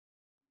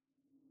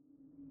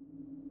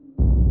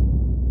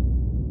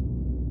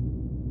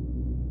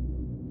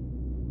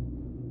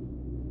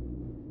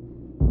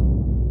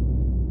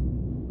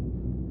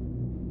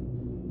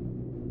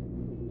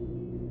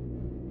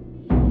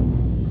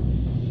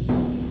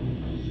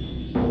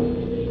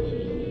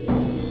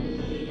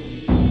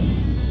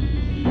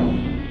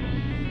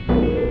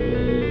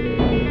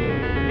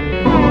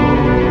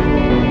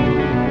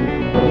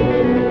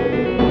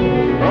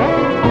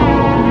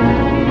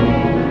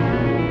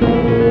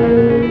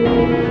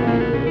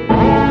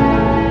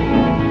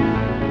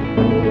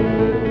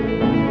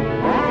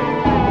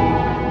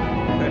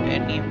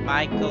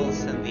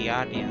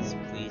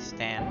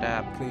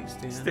please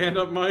stand. Stand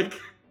up, Mike.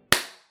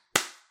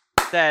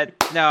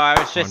 No, I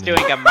was just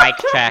doing a mic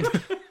check.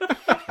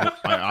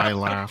 I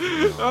laughed.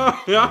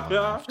 Oh,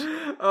 yeah.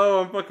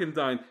 Oh, I'm fucking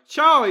dying.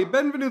 Ciao e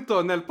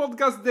benvenuto nel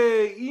podcast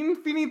de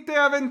Infinite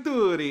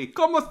Aventuri.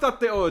 Come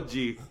state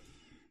oggi?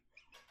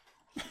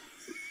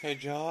 Hey,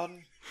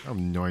 John. I have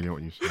no idea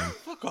what you said.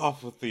 Fuck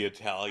off with the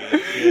Italian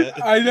shit.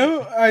 I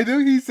know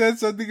he said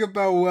something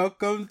about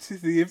welcome to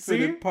the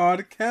Infinite See?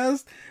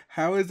 Podcast.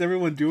 How is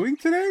everyone doing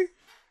today?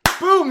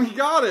 Boom, he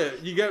got it.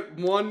 You get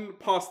one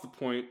pasta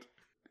point.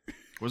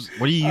 What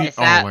do you? Is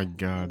Oh that my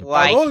god!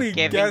 Like only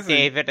giving guessing.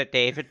 David a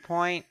David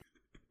point?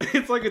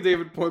 It's like a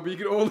David point, but you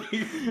can only...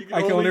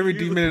 I can only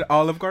redeem it at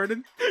Olive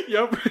Garden.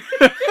 Yep.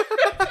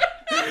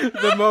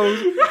 The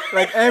most,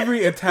 like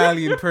every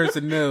Italian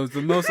person knows,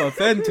 the most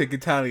authentic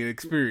Italian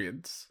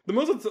experience. The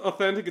most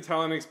authentic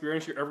Italian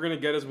experience you're ever gonna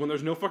get is when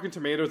there's no fucking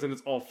tomatoes and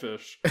it's all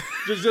fish.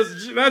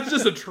 That's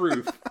just a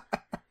truth.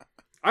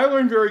 I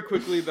learned very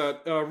quickly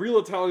that real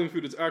Italian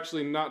food is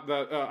actually not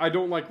that... I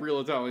don't like real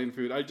Italian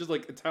food. I just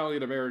like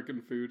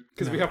Italian-American food.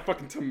 Because we have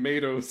fucking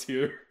tomatoes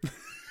here.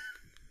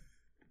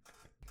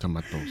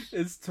 Tomatoes.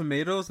 Is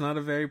tomatoes not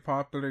a very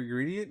popular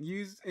ingredient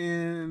used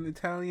in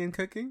Italian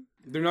cooking?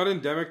 They're not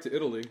endemic to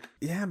Italy.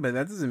 Yeah, but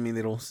that doesn't mean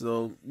they don't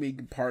still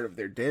make part of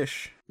their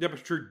dish. Yeah,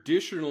 but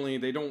traditionally,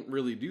 they don't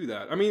really do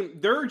that. I mean,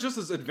 they're just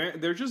as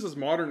they're just as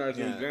modernized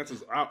and Yeah. advanced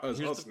as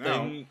Here's us the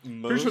now. thing,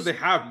 Pretty sure they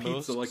have pizza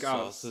most like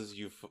us. sauces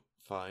you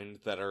find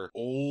that are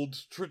old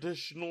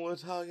traditional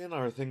Italian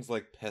are things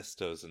like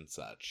pestos and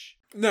such.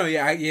 No,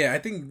 I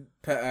think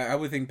I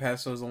would think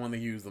pesto is the one they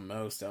use the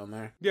most down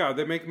there. Yeah,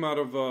 they make them out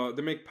of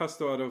they make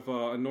pesto out of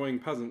annoying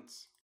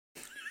peasants.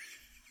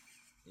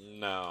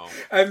 No.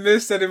 I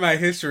missed that in my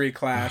history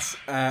class.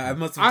 I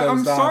must have I'm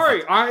dozed off.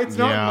 sorry. It's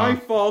not Yeah. my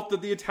fault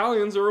that the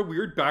Italians are a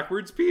weird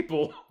backwards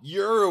people.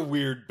 You're a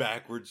weird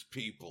backwards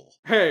people.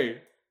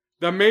 Hey,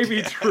 that may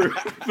be true.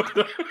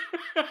 but-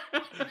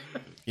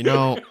 You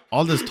know,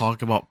 all this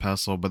talk about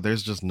pesto, but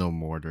there's just no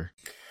mortar.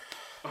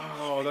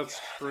 Oh,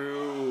 that's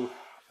true.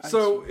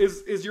 So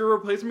is your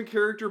replacement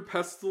character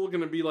Pestle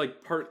gonna be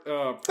like part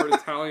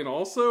Italian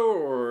also,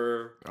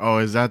 or? Oh,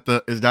 is that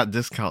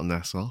discount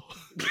Nestle?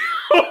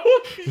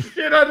 Oh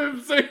shit! I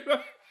didn't say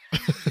that.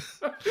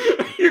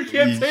 You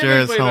can't You say sure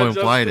as things like hell that,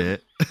 implied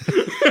Justin.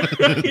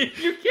 it.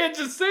 You can't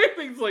just say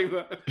things like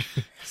that.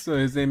 So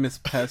his name is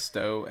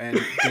Pesto, and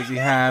does he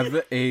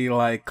have a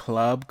like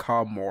club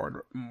called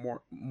Mortal?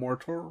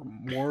 Morty.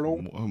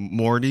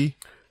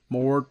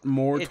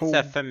 Mortal. It's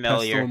a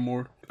familiar.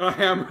 Pesto A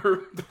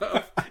hammer.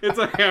 It's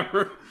a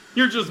hammer.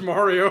 You're just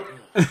Mario.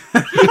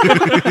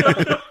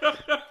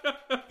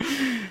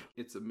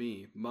 It's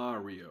me,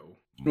 Mario.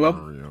 Well,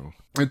 Mario.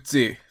 let's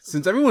see.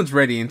 Since everyone's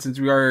ready, and since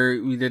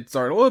we did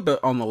start a little bit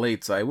on the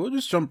late side, we'll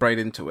just jump right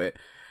into it.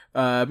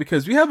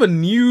 Because we have a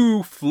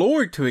new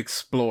floor to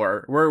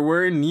explore.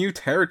 We're in new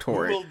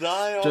territory. Who will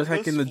die on Just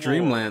like this in the floor?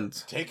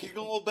 Dreamlands. Taking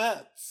all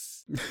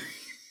bets.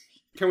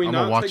 Can we I'm not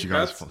gonna watch take you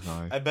guys bets?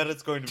 fly. I bet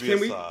it's going to be Can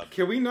we? Assad.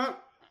 Can we not?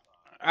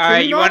 Alright, Can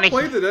we you not want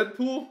play to the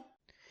Deadpool?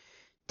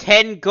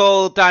 10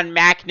 gold on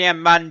Macnam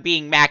Mun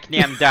being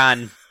Macnam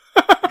done.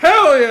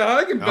 Hell yeah!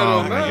 I can bet Oh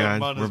on my that. God.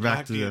 Mon we're is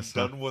back to being this,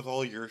 Done with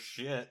all your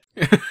shit.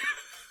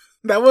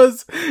 That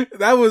was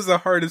the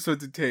hardest one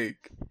to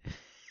take.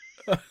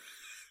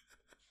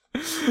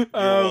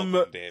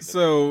 welcome, David.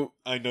 So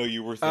I know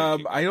you were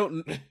thinking.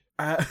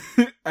 I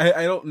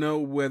don't know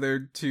whether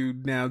to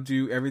now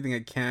do everything I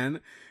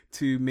can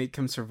to make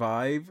him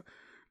survive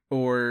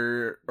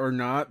or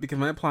not, because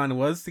my plan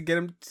was to get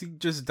him to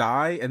just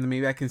die and then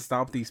maybe I can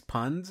stop these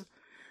puns.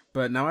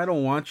 But now I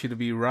don't want you to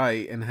be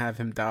right and have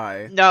him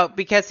die. No,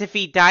 because if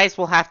he dies,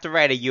 we'll have to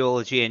write a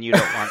eulogy, and you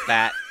don't want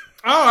that.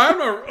 Oh, I'm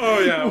not. Oh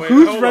yeah. Wait,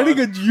 Who's hold writing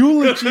on. a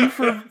eulogy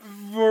for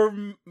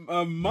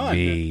Mun?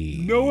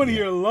 Me. No one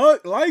here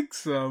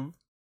likes him.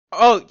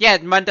 Oh, yeah,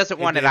 Mun doesn't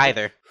Hey, want it David,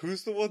 either.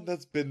 Who's the one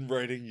that's been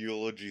writing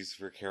eulogies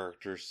for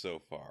characters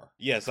so far?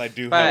 Yes, I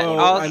do But have one,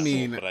 also- I I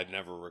mean- but I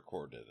never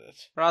recorded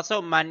it. But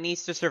also, Mun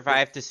needs to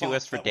survive to sue Fuck,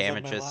 us for that was on my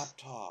damages.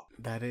 laptop.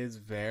 That is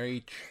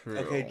very true.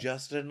 Okay,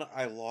 Justin,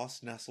 I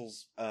lost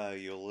Nestle's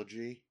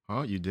eulogy.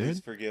 Oh, you Please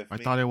did? forgive I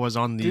me. thought it was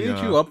on the.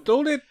 Didn't you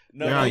upload it?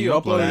 No, Yeah, you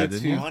uploaded it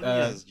that's to,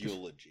 Anya's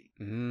eulogy.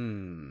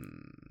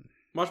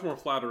 Much more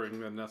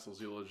flattering than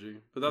Nestle's eulogy,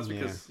 but that's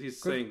because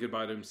he's saying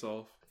goodbye to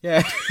himself.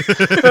 Yeah.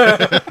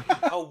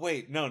 Oh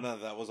wait, no,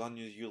 that was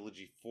Anya's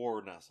eulogy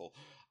for Nestle.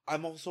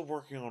 I'm also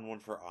working on one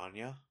for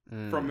Anya.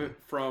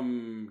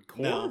 From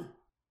Core. No,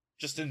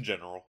 just in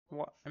general.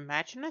 Well,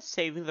 imagine us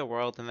saving the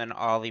world and then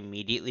all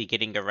immediately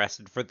getting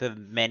arrested for the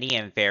many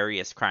and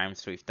various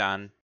crimes we've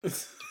done.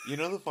 You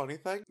know the funny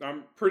thing?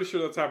 I'm pretty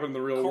sure that's happened in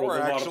the real world. Core a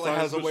lot of actually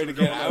times, has a which way to is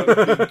get going out on.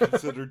 of being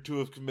considered to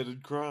have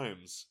committed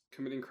crimes.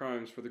 Committing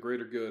crimes for the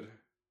greater good.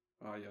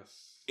 Ah,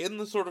 yes. In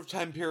the sort of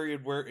time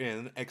period we're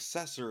in,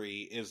 accessory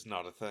is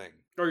not a thing.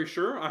 Are you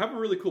sure? I have a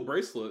really cool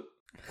bracelet.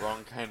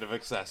 Wrong kind of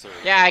accessory.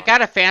 Yeah, I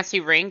got a fancy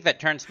ring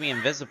that turns me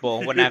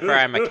invisible whenever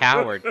I'm a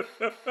coward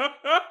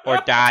or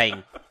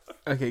dying.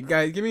 Okay,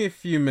 guys, give me a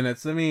few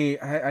minutes. I need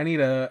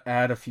to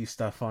add a few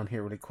stuff on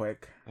here really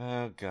quick.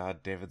 Oh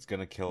god, David's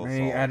gonna kill us Let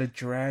me all. add a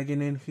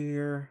dragon in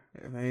here.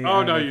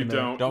 Oh no, you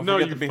don't. Don't no,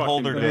 forget you the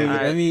Beholder fucking Day.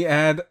 don't. Let me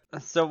add.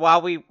 So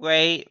while we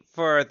wait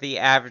for the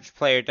average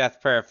player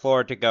death per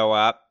floor to go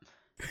up,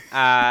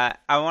 I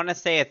want to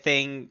say a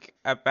thing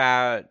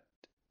about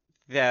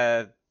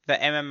the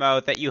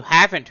MMO that you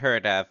haven't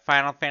heard of,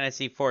 Final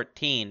Fantasy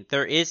XIV.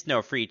 There is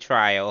no free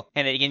trial,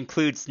 and it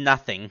includes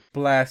nothing.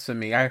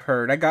 Blasphemy! I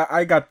heard. I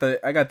got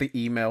the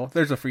email.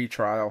 There's a free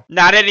trial.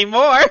 Not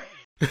anymore.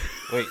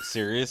 Wait,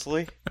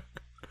 seriously?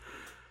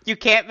 You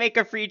can't make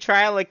a free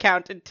trial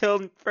account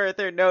until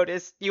further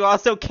notice. You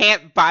also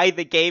can't buy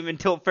the game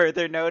until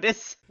further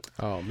notice.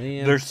 Oh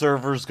man. Their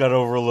servers got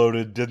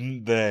overloaded,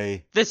 didn't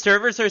they? The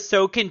servers are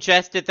so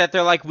congested that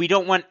they're like, we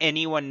don't want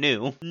anyone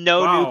new.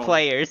 No Wow. new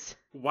players.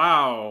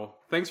 Wow.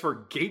 Thanks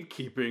for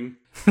gatekeeping.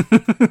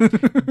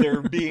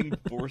 They're being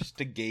forced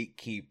to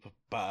gatekeep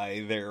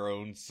by their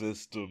own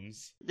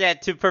systems. Yeah,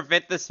 to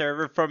prevent the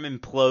server from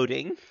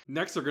imploding.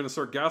 Next, they're going to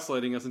start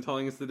gaslighting us and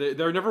telling us that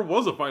there never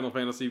was a Final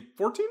Fantasy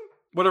 14?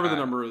 Whatever the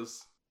number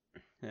is.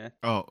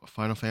 Oh,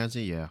 Final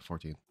Fantasy? Yeah,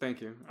 14.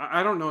 Thank you.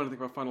 I don't know anything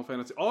about Final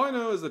Fantasy. All I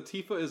know is that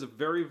Tifa is a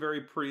very,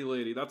 very pretty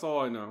lady. That's all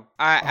I know.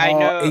 I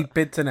know. 8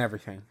 bits and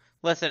everything.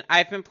 Listen,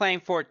 I've been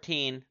playing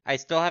 14. I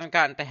still haven't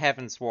gotten to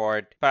Heaven's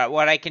Ward. But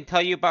what I can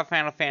tell you about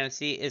Final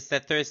Fantasy is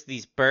that there's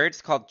these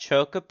birds called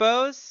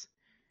chocobos.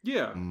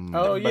 Yeah.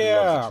 Oh Everybody yeah,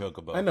 loves a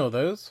chocobo. I know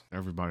those.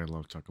 Everybody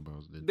loves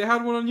chocobos, dude. They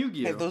had one on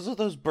Yu-Gi-Oh! Hey, those are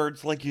those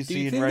birds like you Do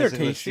see you in think they're Rising of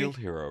the tasty? Shield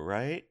Hero,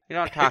 right? We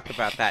don't talk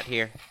about that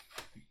here.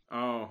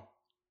 Oh.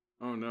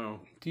 Oh no.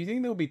 Do you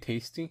think they'll be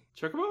tasty?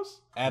 Chocobos?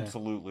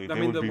 Absolutely. I they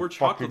mean, would the be word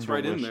fucking chocolate's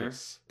right in there.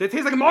 delicious. They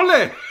taste like mole!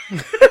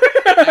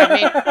 I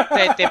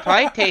mean, they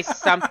probably taste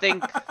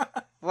something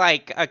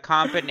like a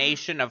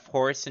combination of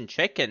horse and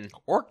chicken.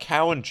 Or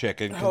cow and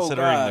chicken, Oh,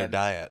 considering their God.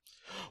 diet.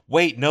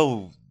 Wait,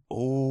 no.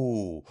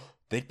 Oh,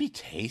 they'd be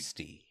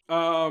tasty.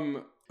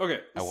 Okay.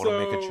 I want to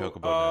make a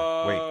chocobo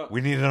now. Wait,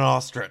 we need an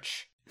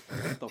ostrich.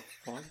 What the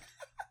fuck?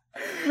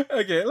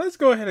 Okay, let's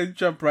go ahead and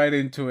jump right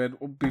into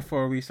it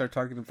before we start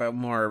talking about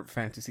more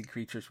fantasy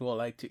creatures who I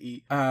like to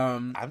eat.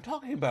 I'm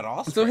talking about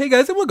ostrich. So hey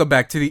guys, and welcome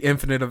back to the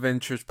Infinite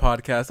Adventures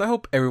podcast. I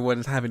hope everyone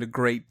is having a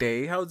great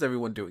day. How's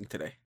everyone doing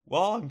today?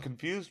 Well, I'm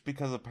confused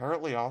because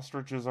apparently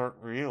ostriches aren't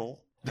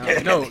real.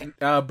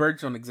 No,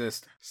 birds don't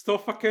exist. Sto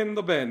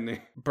facendo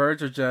bene.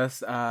 Birds are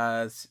just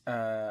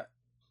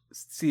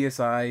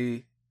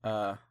CSI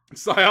Psyop.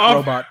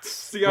 robots.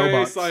 CIA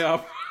robots.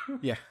 psyop.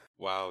 Yeah,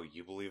 Wow,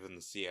 you believe in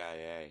the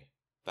CIA?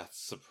 That's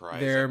surprising.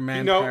 they're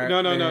man.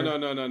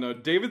 No.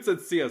 David said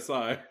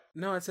CSI.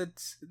 No, I said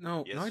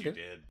no. Yes, no, I you did.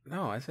 did.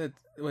 No, I said.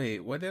 Wait,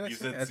 what did I You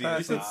say? said I thought I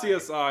You said said.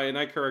 CSI, and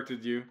I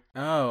corrected you.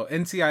 Oh,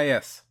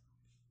 NCIS.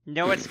 You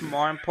know what's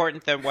more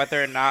important than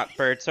whether or not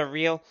birds are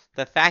real?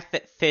 The fact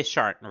that fish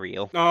aren't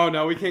real. Oh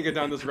no, we can't get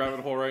down this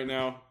rabbit hole right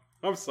now.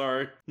 I'm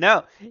sorry.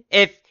 No,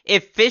 if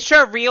fish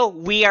are real,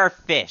 we are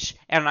fish,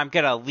 and I'm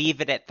gonna leave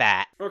it at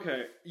that.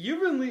 Okay, you've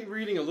been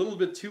reading a little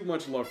bit too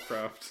much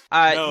Lovecraft.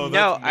 No,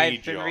 No, that's me,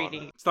 I've been John.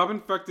 reading. Stop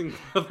infecting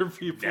other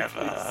people, please.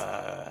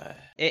 Never.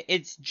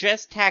 It's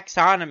just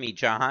taxonomy,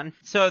 John.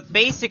 So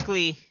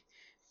basically,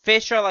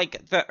 fish are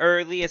like the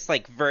earliest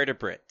like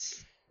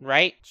vertebrates,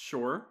 right?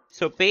 Sure.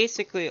 So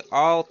basically,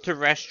 all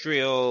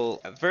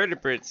terrestrial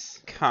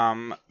vertebrates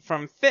come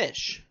from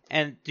fish.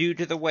 And due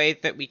to the way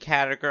that we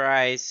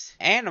categorize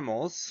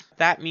animals,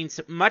 that means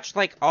much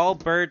like all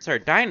birds are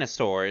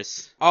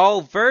dinosaurs,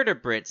 all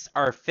vertebrates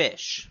are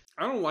fish.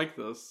 I don't like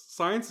this.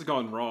 Science has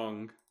gone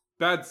wrong.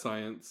 Bad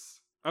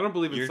science. I don't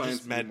believe in You're science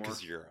just mad anymore.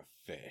 because you're a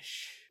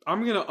fish.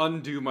 I'm gonna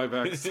undo my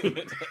vaccine.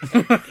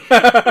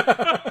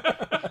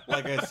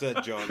 Like I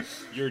said, John,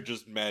 you're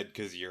just mad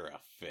because you're a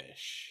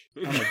fish.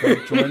 I'm gonna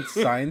go join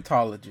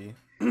Scientology.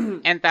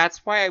 And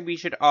that's why we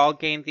should all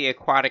gain the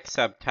aquatic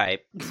subtype,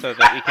 so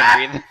that we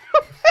can read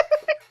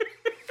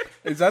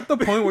Is that the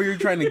point where you're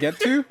trying to get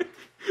to?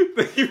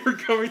 Thank you for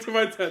coming to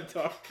my TED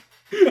Talk.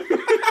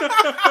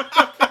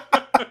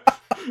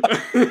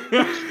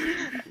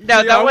 No,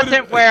 I that would've-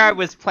 wasn't where I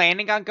was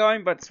planning on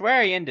going, but it's where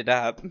I ended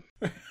up.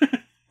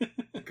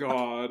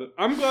 God,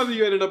 I'm glad that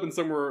you ended up in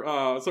somewhere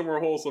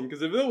wholesome.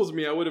 Because if it was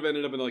me, I would have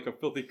ended up in like a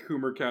filthy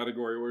coomer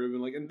category, where it'd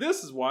been like, and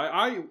this is why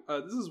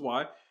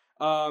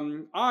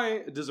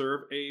I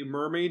deserve a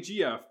mermaid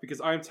GF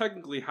because I am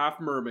technically half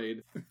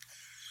mermaid.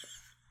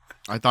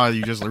 I thought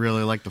you just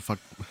really liked the fuck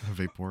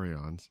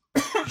Vaporeons.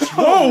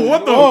 Whoa!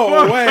 What the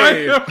Whoa, fuck?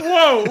 wait.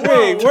 Whoa!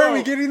 Wait, where are we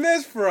whoa. getting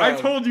this from? I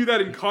told you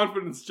that in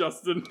confidence,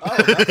 Justin. Oh,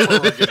 that's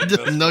where we're getting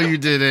this No, from. you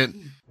didn't.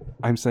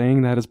 I'm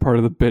saying that as part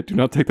of the bit. Do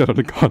not take that out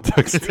of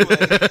context.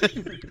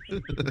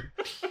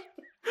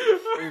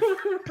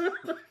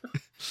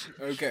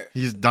 Okay.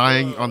 He's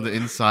dying on the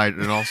inside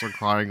and also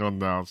crying on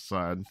the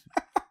outside.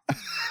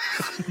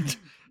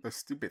 The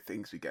stupid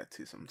things we get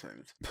to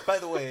sometimes. By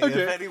the way,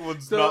 Okay. if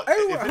anyone's So, not, I if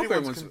hope anyone's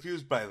everyone's-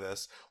 confused by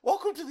this,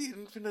 welcome to the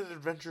Infinite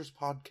Adventures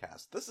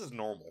podcast. This is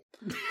normal.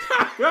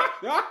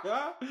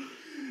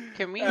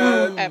 Can we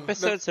Uh, do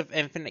episodes of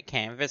Infinite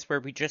Canvas where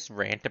we just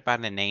rant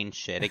about inane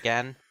shit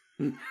again?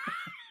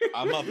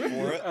 I'm up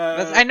for it.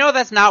 I know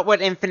that's not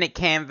what Infinite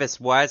Canvas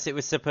was. It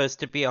was supposed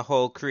to be a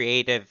whole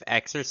creative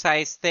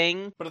exercise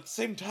thing. But at the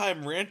same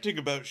time, ranting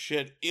about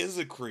shit is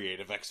a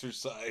creative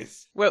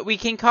exercise. Well, we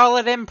can call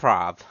it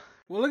improv.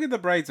 Well, look at the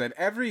bright side.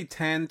 Every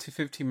 10 to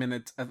 15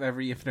 minutes of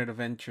every Infinite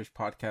Adventures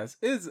podcast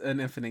is an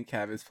Infinite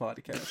Canvas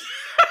podcast.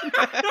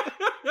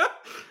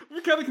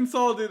 We kind of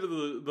consolidated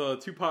the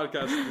two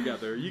podcasts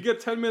together. You get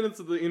 10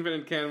 minutes of the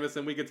Infinite Canvas,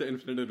 and we get to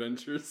Infinite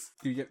Adventures.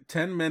 You get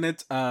 10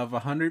 minutes of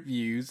 100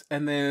 views,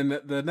 and then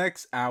the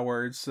next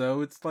hour, so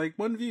it's like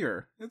one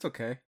viewer. It's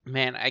okay.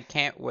 Man, I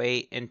can't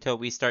wait until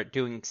we start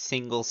doing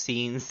single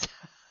scenes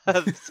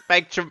of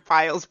Spectrum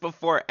Files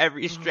before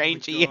every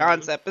Strange God.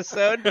 Eons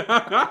episode.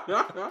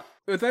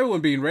 With everyone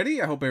being ready,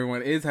 I hope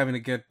everyone is having a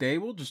good day.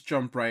 We'll just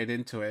jump right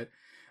into it.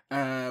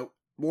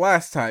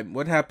 Last time,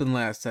 what happened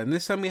last time?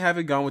 This time we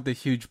haven't gone with a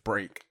huge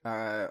break.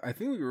 I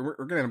think we're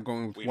gonna end up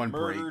going with We one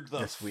break murdered the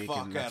this week,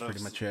 fuck and that's out pretty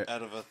of, much it.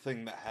 out of a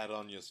thing that had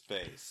Anya's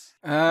face.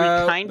 We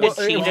kind of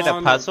cheated a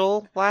on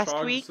puzzle last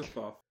Frog week.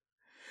 Siphoth.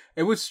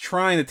 It was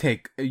trying to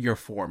take your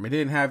form. It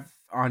didn't have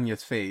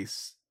Anya's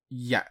face.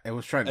 Yeah, it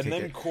was trying to And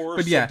take then it. Kor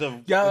But yeah,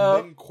 sent yeah.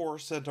 and then Kor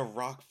sent a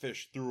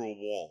rockfish through a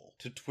wall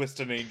to twist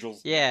an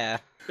angel's. Yeah.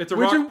 It's a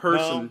Would rock you-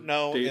 person.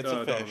 No, Date, it's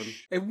a Donovan.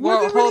 fish. It Well,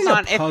 wasn't hold really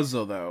on, a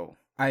puzzle though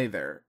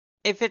either.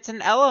 If it's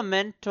an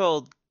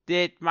elemental,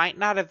 it might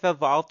not have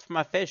evolved from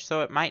a fish,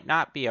 so it might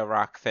not be a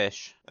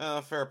rockfish.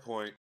 Fair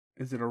point.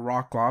 Is it a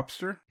rock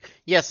lobster?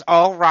 Yes,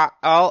 all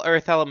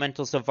earth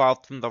elementals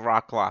evolved from the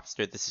rock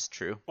lobster. This is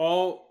true.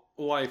 All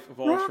life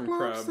evolves Rock from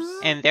crabs. lobster.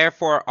 And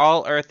therefore,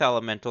 all earth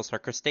elementals are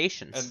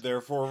crustaceans. And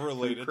therefore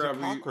related to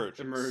crabby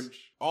cockroaches.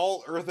 emerge.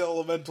 All earth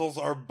elementals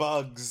are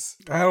bugs.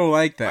 I don't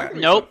like I that.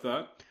 can Nope. accept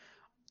that.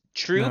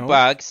 True No.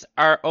 bugs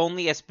are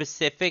only a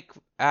specific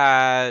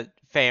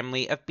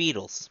family of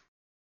beetles.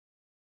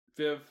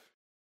 Viv.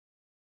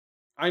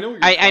 I know what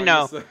you're I trying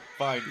know. to say.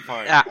 Fine,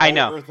 fine. I All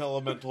know. earth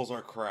elementals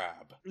are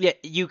crab. Yeah,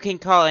 you can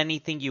call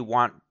anything you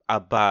want a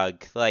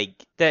bug.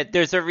 Like,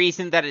 there's a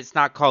reason that it's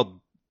not called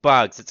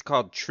bugs. It's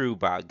called true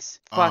bugs.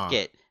 Fuck Ah.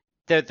 it.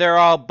 They're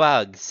all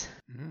bugs.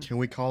 Can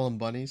we call them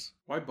bunnies?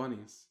 Why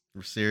bunnies?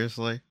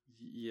 Seriously?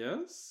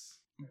 Yes?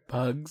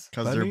 Bugs.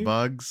 Because they're Bunny?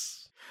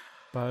 bugs?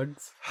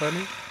 Bugs.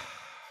 Bunny.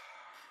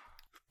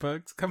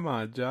 Bugs. Come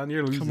on, John.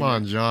 You're losing Come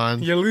on, it.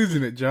 John. You're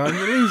losing it, John.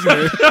 You're losing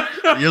it.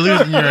 You're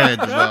losing your edge,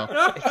 though.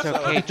 It's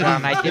okay,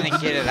 John. I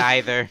didn't get it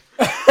either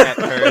at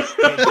first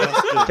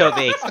until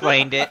they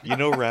explained it. You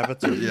know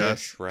rabbits are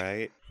Yes. fish,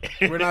 right?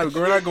 We're not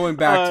going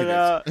back to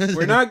Oh, this.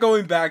 We're not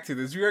going back to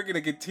this. We are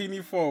gonna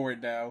continue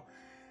forward now.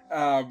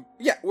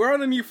 Yeah, we're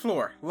on a new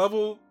floor.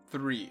 Level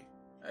 3,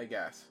 I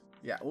guess.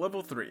 Yeah,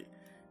 level 3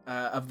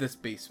 of this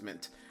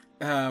basement.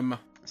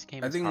 This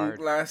game I is think hard.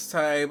 last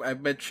time I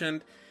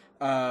mentioned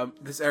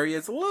this area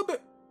is a little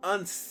bit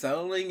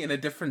unsettling in a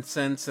different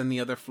sense than the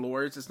other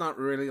floors. It's not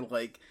really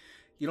like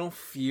you don't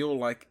feel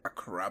like a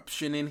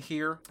corruption in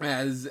here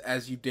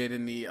as you did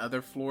in the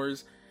other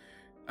floors.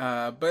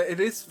 But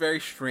it is very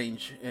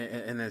strange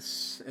in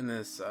this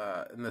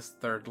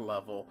third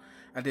level.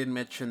 I did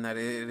mention that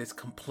it is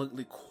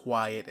completely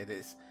quiet. It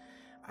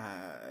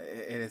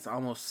is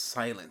almost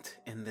silent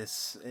in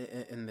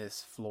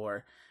this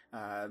floor.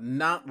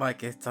 Not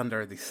like it's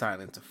under the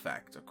silence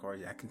effect. Of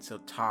course, I can still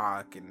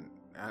talk and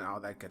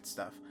all that good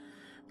stuff.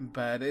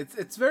 But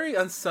it's very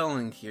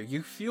unsettling here.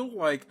 You feel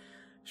like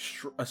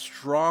a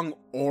strong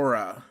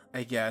aura,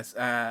 I guess.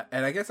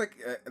 And I guess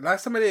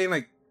last time I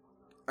didn't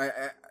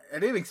I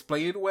didn't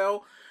explain it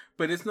well,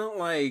 but it's not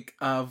like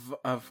of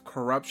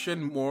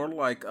corruption, more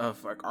like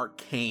of like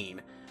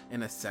arcane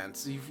in a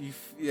sense. You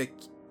like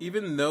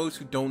even those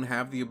who don't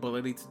have the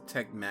ability to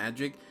detect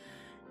magic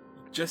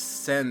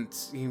just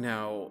sense,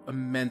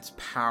 immense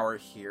power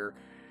here.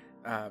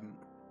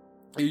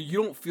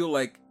 You don't feel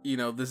like,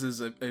 this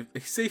is a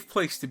safe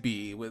place to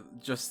be with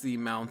just the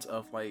amount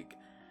of like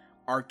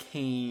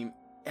arcane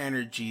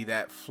energy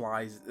that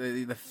flies,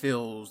 that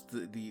fills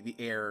the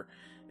air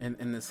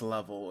in this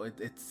level.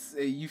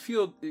 You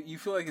feel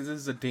like this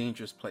is a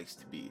dangerous place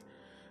to be.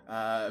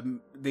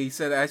 They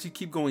said as you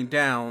keep going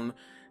down,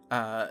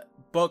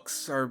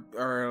 books are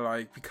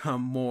like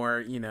become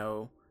more,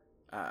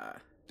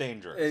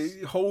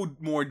 Dangerous.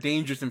 hold more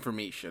dangerous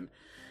information.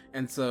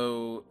 And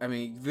so, I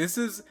mean, this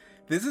is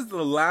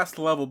the last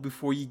level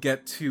before you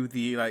get to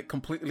the like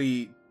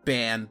completely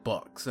banned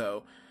book.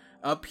 So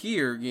up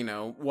here,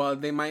 while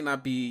they might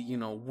not be,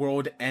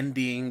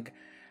 world-ending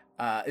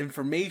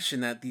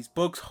information that these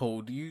books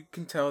hold, you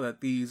can tell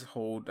that these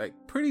hold like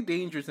pretty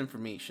dangerous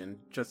information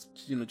just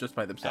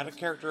by Out themselves. of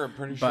character, I'm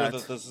pretty But- sure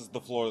that this is the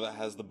floor that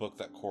has the book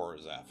that Kor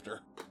is after.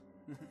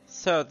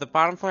 So the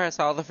bottom floor has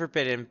all the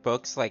forbidden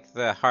books, like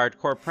the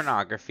hardcore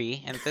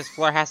pornography, and this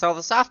floor has all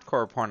the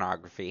softcore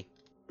pornography.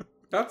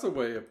 That's a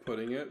way of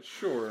putting it,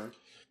 sure.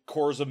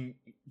 Core's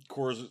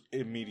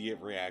immediate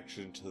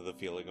reaction to the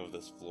feeling of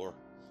this floor.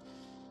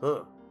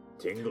 Huh.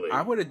 Tingly.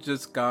 I would have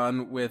just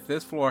gone with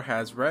this floor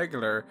has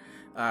regular,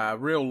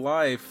 real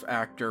life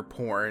actor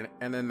porn,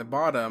 and then the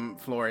bottom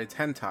floor is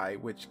hentai,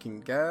 which can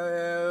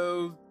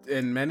go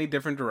in many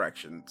different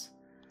directions.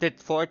 Did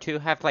floor 2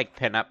 have, like,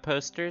 pinup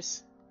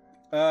posters?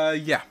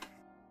 Yeah.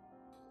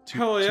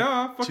 Hell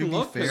yeah, I to fucking be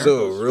love fair- pinup So,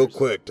 posters. real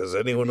quick, does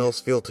anyone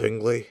else feel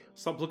tingly?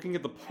 Stop looking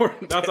at the porn.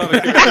 That's out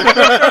of here.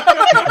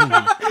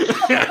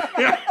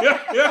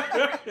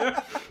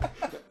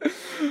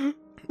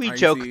 We I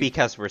joke see.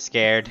 because we're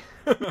scared.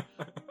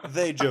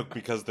 They joke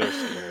because they're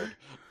scared.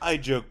 I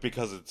joke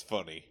because it's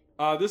funny.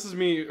 This is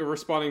me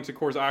responding to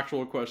Core's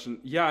actual question.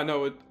 Yeah,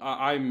 no,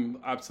 I'm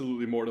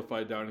absolutely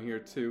mortified down here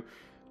too.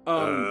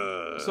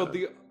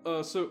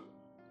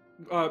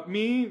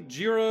 Me,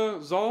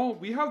 Jira, Zal,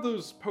 we have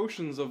those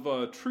potions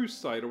of true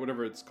sight or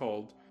whatever it's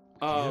called.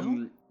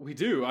 We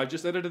do. I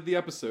just edited the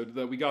episode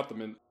that we got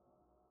them in.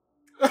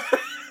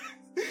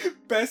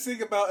 Best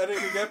thing about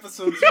editing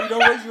episodes, you know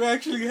what you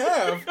actually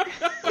have.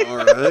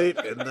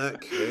 Alright, in that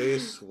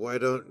case, why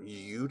don't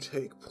you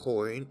take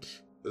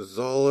point?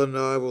 Zal and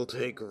I will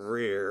take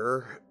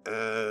rear,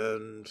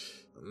 and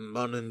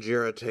Mun and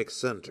Jira take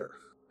center.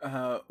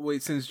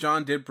 Wait, since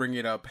John did bring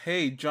it up,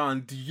 hey,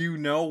 John, do you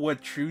know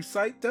what True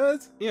Sight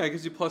does? Yeah, it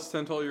gives you plus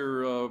 10 to all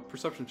your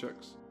perception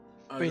checks.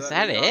 Wait, is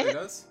that it?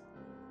 does?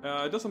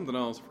 It does something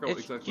else. I forgot what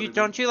It's- exactly. you it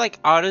don't you like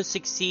auto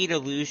succeed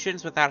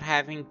illusions without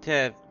having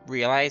to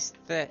realize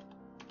that,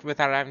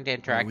 without having to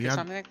interact we or had-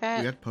 something like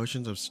that? We had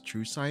potions of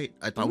true sight.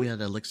 I thought we had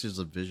elixirs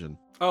of vision.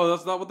 Oh,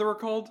 that's not what they were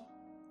called?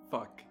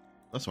 Fuck.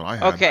 That's what I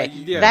had. Okay,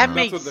 Yeah, that that's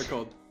makes what they're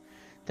called.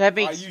 that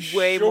makes you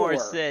way more sure?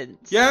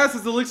 sense. Yes,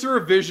 it's Elixir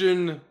of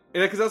Vision.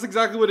 Because that's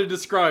exactly what it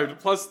described.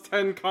 Plus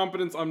 10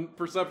 competence on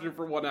perception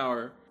for 1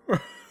 hour. I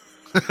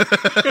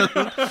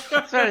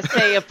was about to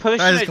say a potion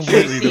That is of true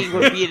completely seeing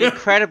would be an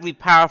incredibly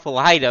powerful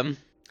item.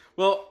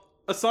 Well,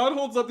 Assad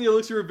holds up the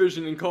Elixir of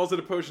Vision and calls it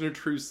a potion of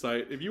true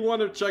sight. If you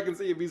want to check and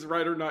see if he's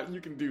right or not, you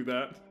can do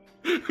that.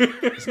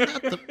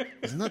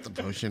 Isn't that the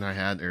potion I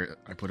had or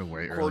I put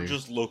away Core earlier?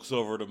 just looks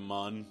over to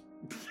Mun.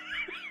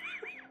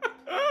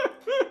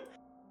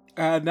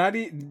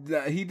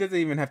 He doesn't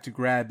even have to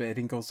grab it.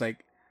 He goes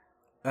like,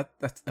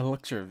 that's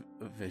Elixir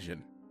of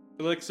Vision.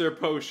 Elixir,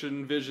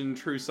 potion, vision,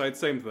 true sight,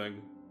 same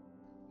thing.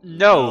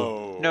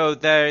 No,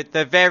 they're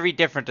very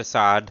different,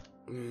 Assad.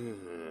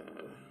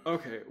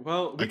 Okay,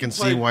 well, we I can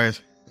play-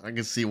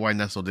 see why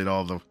Nestle did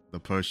all the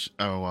push.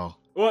 Oh well.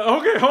 Well,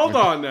 okay, hold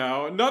on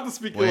now. Not to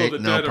speak ill of Wait, the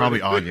no, dead. or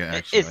probably anything. Anya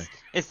actually.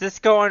 Is this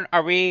going?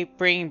 Are we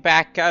bringing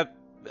back up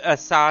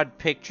Assad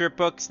picture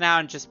books now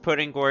and just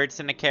putting words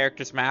in a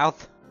character's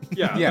mouth?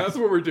 Yeah, Yeah. that's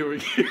what we're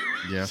doing here.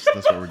 Yes,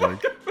 that's what we're doing.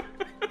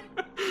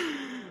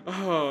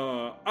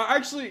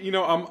 Actually,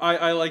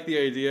 I like the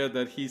idea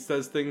that he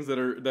says things that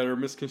are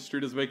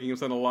misconstrued as making him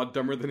sound a lot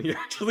dumber than he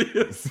actually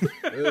is.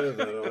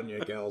 That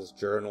Anya gal's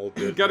journal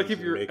did Gotta keep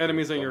mention your making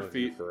enemies on fun your of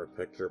you feet. for a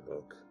picture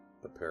book,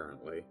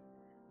 apparently.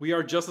 We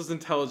are just as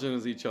intelligent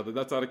as each other.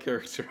 That's out of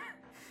character.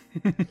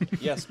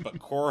 Yes, but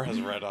Core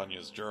has read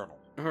Anya's journal.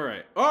 All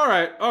right.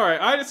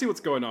 I just see what's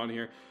going on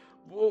here.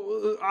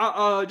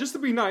 Well, just to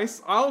be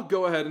nice, I'll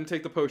go ahead and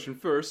take the potion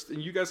first,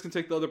 and you guys can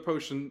take the other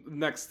potion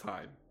next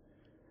time.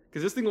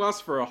 Because this thing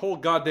lasts for a whole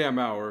goddamn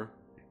hour.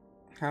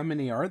 How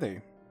many are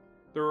they?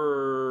 There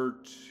were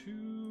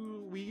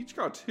 2. We each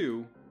got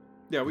 2.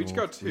 Yeah, we each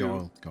got 2. We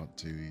all got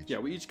 2 each. Yeah,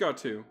 we each got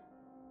 2.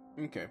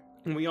 Okay.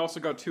 And we also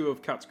got 2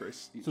 of Cat's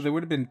Grace. Each. So they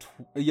would have been.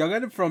 You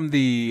got it from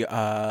the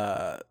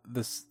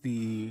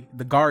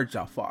guards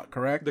y'all fought,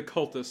 correct? The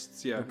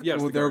cultists, yeah. Yes,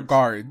 well, the they're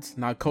guards. guards,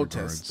 not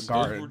cultists. The guards.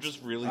 guards. Those were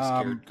just really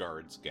scared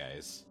guards,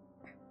 guys.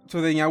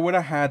 So then I would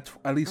have had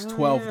at least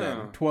 12 yeah.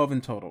 then. 12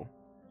 in total.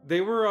 They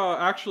were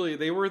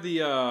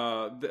the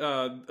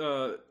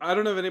I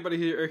don't know if anybody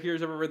here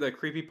has ever read that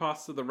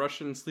creepypasta, the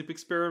Russian sleep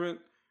experiment.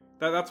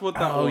 That's what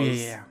that was. Oh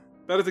yeah.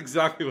 That is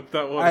exactly what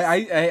that was.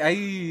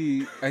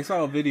 I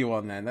saw a video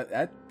on that.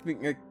 That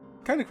thing, it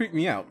kind of creeped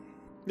me out.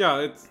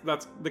 Yeah,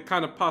 that's the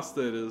kind of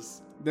pasta it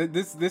is.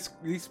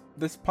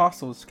 This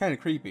pasta is kind of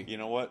creepy. You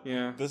know what?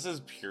 Yeah. This is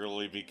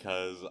purely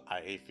because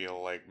I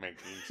feel like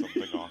making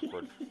something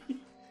awkward.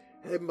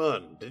 Hey,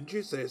 Mun, didn't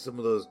you say some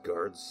of those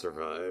guards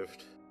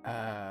survived?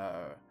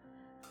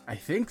 I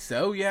think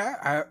so.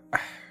 Yeah.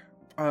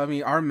 I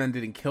mean, our men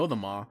didn't kill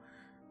them all,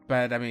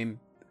 but I mean,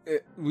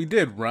 we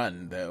did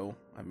run though.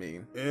 I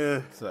mean,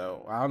 Yeah.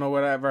 so I don't know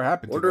whatever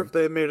happened Wonder to if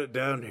them. they made it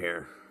down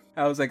here.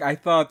 I was like, I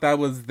thought that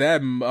was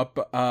them up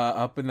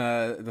in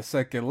the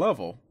second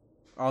level.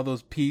 All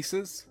those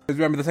pieces. Because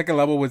remember, the second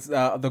level was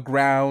the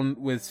ground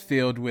was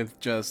filled with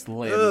just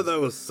limbs. Yeah, that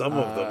was some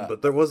of them,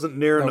 but there wasn't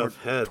near that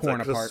enough were heads. I torn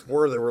could have apart.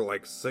 swore there were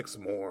like 6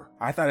 more.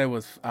 I thought it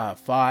was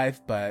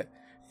 5, but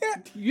yeah,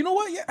 you know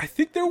what? Yeah, I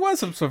think there was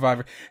some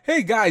survivor.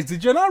 Hey guys,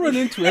 did you not run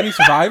into any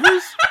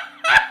survivors?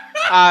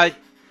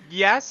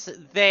 Yes,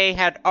 they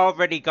had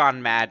already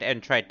gone mad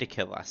and tried to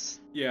kill us.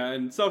 Yeah,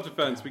 in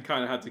self-defense, we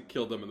kind of had to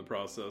kill them in the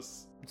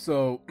process.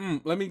 So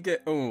let me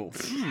get.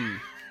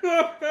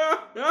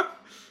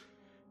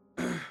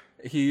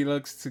 He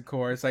looks to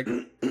Chorus like,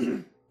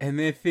 and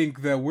they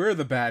think that we're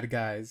the bad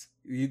guys.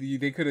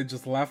 They could have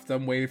just left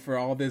them, waited for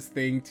all this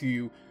thing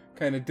to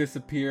kind of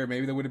disappear.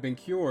 Maybe they would have been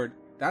cured.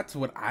 That's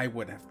what I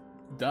would have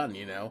done,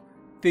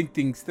 think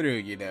things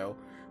through,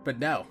 But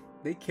no,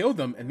 they killed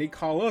them and they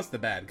call us the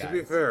bad guys. To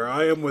be fair,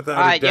 I am without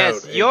a doubt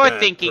yes, a you're bad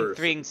thinking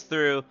person. things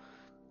through.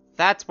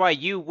 That's why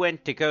you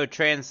went to go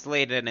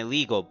translate an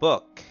illegal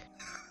book.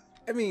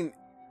 I mean,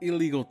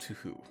 illegal to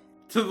who?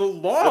 To the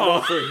And law.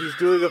 also, he's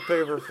doing a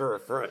favor for a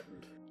friend.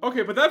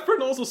 Okay, but that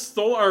friend also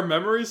stole our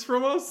memories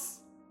from us.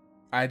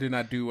 I did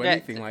not do Yeah,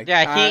 anything like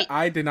yeah, that. he-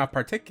 I did not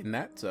partake in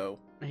that, so.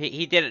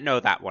 He didn't know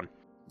that one.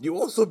 You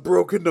also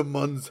broke into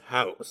Mun's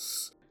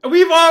house.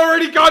 We've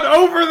already gone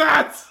over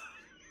that.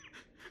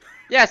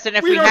 Yes, and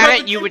if We we don't have to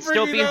hadn't, you keep would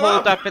still bringing be that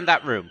holed up. up in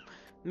that room.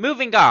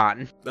 Moving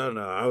on. No,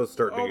 I was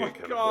starting Oh to my get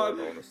kind God. of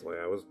bored, honestly.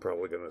 I was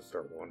probably going to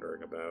start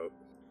wandering about.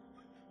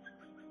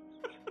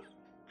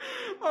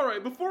 All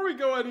right, before we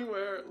go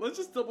anywhere, let's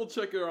just double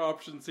check our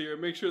options here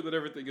and make sure that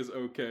everything is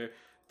okay.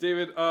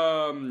 David,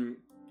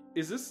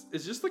 is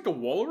this like a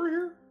wall over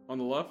here on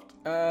the left?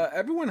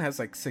 Everyone has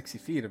like 60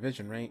 feet of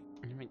vision, right?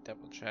 Let me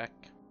double check.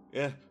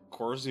 Yeah,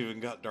 Cora's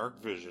even got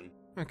dark vision.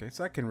 Okay,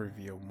 so I can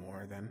reveal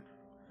more then.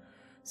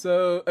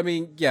 So, I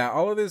mean, yeah,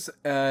 all of this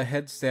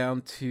heads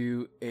down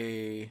to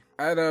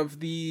out of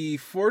the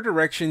 4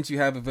 directions you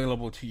have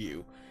available to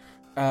you,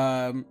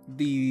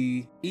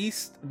 the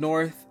east,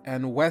 north,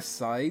 and west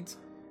sides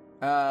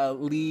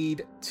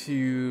lead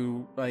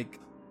to, like,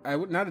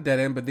 not a dead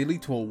end, but they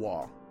lead to a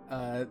wall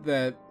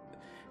that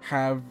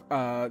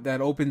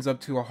opens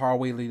up to a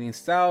hallway leading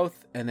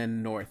south and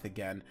then north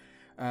again.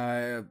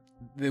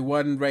 The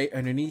one right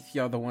underneath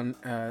y'all,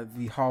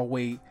 the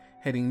hallway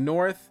heading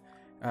north,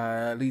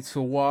 leads to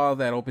a wall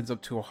that opens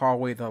up to a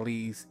hallway that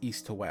leads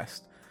east to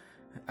west.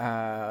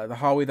 The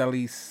hallway that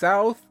leads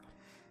south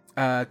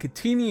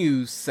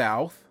continues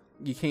south.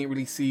 You can't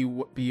really see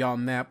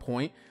beyond that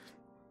point,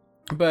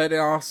 but it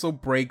also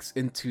breaks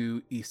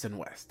into east and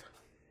west.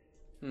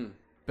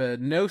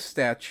 But no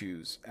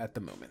statues at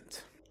the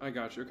moment. I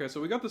got you. Okay, so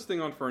we got this thing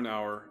on for an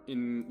hour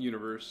in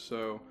universe,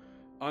 so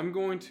I'm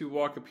going to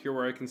walk up here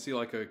where I can see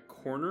like a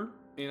corner,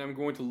 and I'm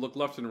going to look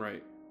left and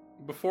right.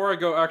 Before I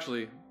go,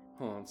 actually,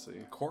 hold on, let's see.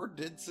 Cora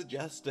did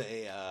suggest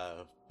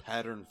a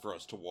pattern for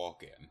us to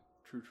walk in.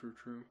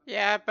 True.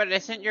 Yeah, but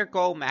isn't your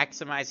goal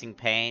maximizing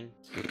pain?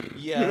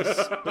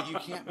 Yes, but you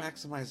can't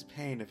maximize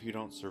pain if you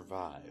don't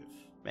survive.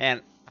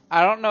 Man,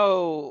 I don't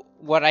know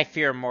what I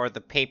fear more,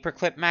 the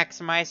paperclip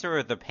maximizer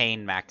or the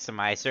pain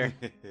maximizer.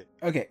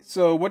 Okay,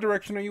 so what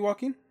direction are you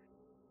walking?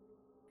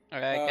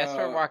 Okay, I guess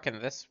we're walking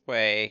this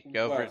way.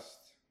 Go over.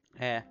 West.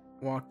 Yeah.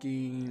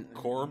 Walking.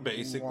 Cora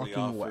basically walking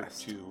offered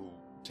west. to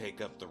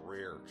take up the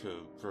rear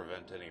to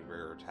prevent any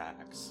rear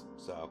attacks.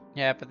 So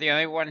Yeah, but the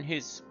only one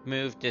who's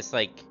moved is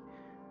like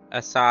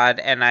Assad,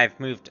 and I've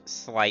moved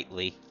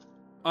slightly.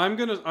 I'm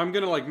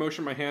gonna like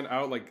motion my hand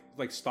out like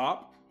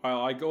stop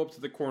while I go up to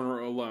the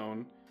corner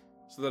alone,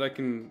 so that I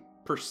can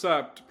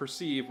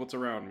perceive what's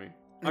around me.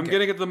 I'm Okay.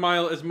 gonna get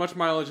as much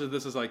mileage of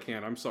this as I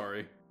can. I'm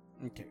sorry.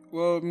 Okay.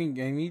 Well, I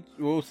mean,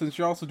 since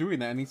you're also doing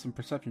that, I need some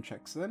perception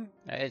checks then.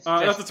 It's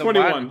That's just a the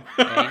 21. one,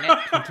 ain't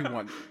it?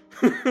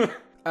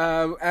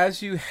 21.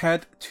 As you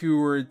head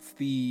towards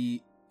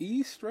the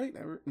east, right?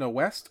 No,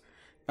 west.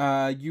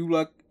 You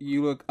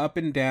look up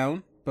and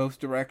down both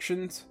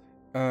directions.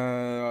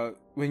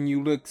 When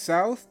you look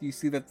south, you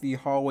see that the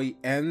hallway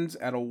ends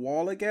at a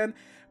wall again,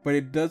 but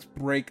it does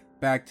break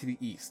back to the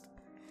east.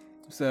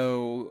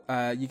 So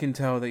you can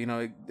tell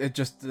that it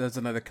just does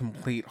another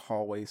complete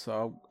hallway.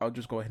 So I'll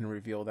just go ahead and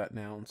reveal that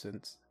now, since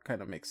it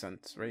kind of makes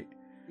sense, right?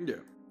 Yeah.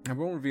 I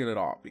won't reveal it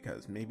all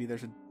because maybe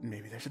there's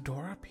a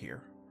door up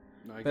here.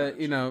 I But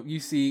got you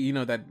see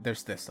that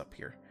there's this up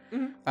here.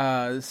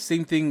 Mhm.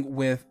 Same thing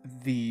with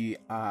the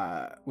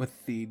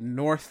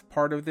north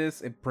part of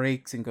this. It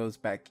breaks and goes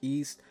back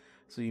east,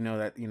 so you know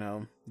that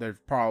there's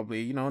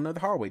probably another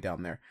hallway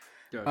down there.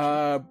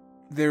 Gotcha.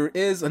 There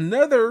is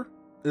another.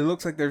 It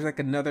looks like there's like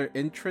another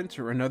entrance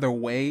or another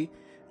way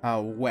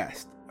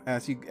west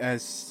as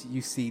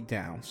you see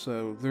down.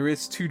 So there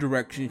is 2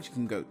 directions you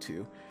can go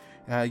to.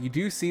 You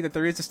do see that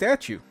there is a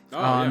statue Oh,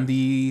 on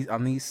yeah.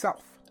 the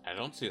south. I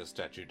don't see a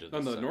statue to the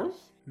On the south.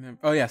 north?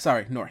 Oh yeah,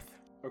 sorry, north.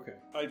 Okay.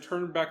 I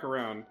turn back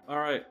around. All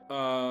right.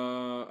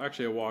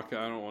 Actually, I walk.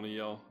 I don't want to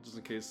yell, just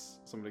in case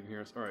somebody can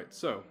hear us. All right.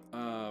 So,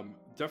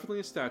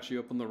 definitely a statue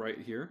up on the right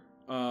here.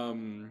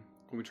 When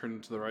we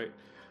turn to the right,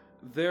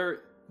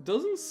 there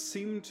doesn't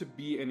seem to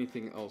be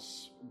anything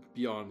else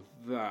beyond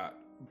that.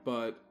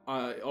 But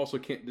I also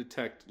can't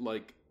detect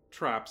like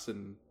traps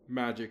and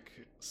magic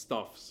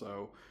stuff.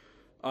 So,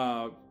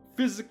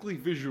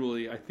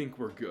 visually, I think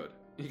we're good.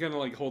 He kind of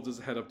like holds his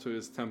head up to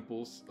his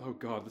temples. Oh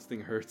god, this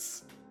thing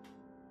hurts.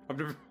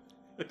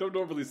 I don't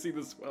normally see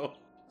this well.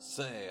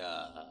 Say,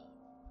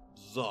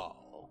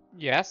 Zal,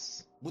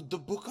 Yes. would the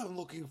book I'm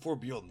looking for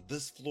be on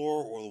this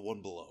floor or the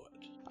one below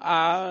it?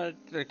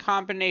 The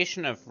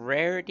combination of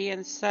rarity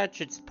and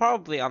such, it's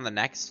probably on the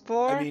next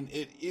floor. I mean,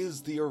 it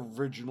is the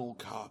original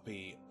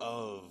copy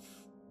of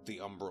the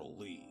Umbral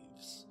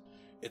Leaves.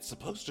 It's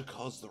supposed to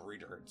cause the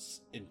reader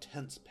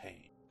intense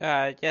pain.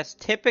 Yes,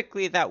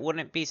 typically that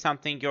wouldn't be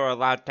something you're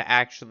allowed to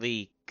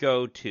actually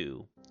go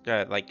to,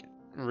 like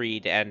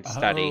read and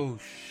study. Oh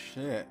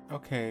shit.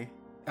 Okay.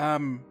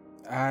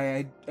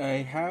 I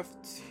have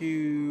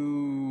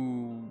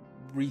to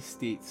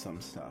restate some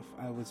stuff.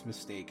 I was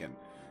mistaken.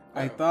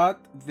 I thought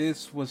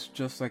this was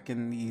just like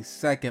in the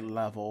second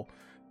level,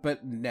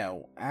 but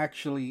no,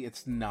 actually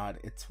it's not.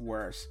 It's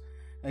worse.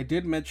 I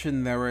did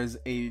mention there was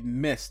a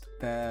mist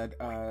that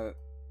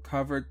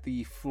covered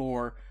the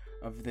floor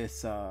of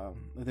this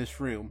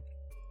room.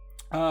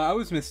 I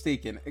was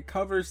mistaken. It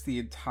covers the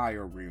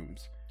entire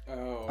rooms.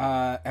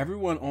 Oh.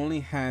 Everyone only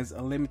has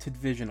a limited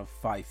vision of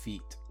 5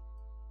 feet.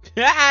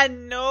 Ah,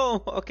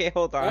 no! Okay,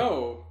 hold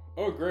on.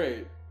 Oh,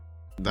 great.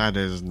 That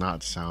does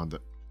not sound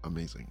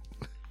amazing.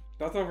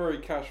 That's not very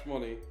cash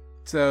money.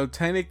 So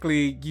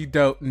technically, you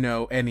don't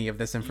know any of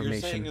this You're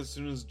information. saying as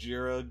soon as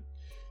Jira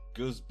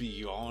goes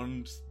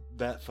beyond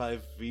that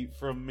 5 feet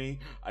from me,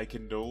 I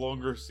can no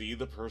longer see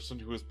the person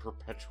who is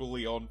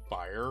perpetually on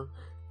fire?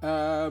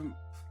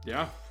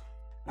 Yeah.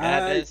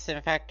 That is,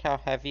 in fact, how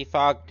heavy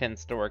fog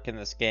tends to work in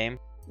this game.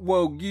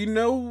 Well,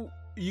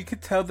 you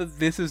could tell that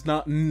this is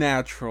not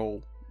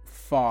natural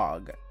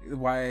fog.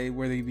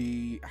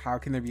 How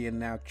can there be a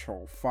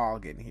natural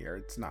fog in here?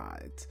 It's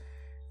not.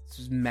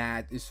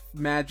 It's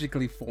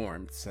magically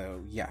formed,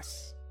 so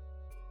yes.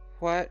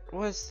 What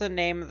was the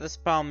name of the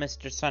spell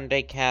Mr.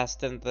 Sunday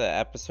cast in the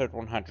episode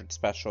 100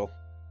 special?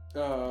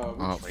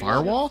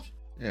 Firewall?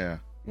 Yeah.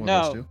 One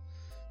No. of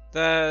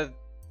those two.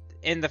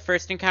 In the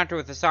first encounter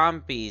with the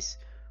zombies,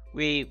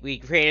 we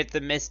created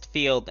the mist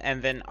field,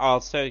 and then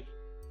also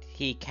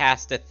he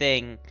cast a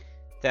thing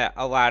that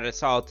allowed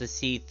us all to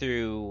see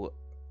through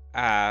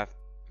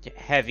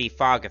heavy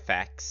fog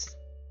effects.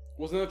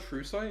 Wasn't that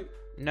True Sight?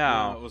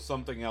 No, No. it was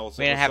something else.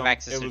 We It didn't was have some-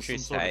 access it to was True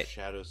some sort Sight. of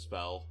shadow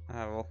spell.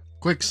 Well,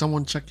 Quick,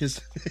 someone check his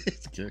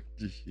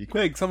character sheet.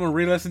 Quick, someone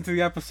re-listen to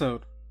the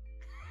episode.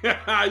 You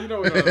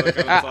know that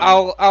kind of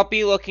song. I'll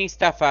be looking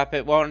stuff up.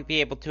 It won't be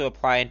able to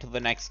apply until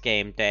the next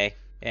game day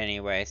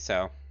anyway,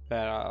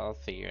 but I'll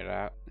figure it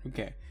out.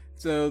 Okay,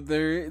 so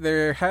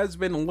there has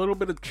been a little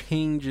bit of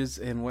changes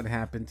in what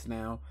happens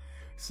now.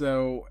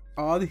 So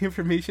all the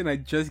information I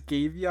just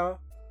gave y'all,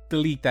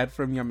 delete that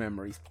from your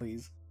memories,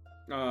 please.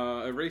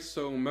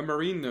 Eraso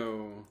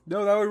Memorino.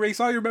 No, that will erase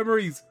all your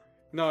memories.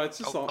 No, it's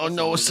just all. Oh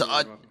no,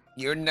 son.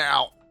 You're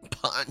now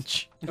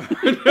punch.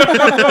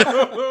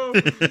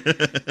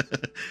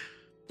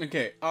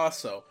 Okay,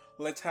 also,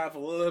 let's have a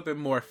little bit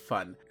more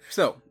fun.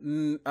 So,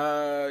 do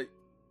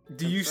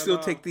you still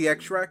take the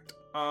extract?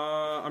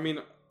 I mean,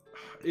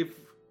 if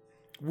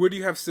Would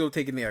you have still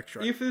taken the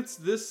extract? if it's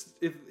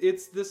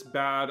this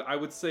bad, I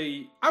would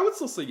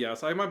still say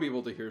yes. I might be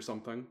able to hear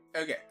something.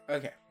 Okay.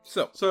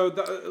 So,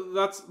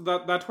 that's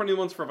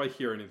 21's for if I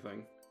hear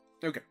anything.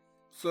 okay.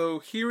 So,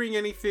 hearing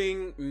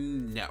anything?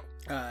 No.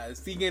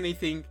 Seeing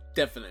anything?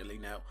 Definitely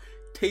no.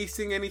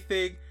 Tasting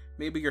anything?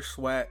 Maybe your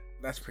sweat.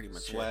 That's pretty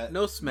much Sweat, it.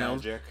 No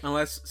smells, magic.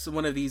 unless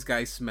one of these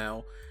guys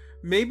smell.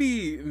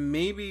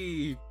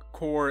 Maybe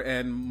Core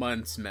and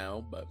Mun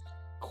smell, but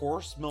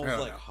Core smells I don't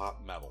like know.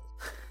 hot metal.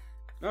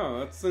 Oh,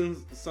 that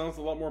sounds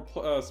a lot more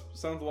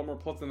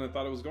pleasant than I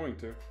thought it was going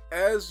to.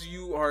 as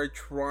you are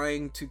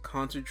trying to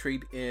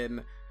concentrate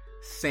in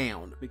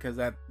sound, because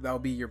that'll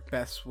be your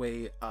best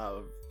way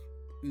of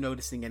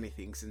noticing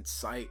anything, since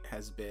sight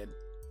has been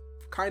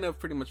kind of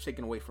pretty much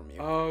taken away from you.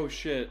 Oh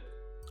shit.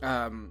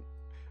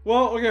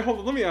 Well, okay, hold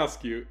on. Let me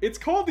ask you. It's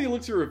called the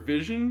Elixir of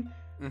Vision,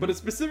 Mhm. but it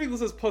specifically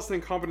says plus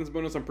 10 competence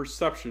bonus on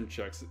perception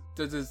checks.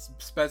 does it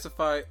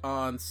specify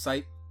on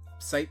sight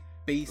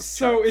based?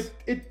 So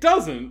it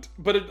doesn't,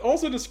 but it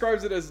also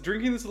describes it as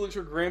drinking this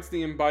elixir grants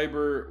the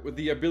imbiber with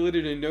the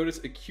ability to notice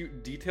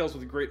acute details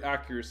with great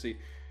accuracy.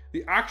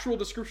 The actual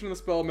description of the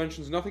spell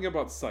mentions nothing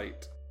about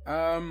sight.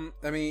 I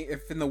mean,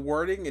 if in the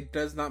wording it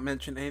does not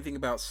mention anything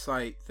about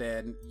sight,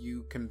 then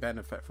you can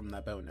benefit from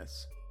that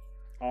bonus.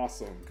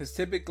 Awesome. Because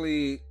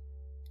typically,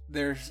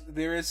 there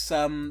is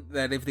some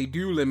that if they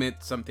do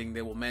limit something,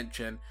 they will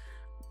mention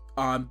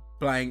on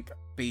blank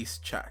base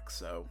check.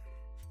 So,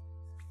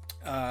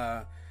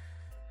 I'll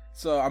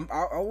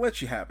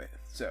let you have it.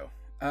 So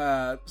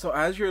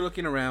as you're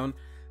looking around,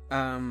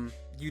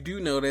 you do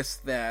notice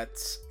that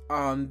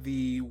on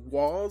the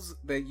walls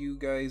that you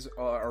guys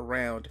are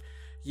around,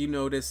 you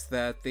notice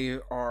that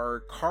there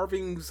are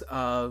carvings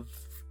of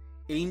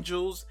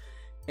angels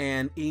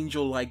and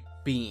angel-like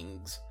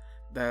beings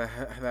that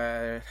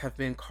have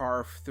been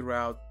carved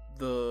throughout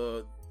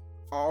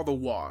all the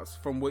walls,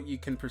 from what you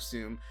can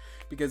presume,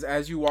 because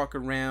as you walk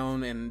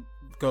around and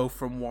go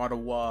from wall to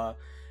wall,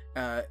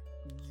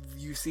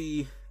 you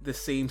see the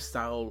same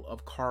style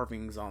of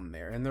carvings on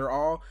there, and they're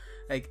all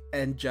like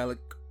angelic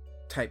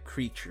type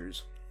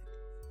creatures.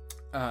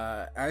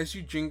 As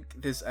you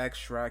drink this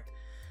extract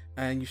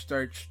and you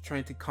start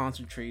trying to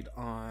concentrate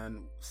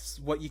on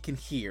what you can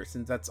hear,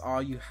 since that's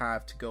all you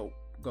have to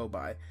go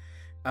by,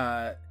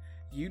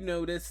 you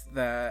notice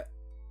that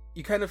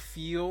you kind of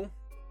feel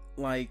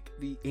like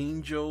the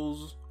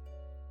angels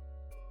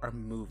are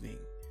moving.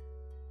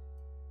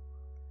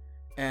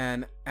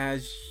 And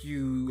as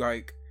you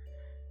like,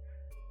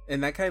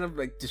 and that kind of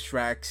like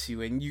distracts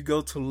you, and you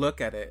go to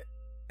look at it,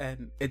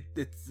 and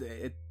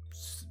it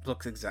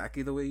looks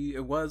exactly the way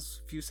it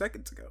was a few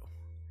seconds ago.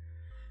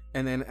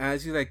 And then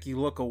as you like,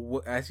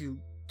 as you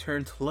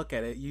turn to look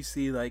at it, you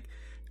see like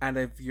out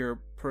of your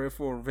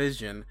peripheral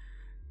vision,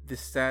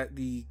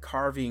 the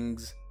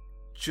carvings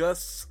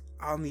just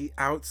on the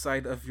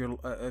outside of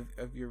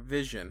your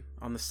vision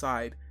on the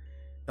side,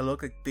 it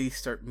look like they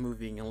start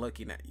moving and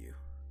looking at you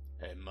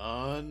Hey,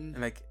 man.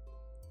 and like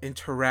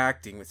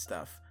interacting with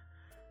stuff.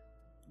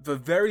 But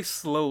very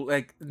slow,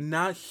 like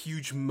not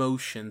huge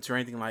motions or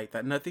anything like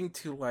that. Nothing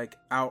to like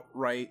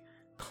outright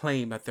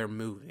claim that they're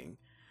moving,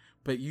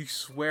 but you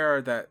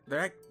swear that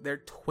they're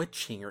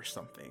twitching or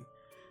something.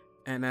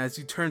 And as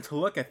you turn to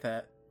look at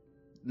that,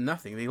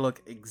 nothing. They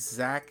look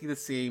exactly the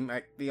same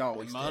like they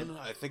always Man, did.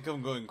 I think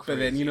I'm going crazy.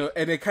 But then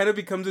and it kind of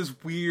becomes this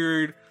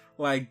weird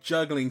like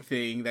juggling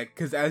thing that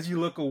because as you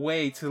look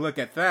away to look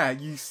at that,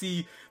 you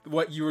see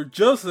what you were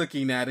just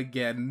looking at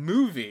again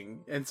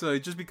moving, and so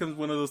it just becomes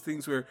one of those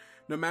things where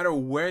no matter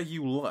where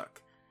you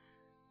look,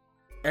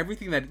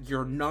 everything that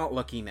you're not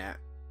looking at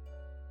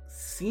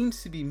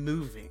seems to be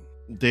moving.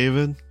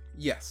 David,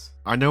 Yes.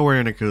 I know we're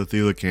in a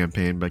Cthulhu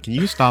campaign, but can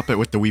you stop it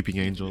with the Weeping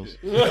Angels?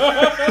 I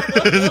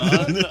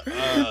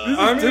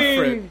mean,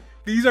 Different.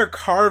 These are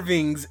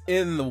carvings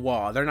in the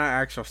wall. They're not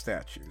actual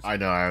statues. I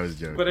know, I was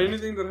joking. but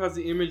anything that has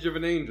the image of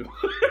an angel.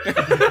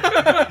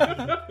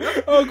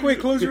 Oh, quick,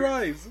 close your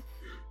eyes.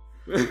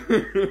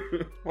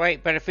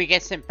 Wait, but if we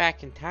get sent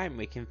back in time,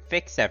 we can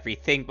fix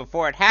everything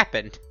before it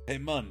happened. Hey,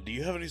 Mun, do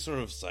you have any sort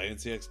of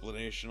sciencey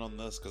explanation on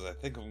this? Because I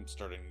think I'm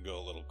starting to go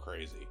a little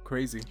crazy.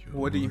 Crazy.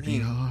 What do you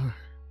mean? are.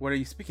 What are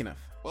you speaking of?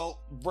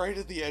 Well, right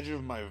at the edge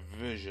of my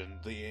vision,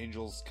 the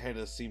angels kind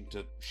of seem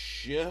to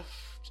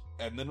shift,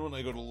 and then when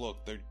I go to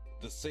look, they're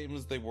the same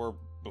as they were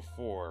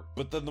before.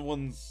 But then the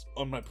ones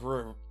on my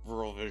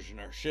peripheral vision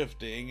are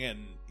shifting,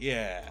 and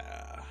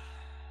yeah.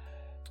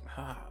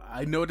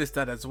 I noticed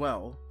that as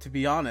well. To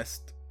be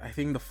honest, I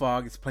think the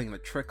fog is playing a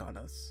trick on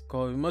us.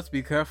 So we must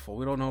be careful.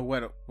 We don't know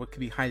what could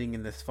be hiding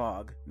in this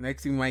fog.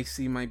 Next thing we might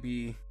see might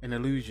be an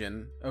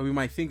illusion, or we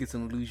might think it's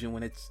an illusion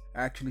when it's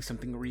actually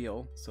something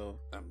real. So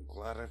I'm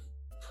glad I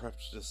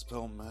prepped to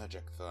dispel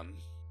magic then.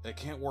 It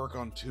can't work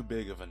on too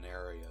big of an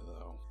area,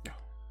 though.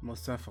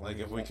 most definitely,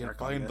 Like, it if we won't can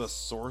work on find the this.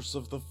 source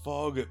of the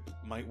fog, it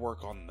might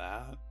work on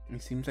that.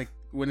 It seems like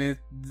when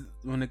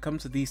it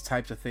comes to these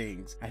types of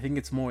things, I think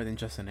it's more than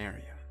just an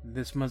area.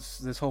 This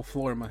whole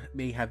floor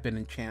may have been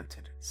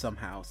enchanted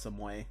somehow, some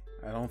way.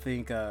 I don't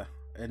think an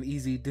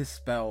easy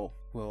dispel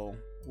will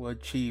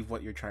achieve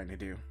what you're trying to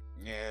do.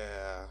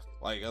 Yeah,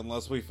 like,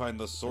 unless we find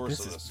the source This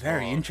of is this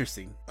very fog.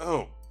 interesting.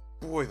 Oh,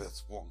 boy,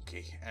 that's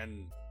wonky.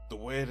 And the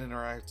way it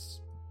interacts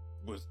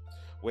with...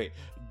 Wait,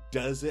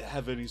 does it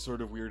have any sort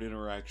of weird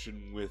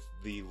interaction with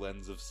the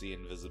lens of see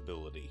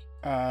invisibility?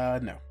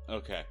 No.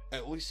 Okay.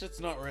 At least it's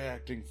not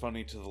reacting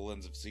funny to the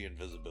lens of see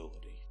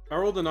invisibility. I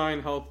rolled a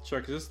 9 health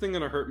check. Is this thing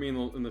gonna hurt me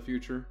in the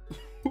future?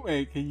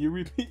 Wait, can you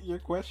repeat your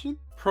question?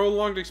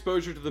 Prolonged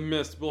exposure to the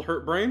mist will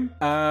hurt brain?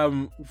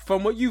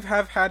 From what you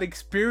have had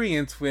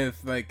experience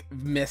with, like,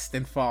 mist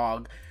and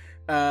fog,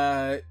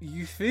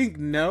 you think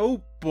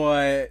no,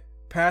 but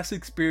past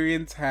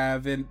experience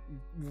haven't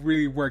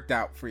really worked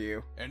out for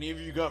you. Any of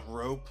you got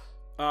rope?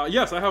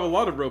 Yes, I have a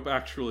lot of rope,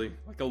 actually.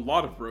 Like, a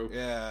lot of rope.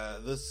 Yeah,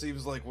 this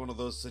seems like one of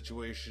those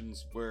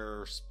situations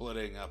where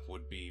splitting up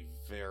would be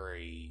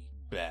very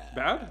bad.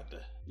 Bad?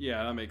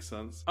 Yeah, that makes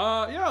sense.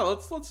 Yeah,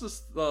 let's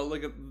just,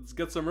 let's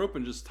get some rope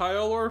and just tie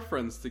all our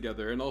friends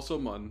together, and also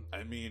Mun.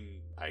 I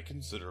mean, I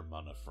consider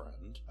Mun a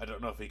friend. I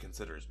don't know if he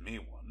considers me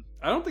one.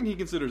 I don't think he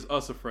considers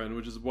us a friend,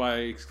 which is why I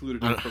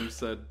excluded him from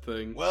said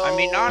thing. Well, I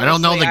mean, honestly, I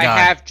don't know the guy. I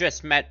have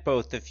just met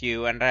both of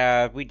you,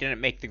 and we didn't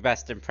make the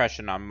best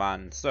impression on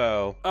Mun,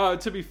 so...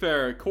 To be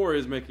fair, Core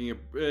is making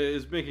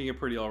a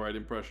pretty alright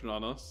impression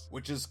on us.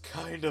 which is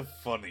kind of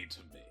funny to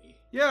me.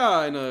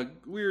 Yeah, in a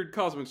weird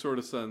cosmic sort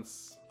of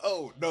sense.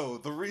 Oh, no,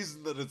 the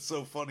reason that it's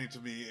so funny to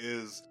me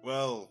is,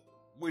 well,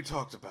 we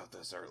talked about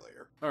this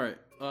earlier. Alright,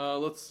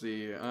 let's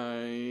see.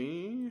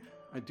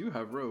 I do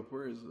have rope.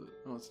 Where is it?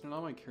 Oh, it's not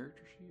on my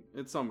character sheet?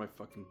 It's on my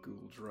fucking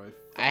Google Drive.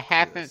 I Fuck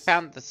haven't this.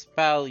 found the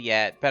spell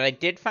yet, but I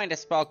did find a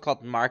spell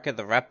called Mark of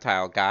the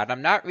Reptile God.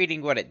 I'm not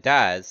reading what it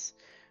does,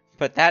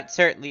 but that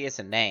certainly is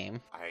a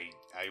name.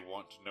 I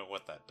want to know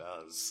what that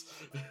does.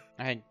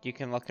 You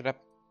can look it up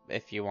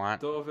if you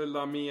want. Dove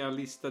la mia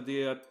lista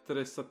di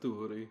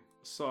attrezzature?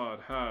 Sod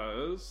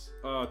has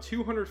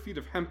 200 feet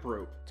of hemp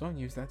rope. Don't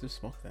use that to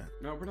smoke that.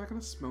 No, we're not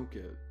gonna smoke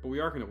it, but we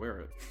are gonna wear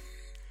it.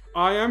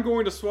 I am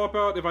going to swap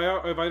out if I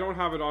don't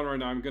have it on right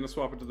now. I'm gonna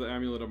swap it to the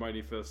amulet of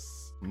mighty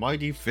fists.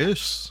 Mighty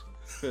Fish.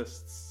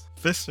 Fists.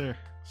 Fister.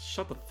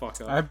 Shut the fuck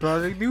up. I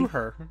barely knew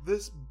her.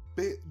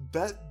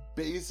 That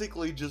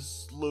basically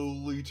just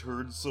slowly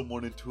turns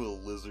someone into a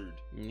lizard.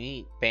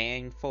 Neat,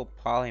 baneful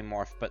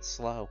polymorph, but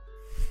slow.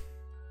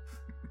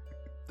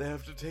 They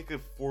have to take a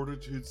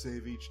fortitude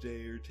save each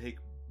day or take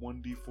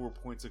 1d4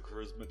 points of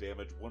charisma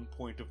damage, 1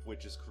 point of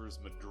which is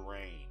charisma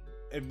drain.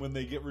 and when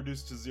they get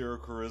reduced to 0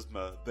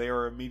 charisma, they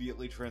are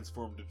immediately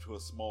transformed into a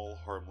small,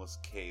 harmless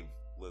cave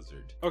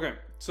lizard. Okay,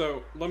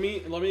 so let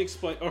me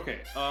explain. Okay,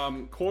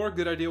 Core,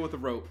 good idea with the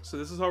rope. So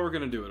this is how we're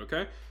gonna do it.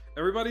 Okay,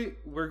 everybody,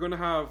 we're gonna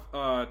have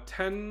a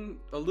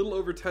little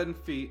over 10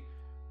 feet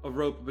of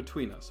rope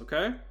between us.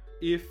 Okay,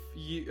 if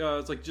you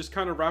it's like just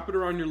kind of wrap it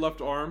around your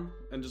left arm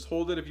and just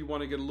hold it if you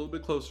want to get a little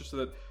bit closer, so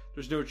that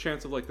there's no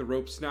chance of like the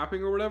rope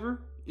snapping or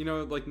whatever. You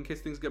know, like in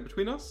case things get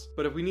between us.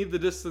 But if we need the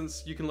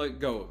distance, you can let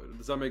go of it.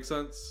 Does that make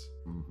sense?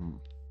 Mm-hmm.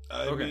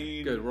 I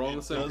mean, good. We're all on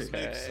the same It does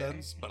page. make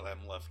sense, but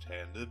I'm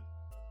left-handed.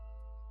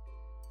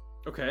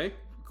 Okay,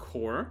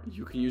 Core,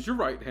 you can use your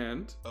right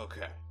hand.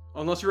 Okay.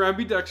 Unless you're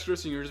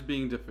ambidextrous and you're just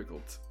being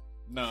difficult.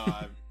 No,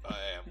 I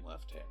am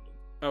left-handed.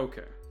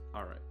 Okay,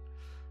 alright.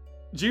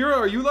 Jira,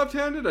 are you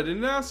left-handed? I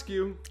didn't ask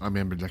you. I'm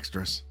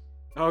ambidextrous.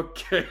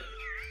 Okay.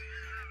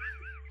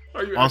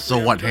 Are you Also,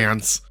 actually what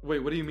ambidextrous? hands? Wait,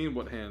 what do you mean,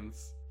 what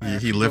hands?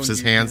 He lifts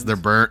his hands, they're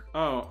burnt.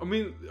 Oh, I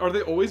mean, are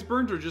they always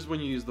burnt or just when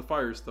you use the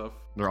fire stuff?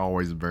 They're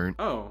always burnt.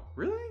 Oh,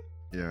 really?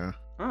 Yeah.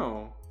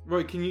 Oh.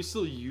 Wait, can you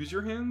still use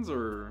your hands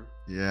or?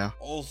 Yeah.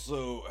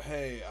 Also,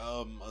 hey,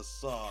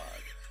 Assad.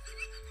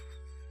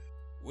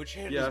 Which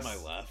hand Yes. is my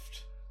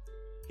left?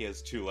 He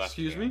has 2 left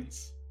Excuse me?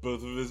 hands.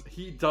 Both of his...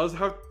 He does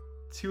have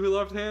 2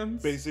 left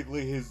hands?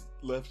 Basically, his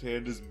left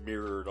hand is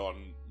mirrored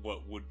on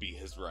what would be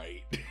his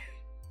right.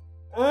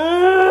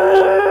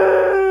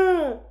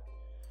 Oh!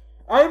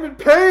 I'm in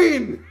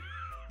pain!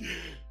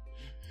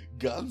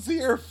 Guns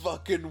here are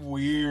fucking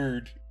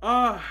weird.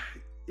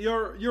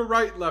 You're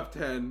right left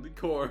hand,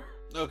 Core.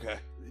 Okay.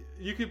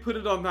 You can put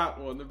it on that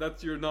one if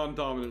that's your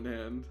non-dominant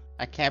hand.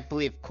 I can't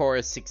believe Core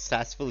is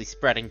successfully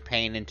spreading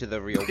pain into the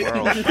real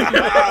world.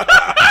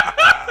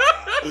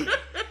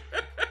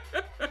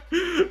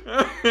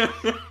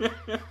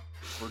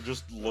 Or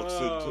just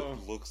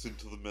looks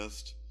into the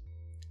mist.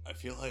 I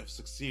feel I have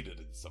succeeded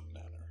in some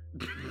manner.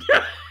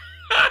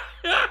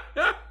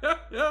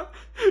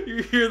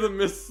 You hear the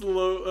mist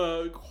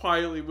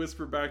quietly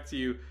whisper back to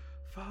you,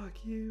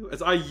 "Fuck you,"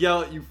 as I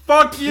yell at you,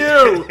 "Fuck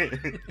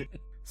you!"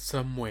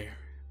 Somewhere,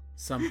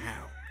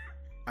 somehow,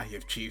 I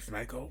have achieved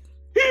my goal.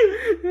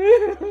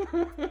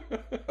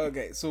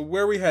 Okay, so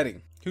where are we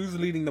heading? Who's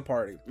leading the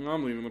party?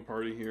 I'm leaving the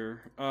party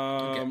here.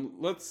 Okay.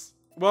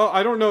 Well,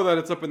 I don't know that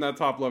it's up in that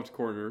top left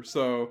corner,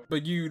 so...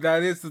 But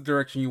that is the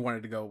direction you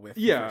wanted to go with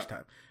the Yeah. first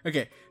time.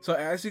 Okay, so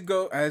as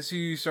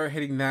you start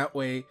heading that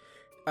way,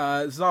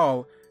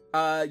 Zal,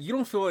 you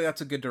don't feel like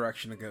that's a good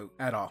direction to go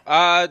at all.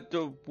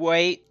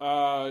 Wait.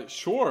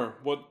 Sure.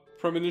 What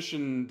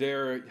premonition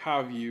dare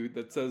have you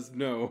that says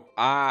no?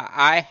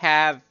 I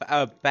have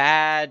a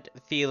bad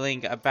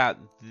feeling about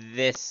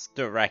this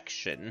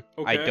direction.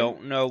 I Okay.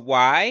 don't know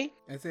why.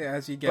 I'd say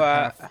as you get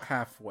But-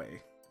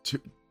 halfway.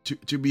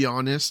 To be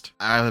honest,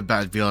 I have a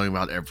bad feeling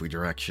about every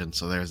direction,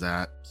 so there's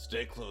that.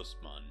 Stay close,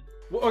 man.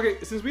 Well,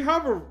 okay, since we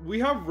have rope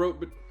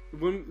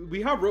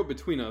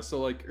between us,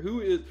 so like who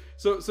is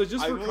so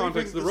just for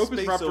context, the rope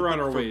is wrapped around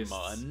our waist.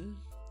 Mun.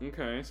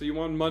 Okay, so you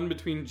want Mun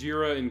between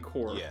Jira and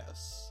Core.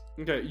 Yes.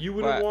 Okay, you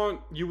wouldn't want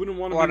to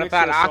What be next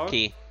about to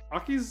Assad?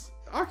 Aki?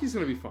 Aki's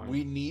gonna be fine.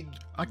 We need...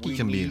 Aki we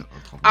can be. need-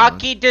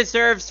 Aki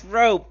deserves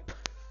rope.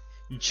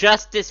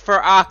 Justice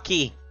for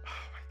Aki.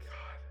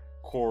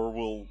 Core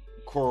will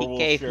He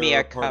gave share me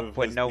a part cup of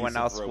when his no piece one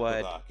of else rope would.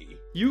 with Aki.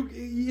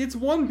 It's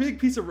one big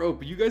piece of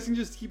rope. You guys can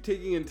just keep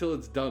taking it until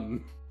it's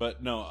done.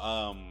 But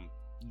no,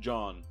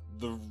 John,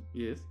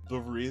 Yes. the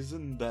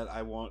reason that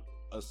I want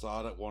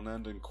Assad at one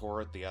end and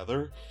Core at the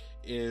other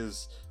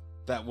is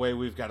that way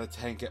we've got a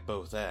tank at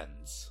both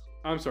ends.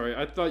 I'm sorry.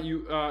 I thought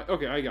you.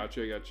 Okay, I got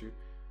you.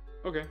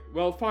 Okay,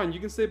 well, fine.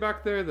 You can stay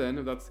back there then,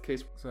 if that's the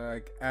case. So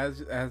like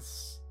as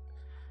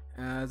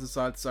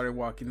Assad started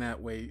walking that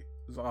way,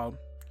 Zal,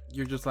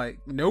 you're just like,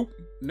 nope,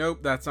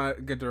 that's not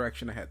a good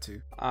direction to head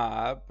to.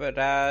 But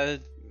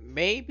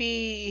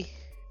maybe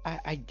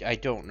I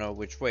don't know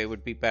which way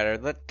would be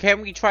better.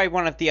 Can we try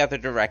one of the other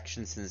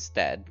directions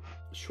instead?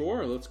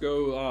 Sure. Let's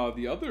go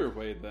the other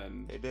way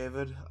then. Hey,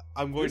 David,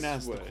 I'm going This to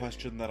ask way. the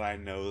question that I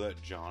know that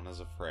John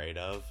is afraid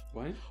of.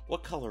 What?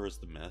 What color is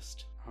the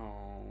mist?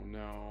 Oh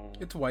no.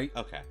 It's white.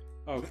 Okay.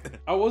 Okay.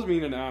 I was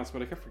meaning to ask,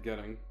 but I kept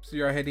forgetting. So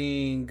you're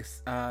heading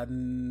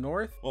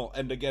north. Well,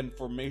 and again,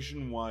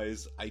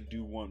 formation-wise, I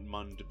do want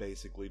Mun to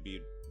basically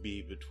be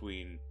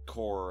between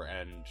Core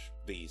and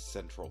the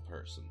central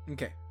person.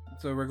 Okay,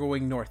 so we're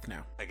going north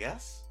now. I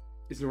guess?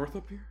 Is North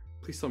up here?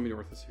 Please tell me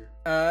North is here.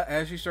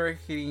 As you start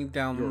heading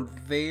down York.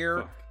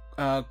 there,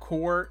 Fuck.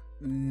 Core,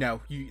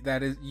 no, you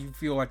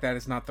feel like that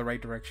is not the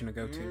right direction to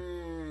go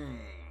to.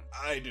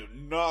 I do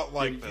not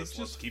like Dude, you this.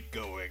 Let's just keep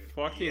going.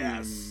 Fucking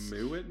Yes.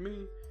 moo at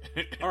me.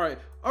 All right.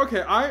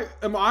 Okay.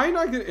 Am I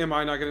not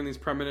getting these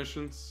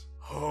premonitions?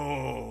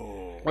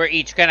 Oh. We're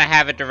each gonna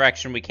have a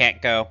direction we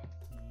can't go.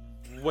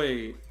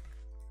 Wait.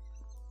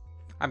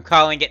 I'm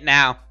calling it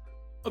now.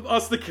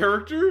 Us the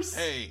characters?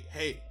 Hey,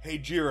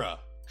 Jira.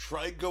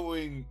 Try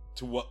going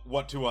to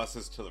what to us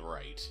is to the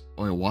right.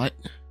 Wait, what?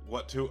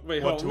 What to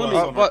Wait, what hold to on, us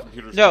let on me- our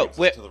computer no, screens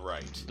wait. is to the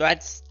right.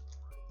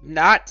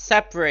 Not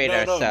separate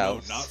No,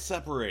 ourselves. not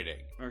separating.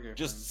 Okay. fine.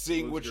 Just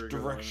seeing Let's which Jira go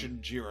direction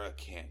Jira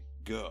can't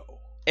go.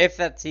 If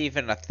that's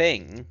even a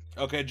thing.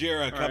 Okay,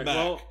 Jira, All come right, back.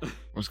 well,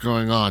 What's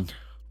going on?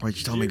 Why'd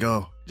you tell me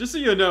go? just so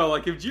you know,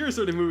 like if Jira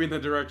started moving in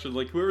that direction,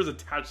 like whoever's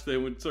attached to it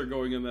would start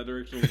going in that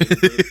direction. a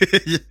little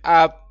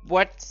bit.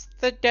 What's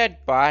the dead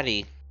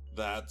body?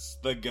 That's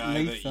the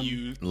guy that Lathan.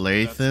 you. That's the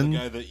Lathan?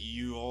 guy that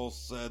you all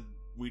said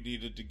we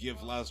needed to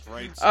give last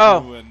rites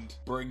Oh. to and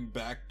bring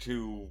back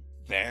to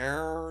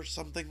there or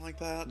something like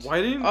that.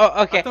 Why didn't?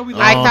 Oh, okay. I thought we I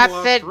left thought the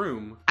last that-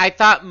 room. I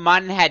thought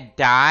Mun had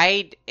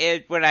died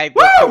when I looked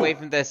Woo! away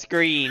from the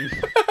screen.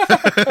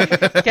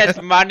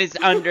 Because Mun is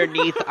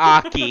underneath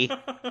Aki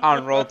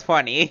on roll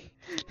 20.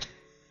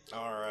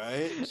 All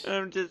right.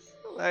 I'm just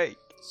like...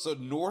 So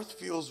north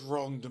feels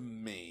wrong to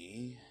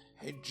me.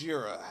 Hey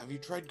Jira, have you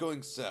tried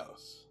going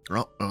south?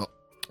 Oh,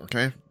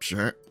 okay,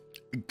 sure.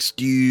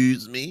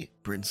 Excuse me,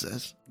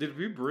 princess. Did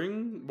we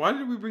bring? Why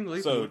did we bring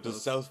Lathan? So with does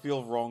us? south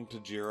feel wrong to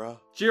Jira?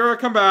 Jira,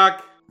 come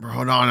back.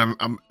 Hold on,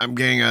 I'm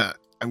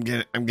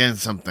getting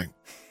something.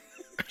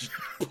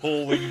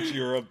 Pulling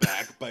Jira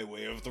back by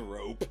way of the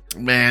rope.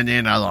 Man,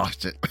 and I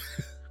lost it.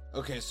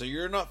 Okay, so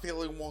you're not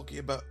feeling wonky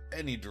about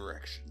any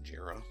direction,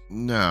 Jira.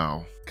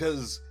 No.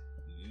 Because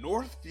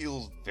north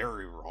feels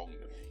very wrong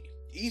to me.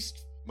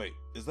 East, wait,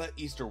 is that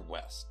east or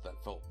west?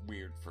 That felt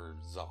weird for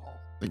Zal.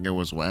 I think it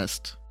was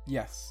west.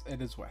 Yes,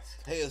 it is west.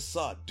 Hey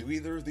Assad, do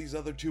either of these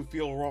other two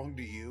feel wrong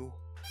to you?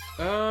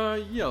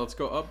 Yeah, let's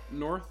go up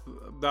north.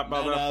 About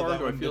that No, far. that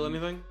Do I one feel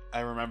didn't. anything? I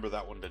remember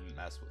that one didn't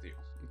mess with you.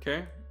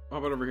 Okay. How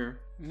about over here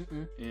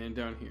Mm-mm. and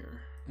down here?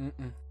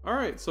 Mm-mm. All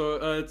right. So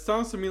it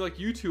sounds to me like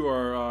you two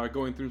are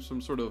going through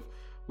some sort of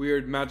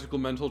weird magical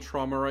mental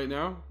trauma right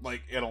now.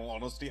 Like, in all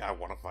honesty, I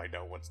want to find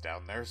out what's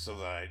down there so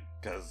that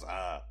because,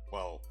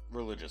 well,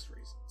 religious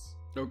reasons.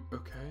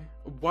 Okay.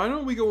 Why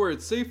don't we go where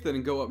it's safe then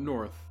and go up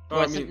north? Oh, I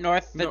Wasn't mean,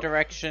 north the no.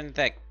 direction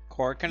that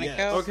Core gonna Yes.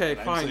 go? Okay, And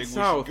I'm fine. saying we should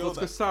South. go Let's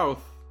go then.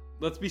 south.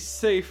 Let's be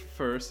safe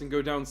first and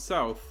go down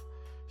south.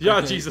 Yeah,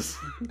 Okay. Jesus.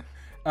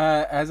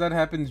 As that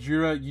happens,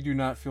 Jira, you do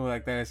not feel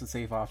like that is a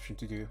safe option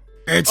to do.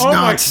 It's Oh my-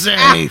 not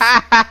safe. It's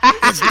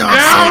Now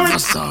not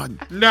it's- safe,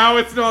 Assad. Now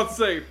it's not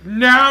safe.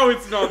 Now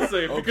it's not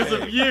safe because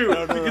Okay. of you.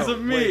 No, no, because no.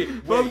 of me.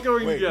 Wait, Both wait,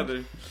 going wait.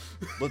 together.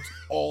 Let's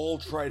all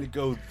try to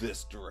go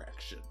this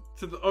direction.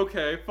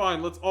 Okay,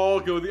 fine. Let's all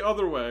go the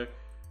other way.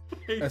 I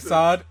hate this.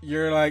 Assad,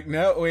 you're like,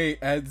 no, wait,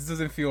 this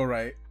doesn't feel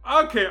right.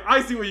 Okay,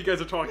 I see what you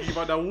guys are talking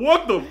about now.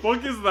 What the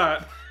fuck is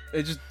that?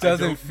 It just I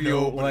doesn't don't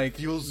feel know, but it like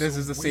feels this so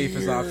is the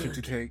safest option to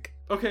weird. take.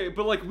 Okay,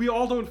 but like we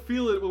all don't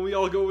feel it when we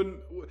all go in.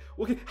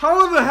 Okay,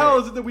 how the hell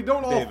is it that we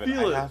don't all David,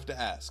 feel I it? have to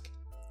ask.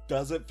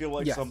 Does it feel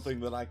like Yes. something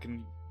that I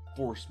can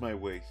force my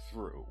way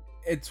through?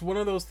 It's one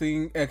of those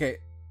things. Okay,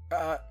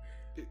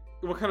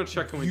 What kind of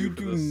check can we you do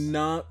for do this?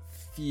 not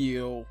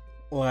feel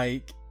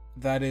like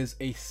that is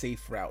a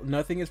safe route.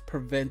 Nothing is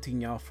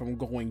preventing y'all from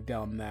going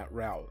down that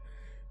route.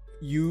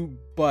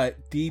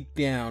 But deep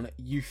down,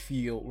 you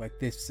feel like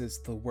this is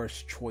the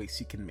worst choice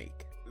you can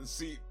make.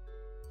 See,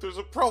 there's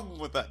a problem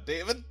with that,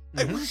 David.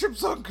 I Mhm. worship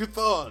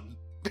Sankuthan.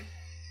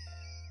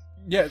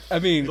 Yeah, I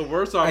mean, The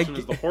worst option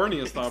is ge- the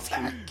horniest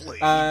option. Exactly,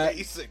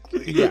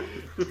 basically. yeah.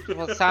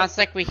 Well, it sounds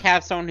like we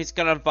have someone who's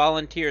gonna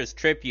volunteer as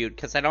tribute,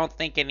 because I don't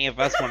think any of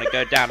us want to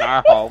go down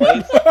our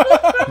hallways.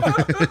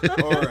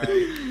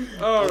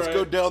 Alright. All Let's right.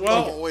 go down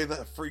well, the hallway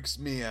that freaks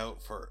me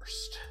out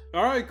first.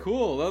 All right,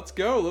 cool. Let's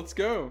go. Let's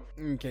go.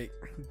 Okay,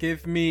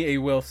 give me a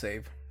will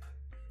save.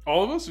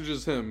 All of us or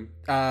just him?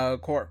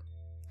 Core.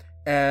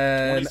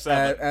 And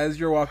 27. as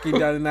you're walking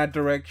down in that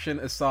direction,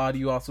 Assad,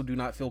 you also do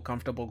not feel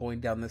comfortable going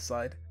down this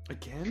side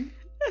Again?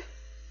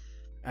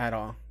 at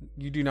all.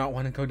 You do not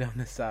want to go down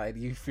this side.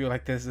 You feel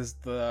like this is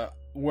the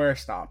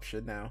worst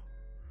option now.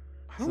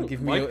 I So don't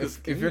give me like this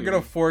if you're game.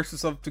 gonna force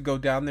yourself to go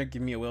down there,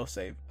 give me a will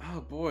save.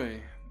 Oh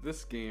boy,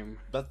 this game.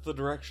 That's the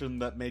direction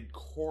that made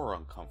Core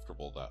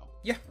uncomfortable, though.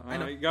 Yeah, I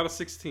know. I got a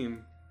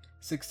 16.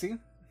 16.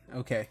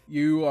 Okay,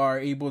 you are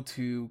able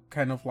to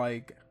kind of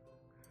like.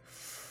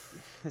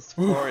 This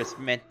floor is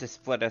meant to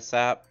split us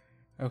up.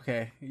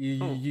 Okay, you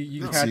Oh,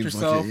 you no. catch Seems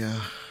yourself. like it,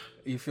 yeah.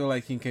 You feel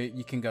like you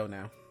can go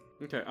now.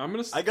 Okay, I'm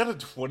gonna. I got a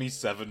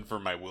 27 for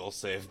my will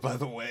save, by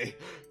the way.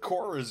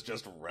 Core is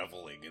just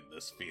reveling in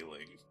this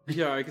feeling.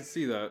 Yeah, I can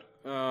see that.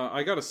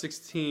 I got a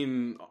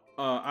 16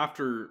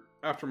 after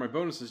my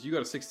bonuses. You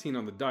got a 16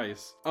 on the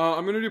dice.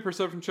 I'm gonna do a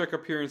perception check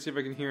up here and see if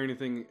I can hear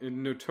anything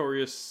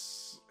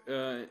notorious. At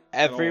all.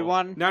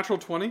 Everyone? Natural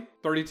 20,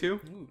 32.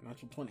 Ooh,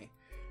 natural 20.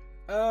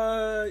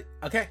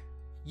 Okay.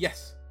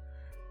 Yes.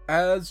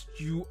 As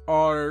you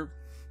are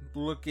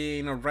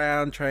looking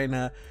around, trying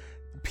to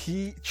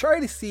try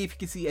to see if you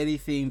can see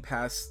anything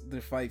past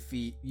the 5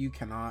 feet, you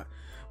cannot.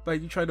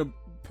 But you try to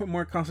put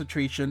more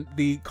concentration.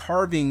 The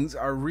carvings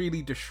are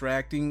really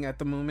distracting at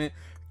the moment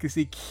because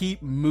they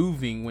keep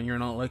moving when you're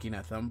not looking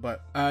at them.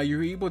 But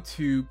you're able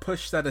to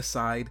push that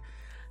aside,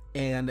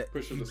 and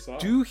Push it you aside.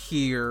 do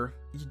hear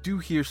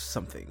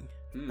something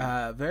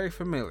very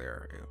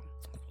familiar.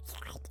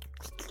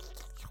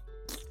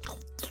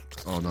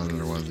 Oh, not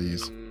another one of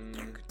these.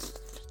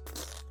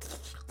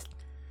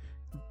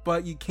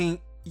 but you can't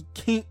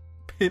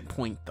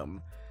pinpoint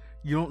them.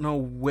 You don't know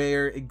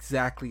where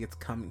exactly it's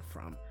coming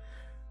from.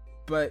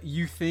 But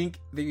you think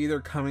they're either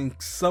coming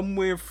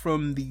somewhere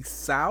from the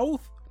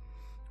south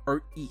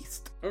or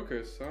east.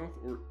 Okay, south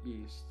or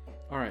east.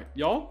 Alright,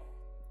 y'all,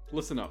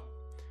 listen up.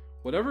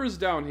 Whatever is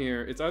down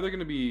here, it's either going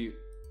to be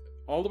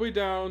all the way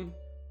down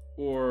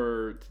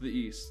or to the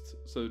east.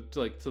 So,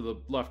 to the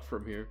left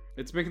from here.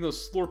 It's making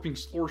those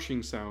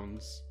slorshing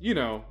sounds. You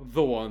know,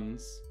 the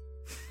ones.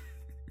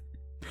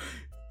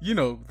 You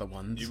know the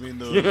ones. You mean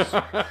those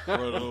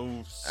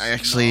proto I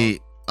actually,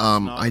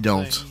 I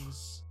don't.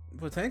 things?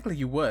 Well, technically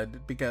you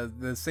would, because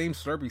the same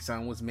Slurpee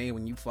sound was made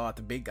when you fought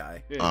the big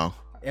guy. Yeah. Oh,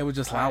 It was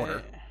just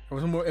louder. It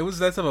was more. It was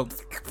less of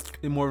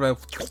a, more of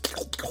a,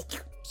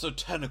 So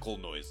tentacle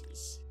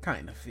noises.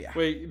 kind of, yeah.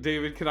 Wait,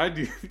 David, can I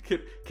do?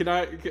 Can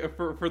I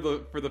for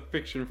the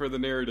fiction, for the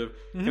narrative?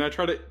 Can I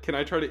try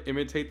to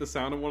imitate the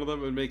sound of one of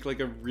them and make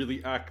like a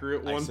really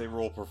accurate I one? say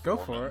roll Go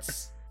performance. for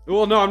it.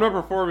 Well, no, I'm not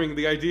performing.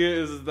 The idea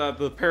is that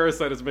the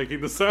parasite is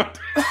making the sound.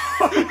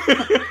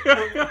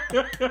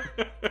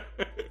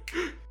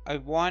 I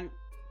want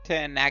to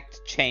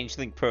enact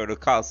changeling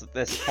protocols at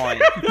this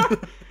point.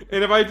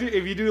 And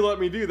if you do let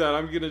me do that,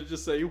 I'm gonna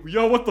just say,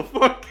 "Yo, what the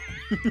fuck?"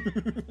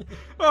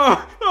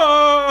 Ah,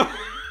 ah.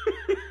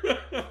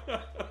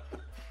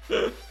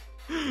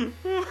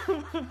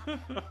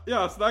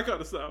 Yeah, it's that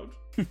kind of sound.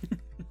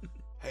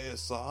 Hey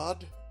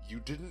Assad, you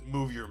didn't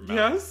move your mouth.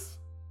 Yes.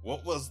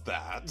 What was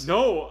that?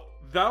 No,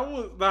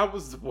 that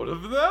was one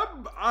of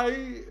them.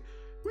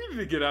 We need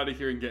to get out of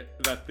here and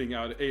get that thing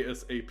out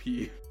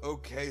ASAP.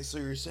 Okay, so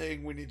you're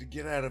saying we need to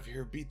get out of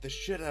here, beat the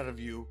shit out of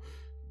you,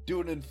 do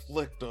an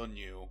inflict on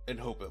you, and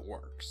hope it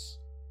works.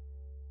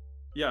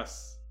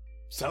 Yes.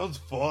 Sounds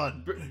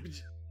fun.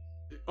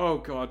 Oh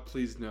God,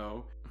 please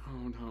no.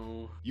 Oh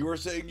no. You were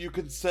saying you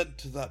consent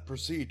to that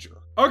procedure.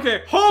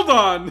 Okay, hold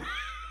on.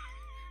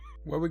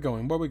 Where we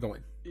going? Where we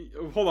going?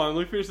 Hold on,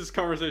 let me finish this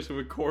conversation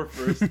with Core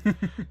first.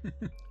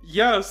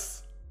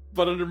 Yes,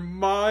 but under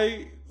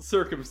my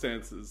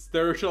circumstances,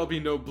 there shall be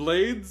no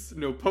blades,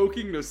 no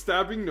poking, no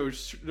stabbing, no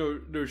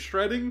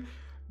shredding.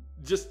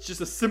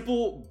 Just a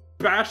simple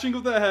bashing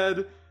of the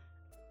head,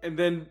 and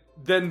then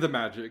the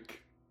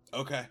magic.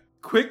 Okay.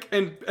 Quick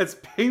and as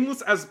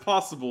painless as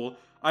possible.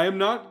 I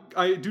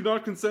do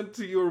not consent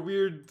to your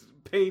weird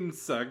pain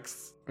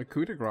sex. A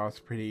coup de grace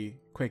pretty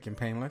quick and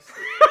painless.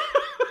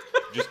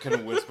 Just kind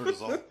of whispered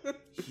us all.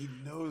 He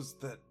knows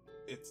that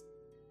it's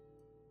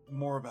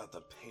more about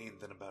the pain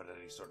than about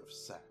any sort of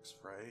sex,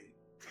 right?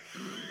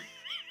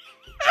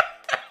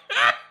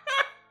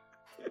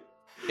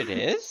 It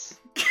is?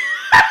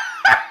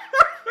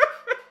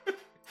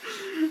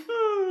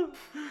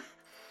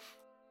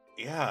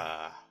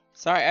 Yeah.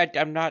 Sorry,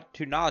 I'm not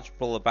too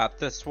knowledgeable about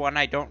this one.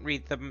 I don't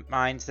read the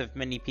minds of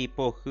many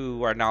people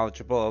who are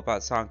knowledgeable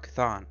about Song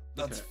Cthon.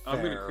 That's Okay, I'm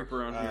gonna fair. creep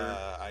around here,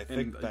 I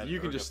think and that you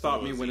can just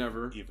stop me Urgathoa is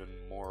whenever. Even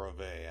more of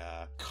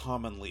a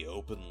commonly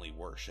openly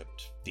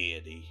worshipped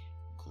deity.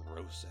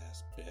 Gross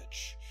ass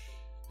bitch.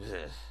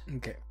 Ugh.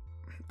 Okay.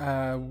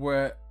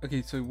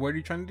 Okay, so what are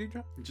you trying to do,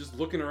 John? Just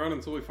looking around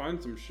until we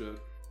find some shit.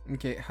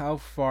 Okay, how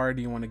far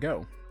do you want to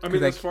go? I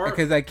mean, as far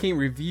Because I can't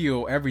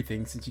reveal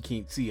everything since you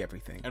can't see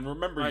everything. And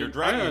remember, I you're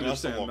dragging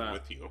us understand along that.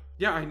 with you.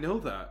 Yeah, I know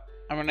that.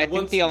 I mean, I think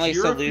Once the only Jira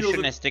feels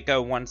solution it- is to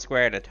go one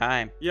square at a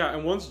time. Yeah,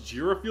 and once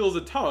Jira feels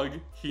a tug,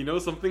 he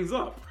knows something's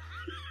up.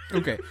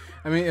 Okay,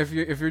 I mean, if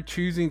you're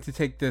choosing to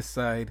take this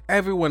side,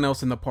 everyone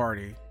else in the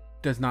party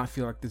does not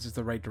feel like this is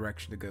the right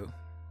direction to go.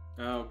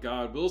 Oh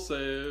God, Will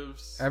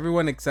saves.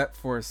 Everyone except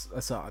for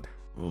Assad.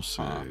 we'll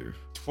save.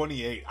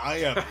 28. I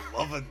am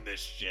loving this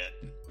shit.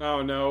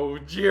 Oh no,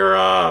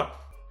 Jira!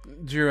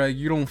 Jira,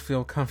 you don't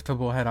feel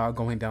comfortable at all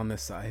going down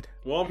this side.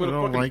 Well, I'm gonna I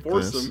don't fucking like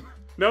force this. him.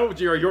 No,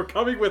 Jira, you're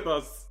coming with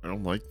us. I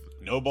don't like.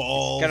 No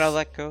balls. Gotta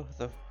let go of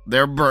the...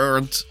 They're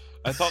burnt.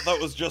 I thought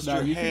that was just No,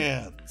 your you can-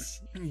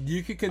 hands.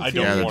 You can I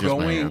continue don't they're want just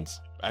my going. hands.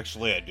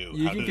 Actually, I do.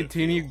 You How can did it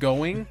continue feel?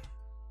 going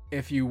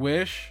if you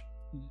wish,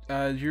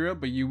 Jira,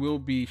 but you will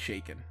be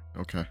shaken.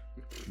 Okay.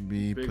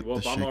 Me Big put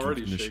whoop, the I'm shaking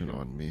already condition shaking.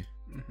 on me.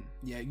 Mhm.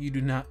 Yeah, you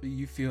do not.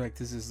 You feel like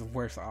this is the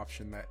worst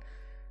option that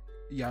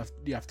you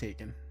have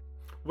taken.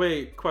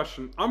 Wait,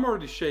 question. I'm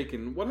already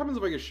shaken. What happens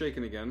if I get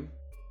shaken again?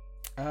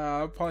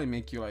 I'll probably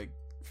make you like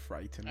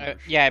frightened. or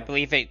yeah, I something.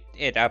 believe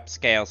it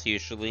upscales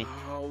usually.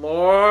 Oh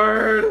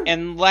Lord!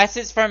 Unless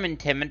it's from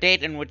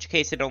Intimidate, in which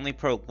case it only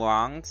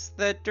prolongs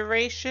the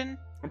duration.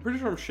 I'm pretty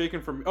sure I'm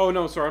shaken from. Oh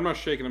no, sorry, I'm not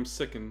shaken. I'm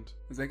sickened.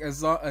 It's like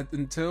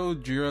until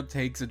Jira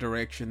takes a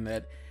direction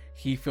that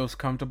he feels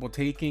comfortable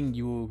taking,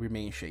 you will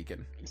remain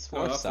shaken. This Oh,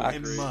 floor that's sucks. Hey,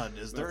 great. Mun,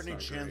 is there That's any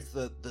not chance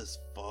that this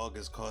fog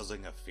is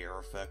causing a fear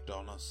effect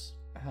on us?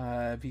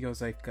 If he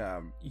goes like,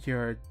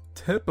 your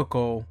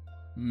typical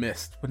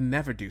mist would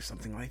never do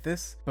something like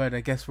this, but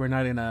I guess we're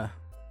not in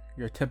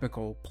your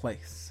typical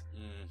place.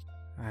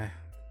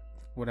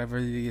 Whatever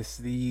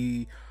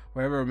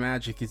whatever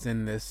magic is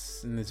in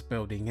this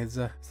building is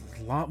a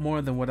lot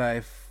more than what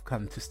I've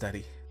come to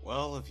study.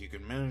 Well, if you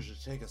can manage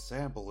to take a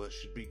sample, it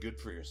should be good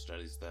for your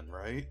studies then,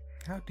 right?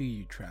 How do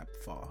you trap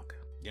fog?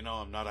 You know,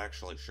 I'm not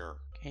actually sure.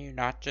 Can you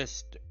not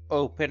just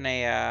open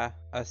a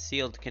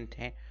sealed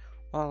container?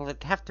 Well,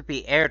 it'd have to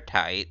be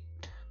airtight.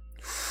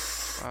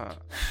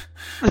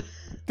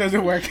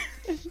 Doesn't work.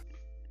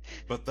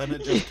 But then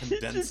it just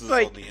condenses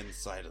like- on the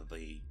inside of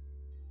the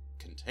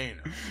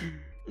container.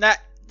 Not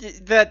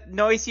the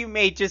noise you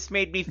made just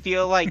made me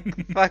feel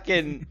like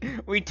fucking.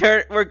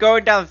 We're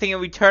going down the thing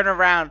and we turn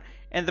around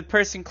and the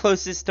person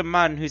closest to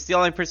Mun, who's the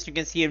only person who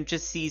can see him,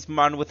 just sees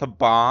Mun with a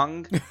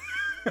bong.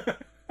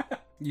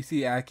 You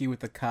see Aki with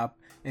the cup,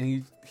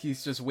 and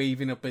he's just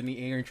waving up in the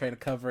air and trying to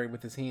cover it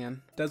with his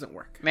hand. Doesn't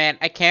work. Man,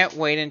 I can't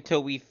wait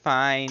until we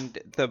find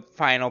the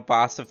final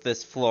boss of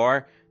this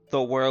floor,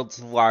 the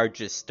world's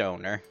largest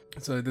stoner.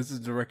 So this is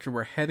the direction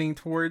we're heading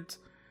towards.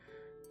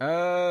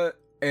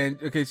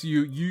 And okay, so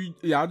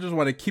y'all just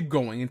want to keep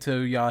going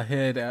until y'all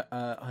hit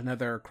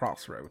another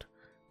crossroad,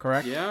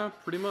 correct? Yeah,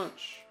 pretty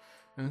much.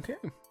 Okay.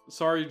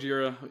 Sorry,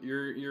 Jira.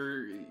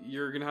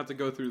 You're gonna have to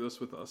go through this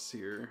with us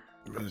here.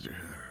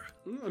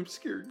 I'm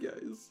scared,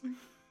 guys.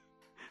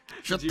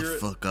 Shut the Jira-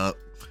 fuck up.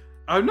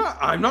 I'm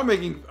not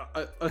making.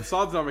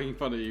 Assad's not making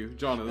fun of you,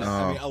 Jonathan.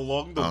 I mean,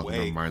 along the Oh, way,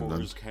 never mind then.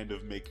 Kor's kind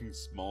of making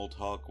small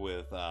talk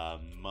with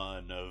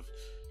Mun of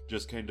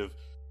just kind of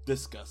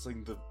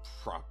discussing the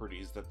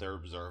properties that they're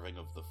observing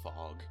of the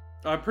fog.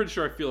 I'm pretty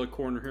sure I feel a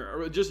corner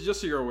here. Just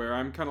so you're aware,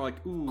 I'm kind of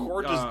like, ooh.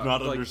 Kor does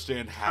not like,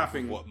 understand half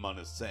tapping- of what Mun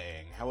is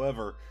saying.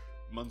 However,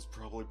 Mun's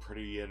probably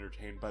pretty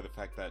entertained by the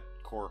fact that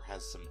Kor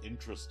has some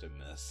interest in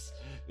this.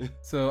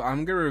 So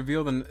I'm gonna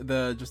reveal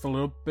the just a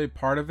little bit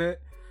part of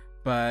it,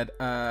 but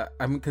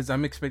I'm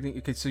expecting.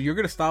 Okay, so you're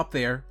gonna stop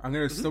there. I'm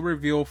gonna still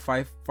reveal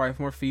five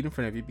more feet in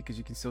front of you because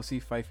you can still see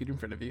 5 feet in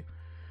front of you.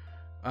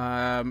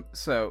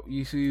 So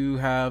you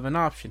have an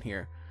option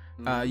here.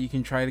 You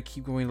can try to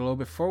keep going a little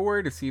bit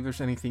forward to see if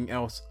there's anything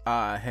else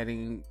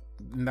heading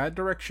in that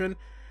direction,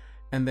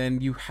 and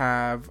then you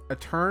have a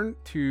turn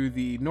to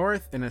the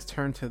north and a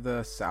turn to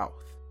the south.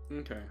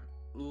 Okay,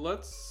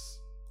 let's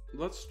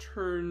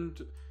turn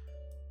to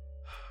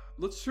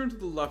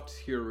the left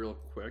here real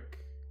quick.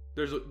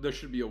 There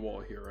should be a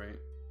wall here,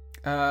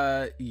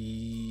 right?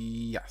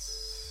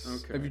 Yes.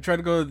 Okay. If you try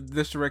to go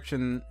this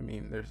direction, I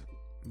mean, there's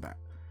that.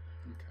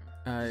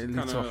 Okay. It Just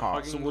leads to a kinda hall.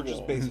 hugging So the we're just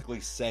wall. basically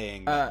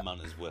saying that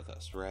Mun is with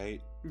us,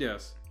 right?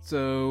 Yes.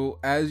 So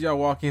as y'all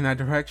walk in that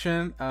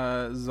direction,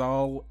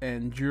 Zal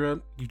and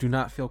Jira, you do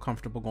not feel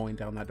comfortable going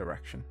down that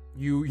direction.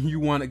 You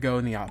want to go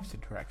in the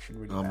opposite direction.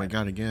 really Oh my bad.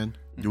 god, again.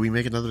 Do we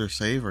make another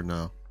save or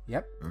no?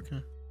 Yep.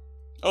 Okay.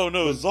 Oh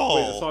no, Zal!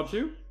 Wait, Assad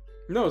too?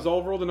 No,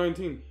 Zal rolled a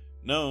 19.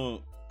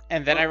 No.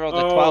 And then I rolled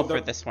a Oh, 12 for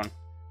that- this one.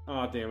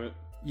 Ah, damn it.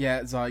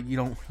 Yeah, Zal,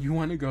 you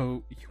want to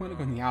go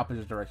in the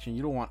opposite direction.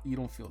 You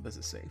don't feel this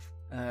is safe.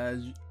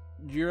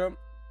 Jira,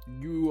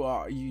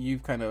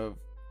 you've kind of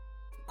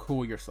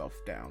cool yourself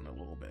down a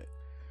little bit.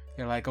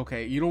 You're like,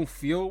 okay, you don't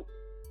feel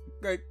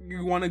like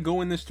you want to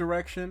go in this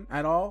direction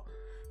at all,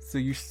 so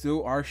you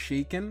still are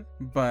shaken,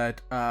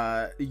 but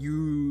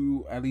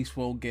you at least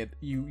will get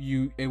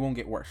it won't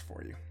get worse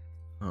for you.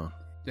 Huh.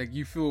 Like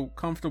you feel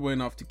comfortable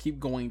enough to keep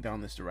going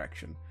down this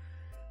direction,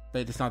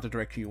 but it's not the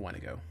direction you want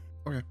to go.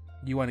 Okay.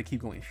 You want to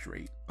keep going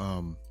straight.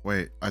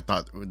 Wait, I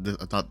thought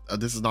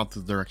this is not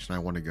the direction I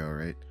want to go,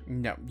 right?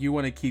 No, you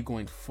want to keep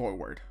going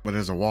forward. But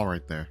there's a wall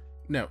right there.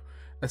 No,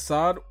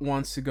 Assad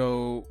wants to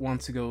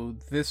go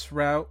this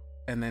route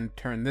and then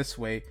turn this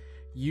way.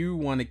 You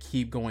want to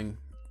keep going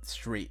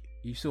straight.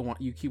 You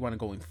keep wanting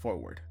going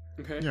forward.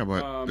 Okay. Yeah,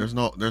 but there's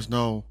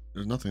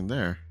nothing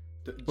there.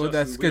 Well, Justin,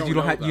 that's we because you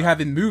know you that.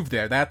 haven't moved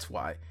there. That's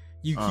why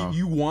you Oh.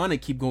 you want to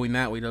keep going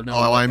that way. To know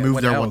I moved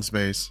what there else. one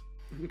space.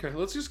 Okay,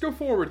 let's just go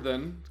forward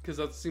then, because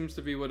that seems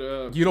to be what.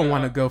 You don't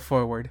want to go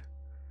forward.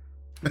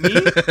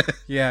 Me?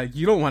 Yeah,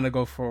 you don't want to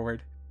go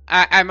forward.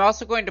 I'm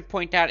also going to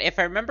point out, if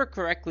I remember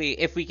correctly,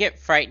 if we get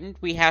frightened,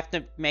 we have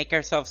to make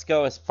ourselves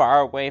go as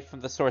far away from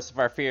the source of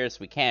our fear as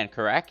we can,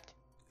 correct?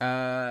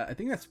 I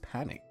think that's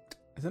panicked,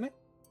 isn't it?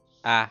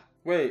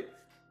 Wait,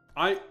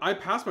 I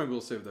passed my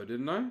will save though,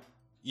 didn't I?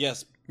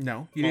 Yes.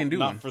 No, you well, didn't do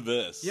not one. Oh, for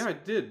this. Yeah, I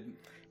did.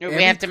 We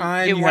Every have to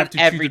time do you one have to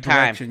choose every the time.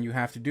 direction, you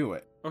have to do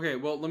it. Okay,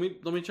 well let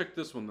me check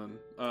this one then.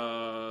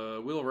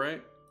 Will,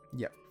 right?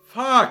 Yep.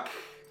 Fuck.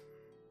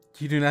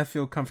 You do not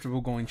feel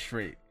comfortable going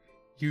straight.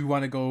 You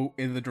want to go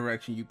in the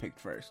direction you picked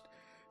first.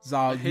 I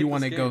Zal, hate you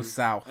want to this go game.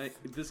 south.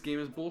 This game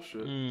is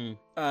bullshit.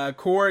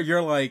 Core,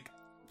 you're like,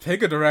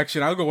 pick a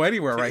direction. I'll go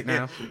anywhere right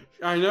now.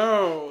 I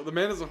know the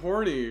man is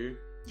horny.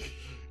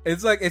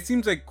 It's like it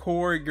seems like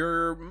Core,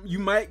 you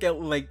might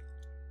get like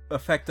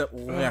affected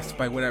less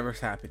by whatever's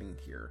happening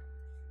here.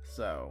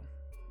 So,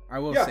 I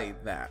will Yeah. say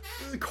that.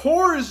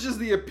 Core is just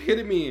the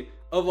epitome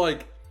of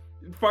like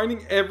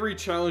finding every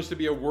challenge to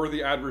be a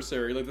worthy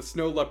adversary, like the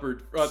snow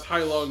leopard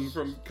Tai Lung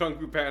from Kung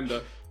Fu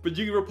Panda, but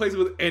you can replace it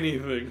with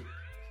anything.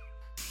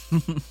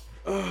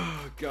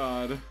 Oh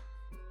god.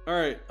 All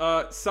right,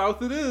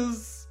 south it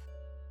is.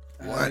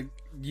 What?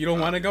 You don't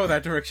want to go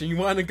that direction. You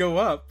want to go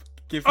up.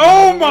 Give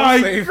Oh you a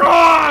my save.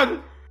 god!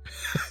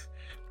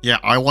 Yeah,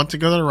 I want to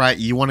go to the right.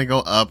 You want to go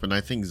up, and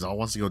I think Zal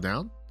wants to go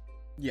down.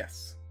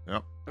 Yes.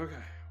 Yep. Okay,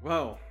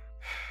 well,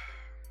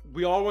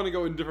 we all want to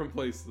go in different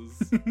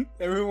places.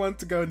 Everyone wants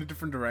to go in a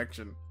different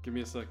direction. Give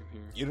me a second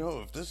here. You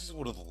know, if this is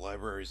one of the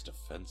library's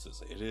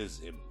defenses, it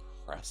is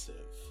impressive.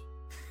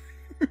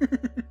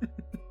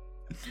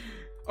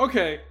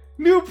 Okay,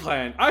 new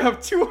plan. I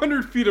have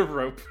 200 feet of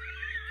rope.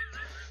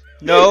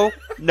 No,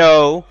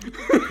 no,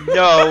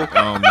 no,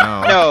 Oh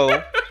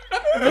no.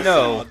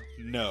 no,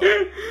 no,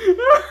 No.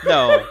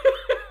 no.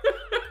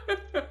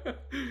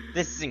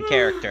 This is in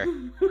character.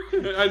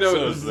 I know So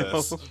it is is.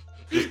 this.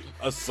 Just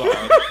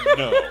Assad,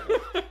 no.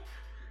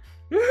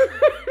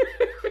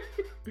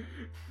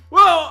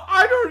 Well,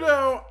 I don't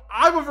know.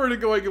 I'm afraid of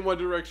going in one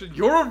direction.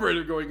 You're afraid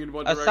of going in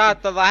one direction.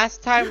 Assad, the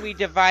last time we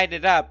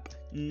divided up,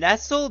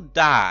 Nestle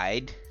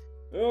died.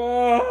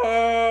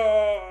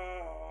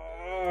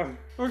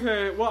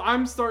 Okay, well,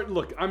 I'm starting.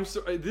 Look,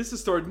 this is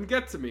starting to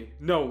get to me.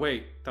 No,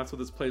 wait, that's what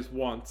this place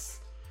wants.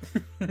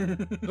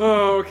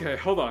 Oh, okay,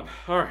 hold on.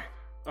 All right.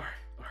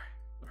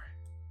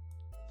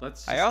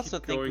 Let's. I just also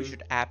keep think going. we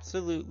should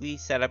absolutely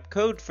set up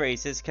code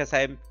phrases because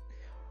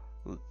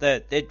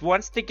it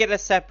wants to get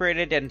us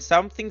separated, and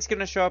something's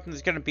gonna show up, and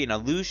there's gonna be an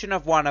illusion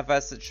of one of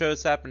us that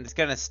shows up, and it's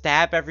gonna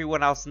stab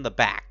everyone else in the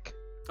back.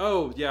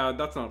 Oh yeah,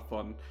 that's not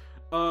fun.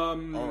 All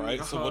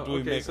right, so what do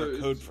we okay, make so our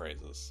it's- code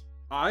phrases?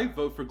 I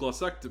vote for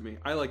glossectomy.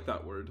 I like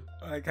that word.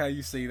 I like how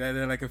you say that,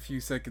 and like a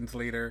few seconds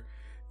later,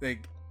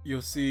 like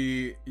you'll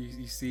see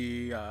you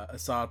see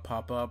Assad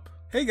pop up.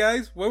 Hey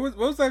guys, what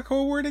was that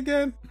code word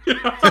again? This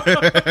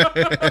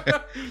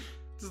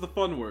is the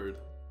fun word.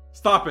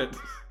 Stop it.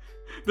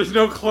 There's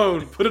no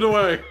clone. Put it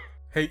away.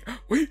 Hey,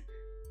 wait,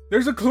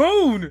 there's a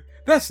clone.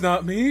 That's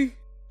not me.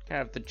 Gonna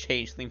have the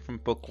changeling from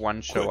book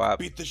 1 show Quick, up.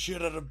 beat the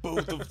shit out of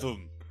both of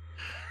them.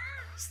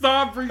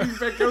 Stop bringing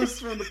back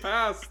ghosts from the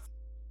past.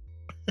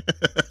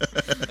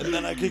 And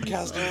then I can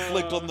cast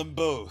Inflict on them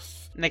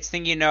both. Next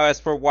thing you know,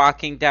 as we're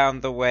walking down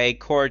the way,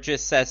 Core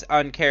just says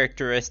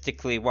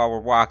uncharacteristically while we're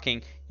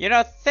walking, "You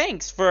know,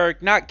 thanks for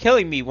not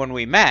killing me when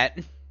we met."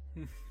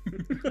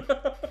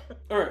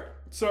 All right,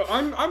 so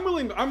I'm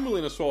willing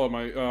to swallow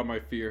my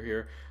fear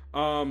here.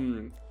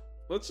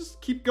 Let's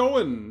just keep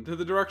going to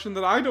the direction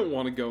that I don't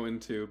want to go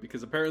into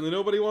because apparently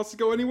nobody wants to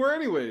go anywhere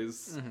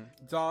anyways.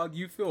 Dog,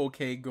 you feel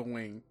okay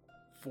going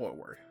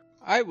forward?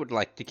 I would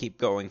like to keep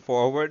going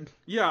forward.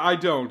 Yeah, I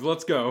don't.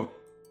 Let's go.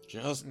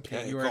 Just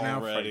Okay, pick you are now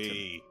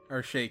already.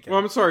 Or shaken? Well,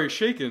 I'm sorry,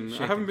 shaken.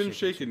 I haven't been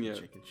shaken yet.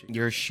 shaken.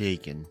 You're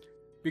shaken.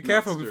 Be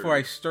careful Not before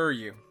I stir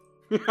you.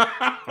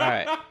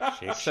 Alright,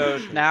 Shake, so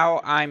shake, shake. now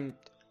I'm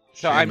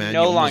Hey, man,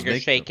 no you almost longer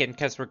make shaken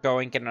because we're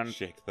going in a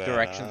Shake that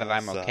direction that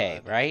I'm okay,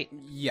 Assad. right?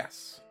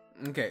 Yes.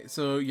 Okay,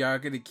 so y'all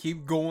gonna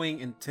keep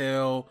going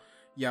until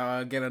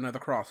y'all get another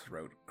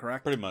crossroad,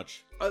 correct? Pretty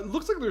much. It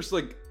looks like there's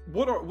like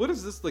what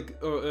is this like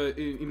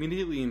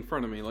immediately in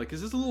front of me? Like,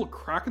 is this a little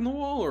crack in the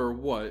wall or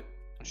what?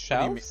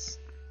 Shelves?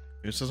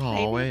 Is this a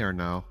hallway or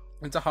no?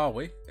 It's a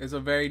hallway. It's a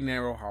very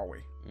narrow hallway.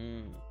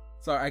 Mm.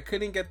 So I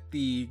couldn't get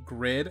the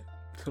grid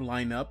to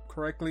line up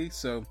correctly,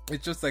 so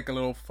it's just like a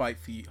little 5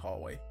 feet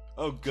hallway.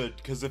 Oh, good,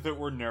 because if it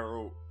were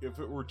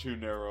too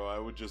narrow, I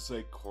would just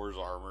say Core's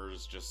armor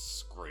is just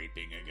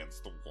scraping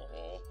against the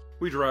wall.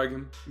 We drag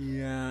him.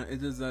 Yeah,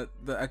 it is that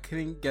I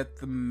couldn't get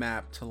the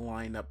map to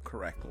line up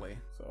correctly,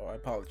 so I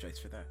apologize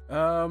for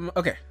that.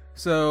 Okay.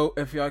 So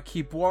if y'all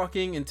keep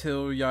walking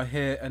until y'all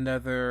hit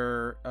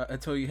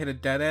until you hit a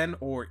dead end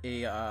or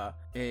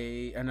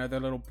another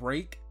little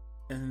break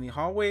in the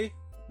hallway,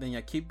 then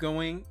y'all keep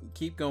going,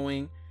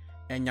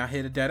 and y'all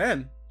hit a dead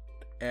end.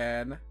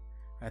 And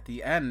at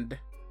the end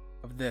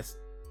of this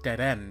dead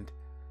end,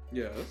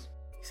 Yes. you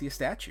see a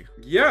statue.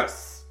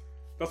 Yes.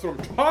 That's what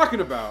I'm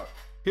talking about.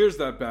 Here's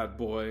that bad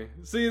boy.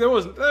 See, there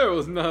was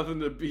nothing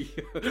to be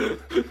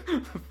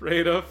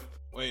afraid of.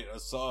 Wait,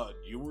 Assad,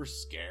 you were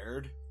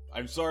scared?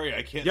 I'm sorry,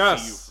 I can't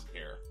Yes. see you from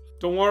here.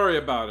 Don't worry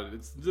about it.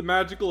 It's the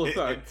magical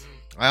effect.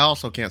 I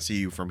also can't see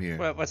you from here.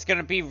 What's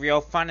gonna be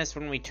real fun is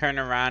when we turn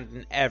around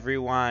and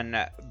everyone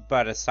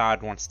but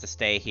Assad wants to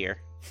stay here.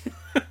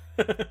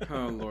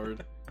 Oh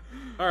Lord.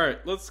 All right,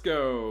 let's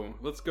go.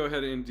 Let's go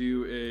ahead and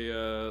do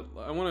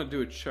a. I want to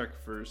do a check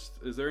first.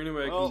 Is there any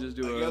way I Well, can just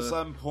do I guess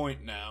I'm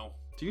point now.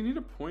 Do you need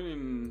a point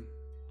in?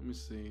 Let me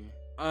see.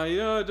 I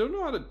don't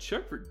know how to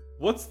check for.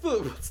 What's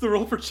the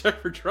roll for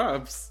check for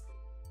traps?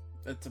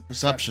 It's a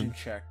Perception. perception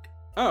check.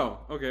 Oh,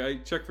 okay. I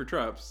check for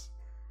traps.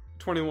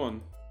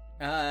 21.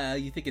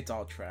 You think it's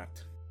all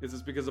trapped? Is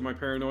this because of my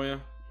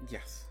paranoia?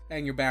 Yes.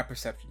 And your bad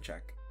perception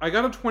check. I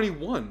got a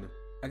 21.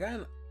 I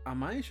got on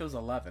mine it shows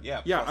 11.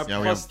 Yeah, plus- a Yeah,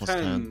 we plus have plus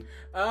 10. 10.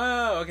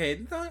 Oh,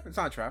 okay. No, it's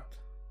not trapped.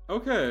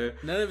 Okay.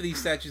 None of these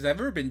statues have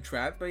ever been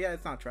trapped, but yeah,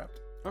 it's not trapped.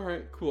 All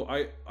right. Cool.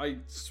 I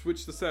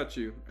switch the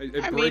statue. I I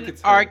break mean,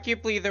 its head.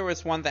 arguably there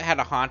was one that had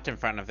a haunt in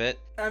front of it.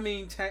 I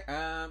mean,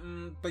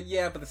 but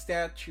the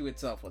statue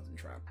itself wasn't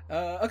trapped.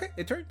 Okay,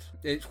 it turns.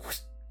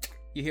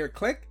 You hear a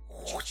click.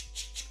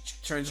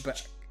 Turns back.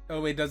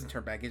 Oh wait, it doesn't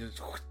turn back. It just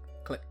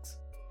clicks.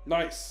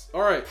 Nice.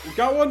 All right. We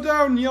got one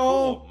down,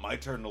 y'all. Cool, my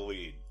turn to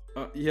lead.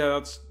 Yeah,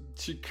 that's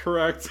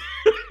correct.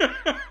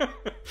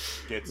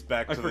 Gets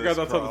back to I forgot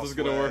that's how this was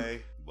gonna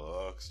work.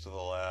 Looks to the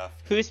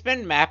left. Who's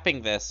been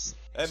mapping this?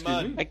 Hey, Excuse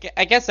Mun. me?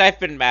 I guess I've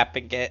been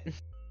mapping it.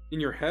 In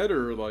your head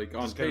or like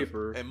on Just gotta-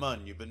 paper? Hey,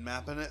 Mun, you been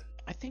mapping it?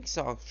 I think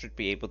Saul should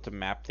be able to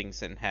map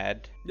things in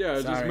head. Yeah,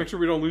 just Sorry. make sure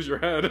we don't lose your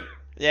head.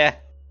 Yeah.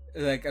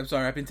 Like, I'm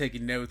sorry, I've been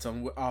taking notes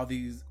on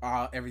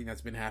everything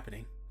that's been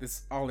happening.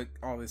 All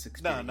this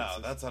experience. No,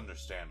 that's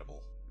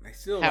understandable. I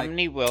still How like.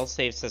 many will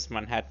saves has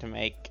Mun had to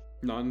make?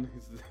 None.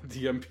 He's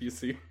the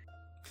DMPC.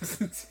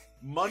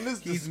 Mun is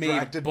He's made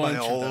distracted by bunch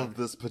of all them. of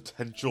this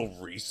potential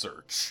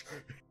research.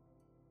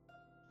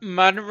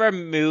 Mun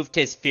removed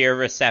his fear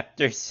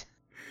receptors.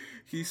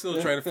 He's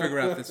still trying to figure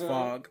out this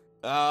fog.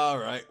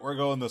 Alright, we're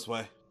going this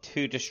way.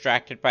 Too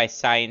distracted by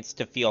science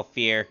to feel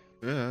fear.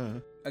 Yeah.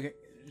 Okay,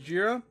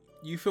 Jira,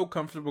 you feel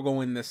comfortable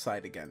going this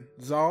side again.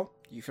 Zal,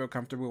 you feel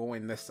comfortable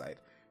going this side.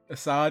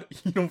 Assad,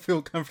 you don't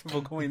feel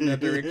comfortable going that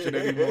direction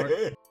anymore.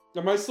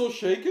 Am I still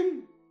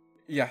shaking?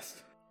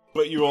 Yes,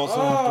 But you also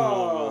have to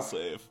roll a Ah. will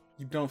save.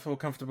 you don't feel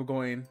comfortable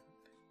going.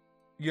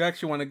 You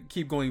actually want to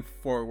keep going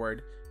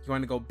forward. You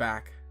want to go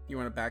back. You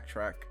want to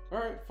backtrack.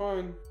 Alright,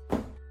 fine.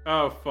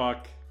 Oh,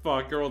 fuck.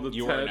 Fuck, I rolled a 10.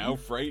 You are now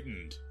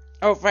frightened.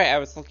 Oh, right, I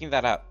was looking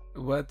that up.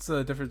 What's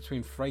the difference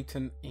between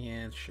frightened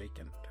and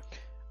shaken?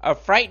 A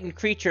frightened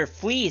creature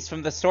flees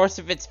from the source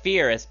of its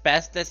fear as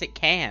best as it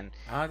can.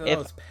 I thought If-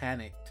 I was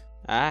panicked.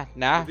 Ah, I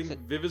nah. think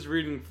Viv is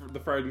reading the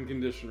frightened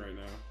condition right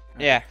now.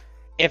 Yeah.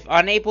 If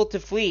unable to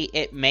flee,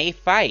 it may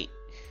fight.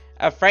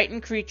 A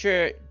frightened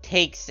creature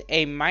takes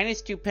a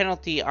 -2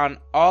 penalty on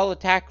all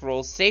attack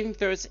rolls, saving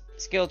throws,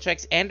 skill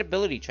checks, and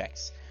ability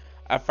checks.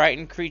 A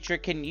frightened creature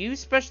can use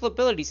special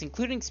abilities,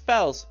 including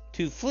spells,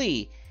 to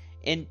flee.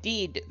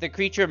 Indeed, the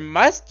creature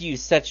must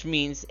use such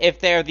means if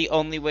they are the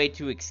only way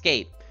to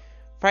escape.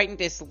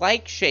 Frightened is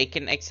like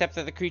shaken, except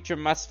that the creature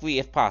must flee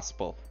if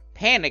possible.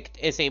 Panicked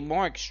is a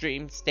more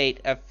extreme state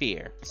of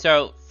fear.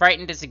 So,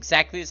 frightened is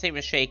exactly the same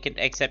as shaken,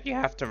 except you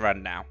have to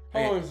run now. How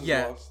long Okay, is this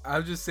yeah, last?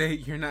 I'll just say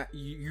you're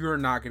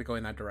not gonna go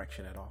in that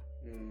direction at all.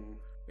 Mm.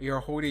 You're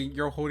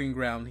holding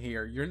ground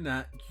here.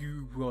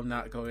 You will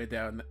not go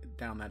down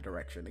that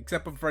direction.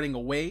 Except for running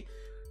away,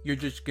 you're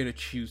just gonna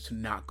choose to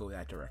not go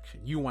that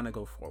direction. You want to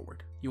go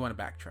forward. You want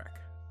to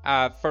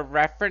backtrack. For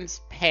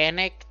reference,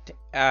 panicked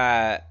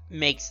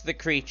makes the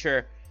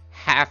creature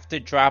have to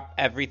drop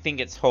everything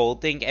it's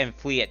holding and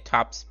flee at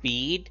top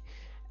speed,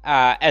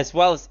 as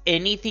well as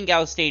anything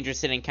else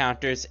dangerous it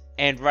encounters,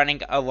 and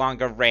running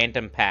along a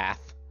random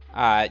path.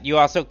 You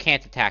also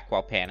can't attack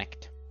while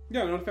panicked.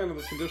 Yeah, I'm not a fan of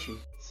this condition.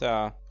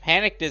 So,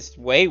 panicked is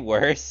way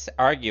worse,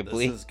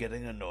 arguably. This is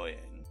getting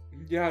annoying.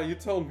 Yeah, you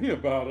tell me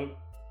about it.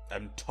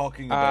 I'm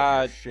talking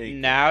about your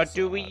shaking. Now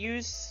do we Assad.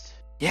 use...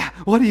 Yeah,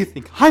 what do you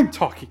think I'm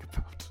talking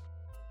about?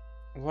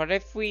 What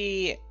if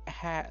we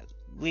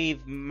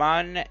leave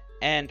Mun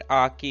and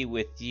Aki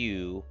with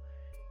you,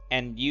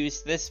 and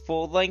use this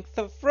full length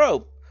of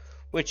rope?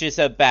 Which is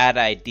a bad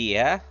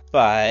idea,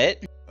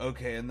 but...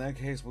 Okay, in that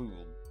case, we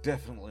will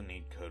definitely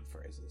need code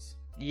phrases.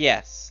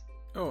 yes.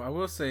 Oh, I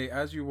will say,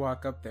 as you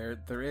walk up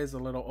there is a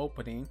little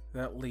opening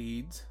that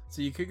leads.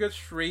 So you could go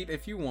straight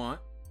if you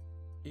want.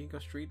 You can go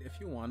straight if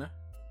you wanna.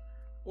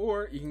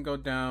 Or you can go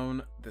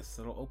down this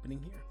little opening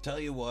here. Tell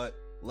you what,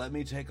 let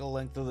me take a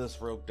length of this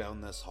rope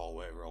down this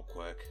hallway real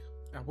quick.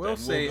 I will Then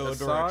say, we'll go a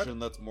Assad, direction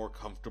that's more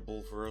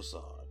comfortable for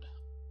Assad.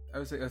 I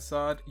would say,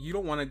 Assad, you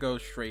don't want to go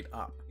straight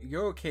up.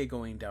 You're okay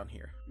going down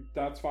here.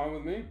 That's fine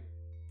with me.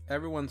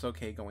 Everyone's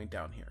okay going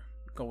down here.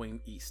 Going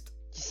east.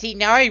 See,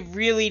 now I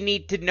really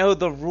need to know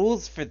the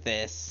rules for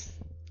this.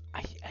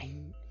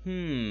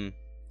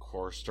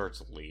 Core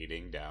starts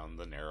leading down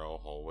the narrow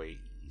hallway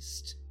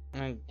east.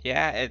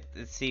 Yeah, it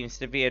seems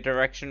to be a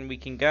direction we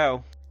can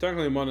go.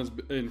 Technically, Mun is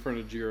in front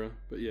of Jira,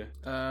 but yeah.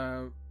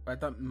 I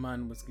thought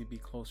Mun was going to be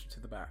closer to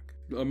the back.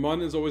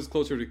 Mun is always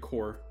closer to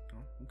Core.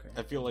 Oh, okay.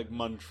 I feel like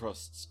Mun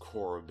trusts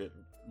Core a bit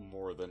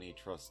more than he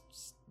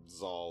trusts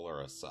Zal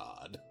or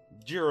Assad.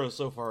 Jiro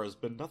so far has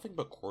been nothing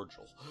but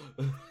cordial.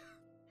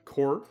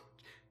 Core?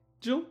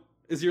 Jill?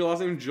 Is your last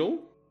name Jill?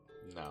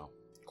 No.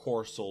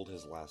 Core sold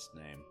his last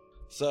name.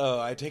 So,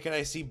 I take it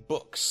I see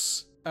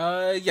books.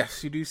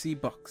 Yes, you do see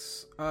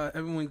books.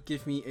 Everyone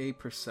give me a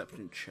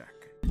perception check.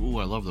 Ooh,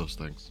 I love those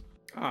things.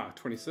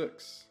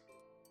 26.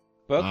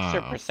 Books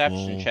or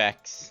perception full-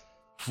 checks?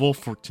 Full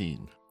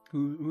 14.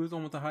 Who's the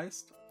one with the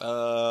highest?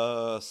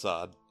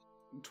 Assad.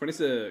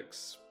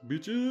 26.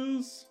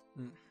 Bitches.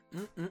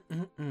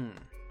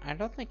 I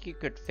don't think you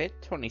could fit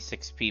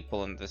 26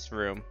 people in this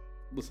room.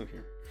 Listen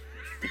here.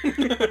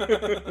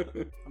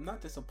 I'm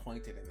not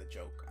disappointed in the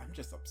joke. I'm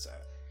just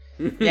upset.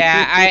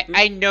 Yeah,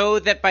 I know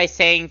that by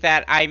saying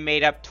that I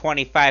made up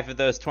 25 of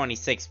those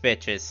 26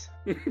 bitches.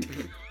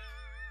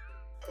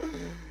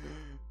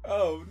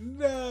 Oh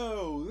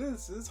no,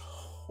 this is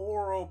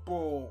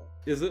horrible.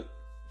 Is it?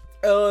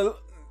 Nah,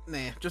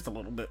 just a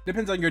little bit.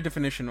 Depends on your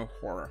definition of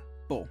horror.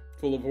 Bull.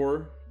 Full of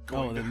horror?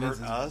 Going to then hurt this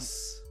is-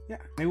 us? Yeah,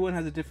 everyone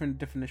has a different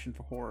definition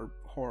for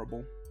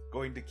horrible.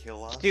 Going to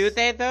kill us? Do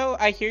they, though?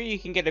 I hear you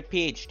can get a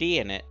PhD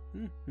in it.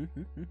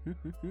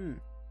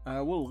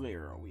 What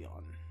layer are we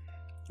on?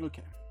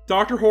 Okay.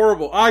 Dr.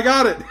 Horrible. I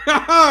got it!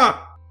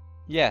 Haha!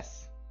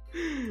 Yes.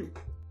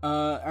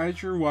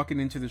 As you're walking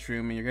into this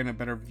room and you're getting a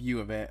better view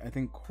of it, I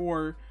think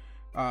Core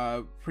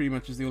pretty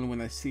much is the only one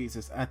that sees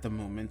this at the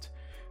moment.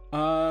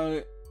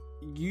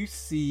 You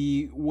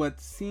see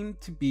what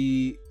seemed to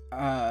be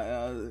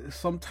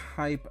some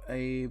type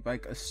of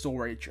like a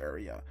storage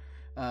area.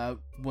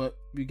 What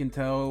you can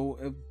tell,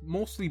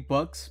 mostly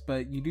books,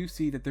 but you do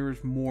see that there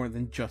is more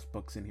than just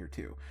books in here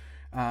too.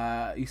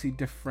 You see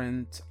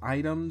different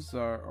items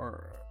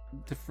or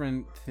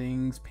different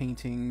things,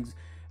 paintings,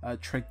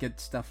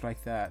 trinkets, stuff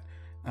like that.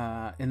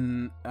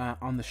 On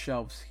the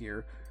shelves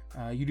here,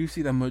 you do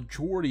see the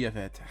majority of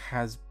it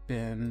has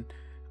been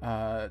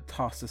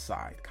tossed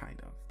aside. Kind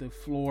of, the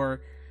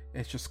floor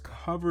is just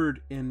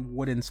covered in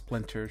wooden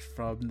splinters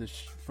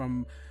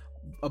from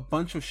a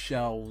bunch of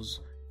shelves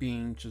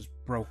being just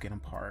broken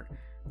apart.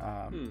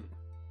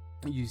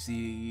 You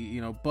see,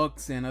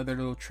 books and other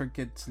little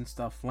trinkets and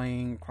stuff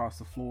laying across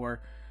the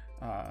floor.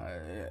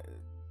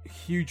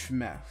 Huge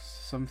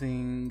mess.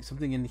 Something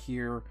in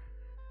here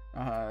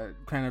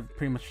kind of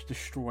pretty much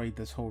destroyed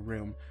this whole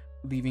room,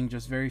 leaving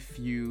just very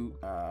few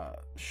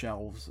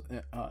shelves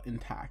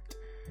intact.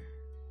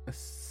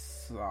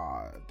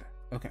 Assad.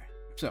 Okay,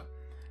 so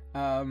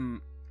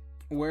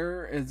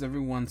where is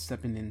everyone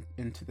stepping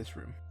into this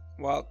room?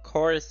 Well,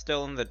 Core is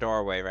still in the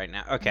doorway right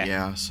now. Okay.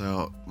 Yeah,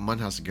 so Mun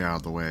has to get out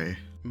of the way.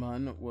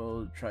 Mun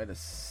will try to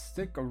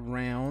stick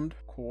around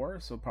Core,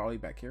 so probably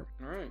back here.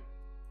 Alright.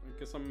 I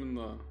guess I'm in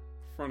the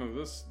front of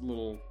this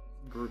little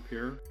group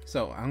here.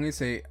 So I'm gonna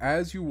say,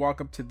 as you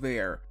walk up to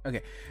there,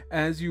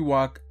 as you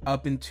walk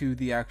up into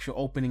the actual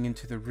opening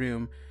into the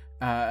room,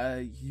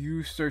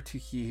 you start to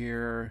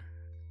hear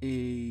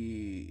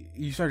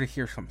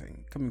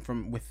something coming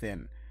from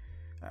within.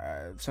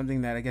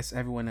 Something that I guess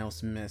everyone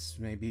else missed,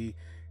 maybe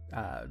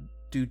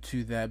due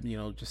to them,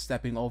 just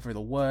stepping over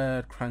the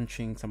wood,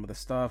 crunching some of the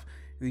stuff.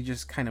 They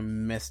just kind of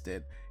missed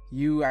it.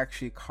 You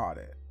actually caught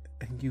it,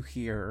 and you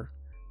hear,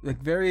 like,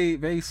 very,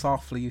 very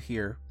softly, you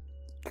hear.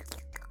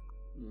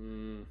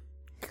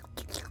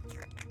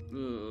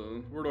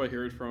 Where do I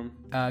hear it from?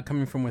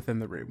 Coming from within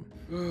the room.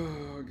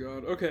 Oh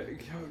god. Okay.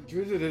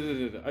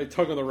 I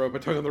tug on the rope. I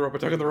forgot.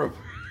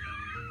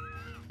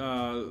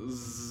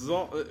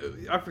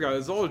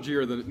 Is Zal or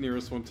Jira the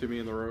nearest one to me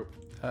in the rope?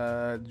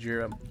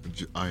 Jira.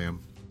 I am.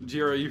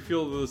 Jira, you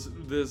feel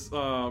this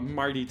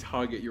mighty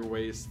tug at your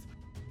waist.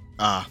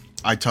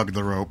 I tug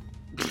the rope.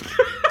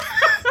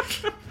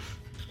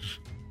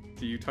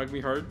 Do you tug me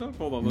hard enough?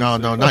 Hold on. No,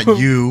 not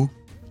you.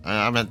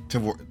 I meant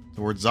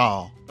towards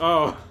Zal.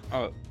 Oh.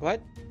 Oh,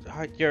 what?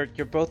 You're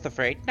both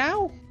afraid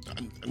now?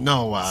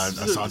 No,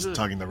 Assad's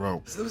tugging the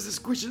rope. So was this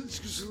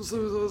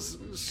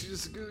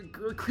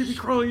creepy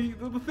crawly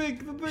the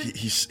thing.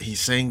 He's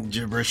saying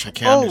gibberish. I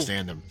can't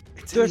understand him.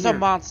 There's a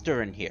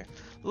monster in here.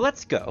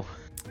 Let's go.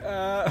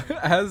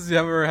 As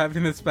you were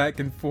having this back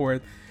and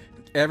forth,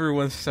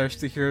 everyone starts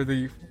to hear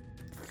the.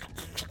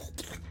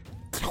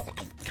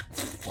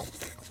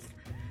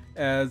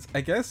 As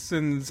I guess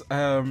since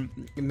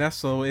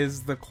Nestle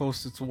is the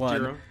closest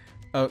one.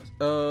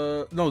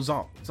 No,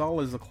 Zal.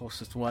 Zal is the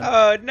closest one.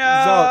 Oh no!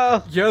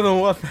 Zal, you're the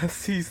one that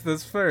sees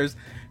this first.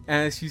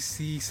 As you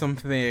see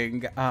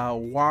something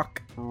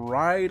walk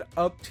right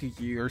up to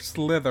you, or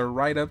slither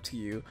right up to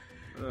you.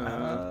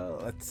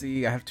 Let's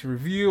see, I have to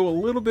review a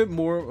little bit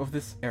more of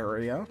this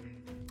area.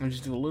 I'll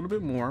just do a little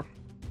bit more.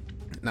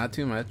 Not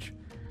too much.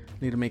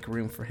 Need to make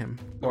room for him.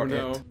 Or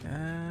no. It.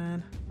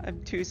 And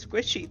I'm too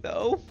squishy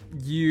though.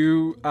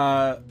 you,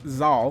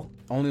 Zal,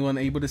 only one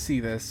able to see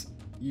this.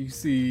 You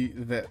see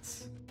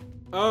this.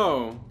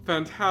 Oh,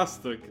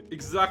 fantastic.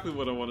 Exactly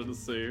what I wanted to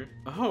see.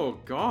 Oh,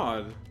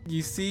 God.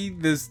 You see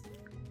this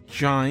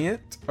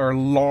giant or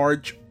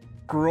large,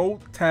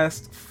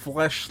 grotesque,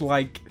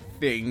 flesh-like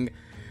thing,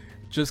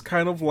 just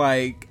kind of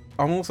like,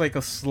 almost like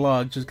a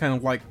slug, just kind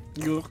of like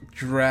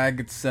drag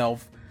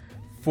itself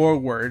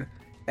forward.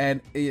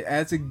 And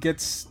as it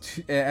gets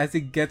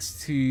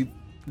to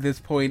this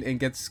point and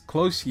gets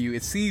close to you,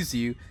 it sees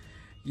you.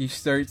 You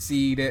start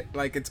seeing it,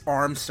 like its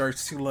arm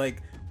starts to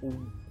like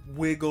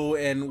wiggle,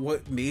 and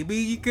what maybe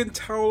you can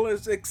tell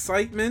is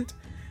excitement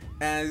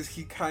as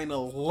he kind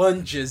of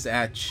lunges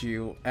at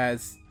you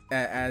as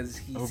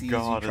he sees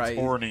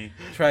you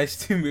tries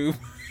to move.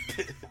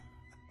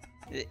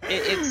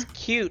 It's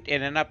cute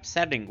in an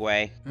upsetting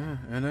way.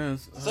 It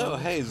is. So,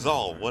 hey,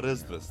 Zal, what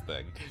is this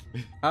thing?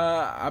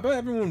 I bet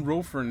everyone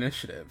roll for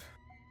initiative.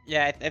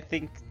 Yeah, I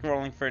think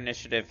rolling for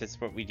initiative is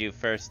what we do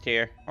first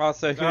here.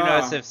 Also, who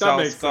knows if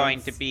Zal's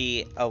going to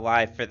be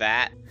alive for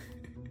that.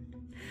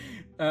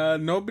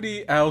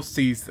 Nobody else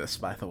sees this,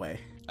 by the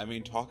way. I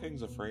mean,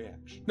 talking's a free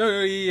action.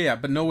 No, yeah,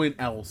 but no one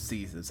else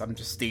sees this. I'm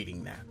just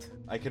stating that.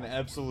 I can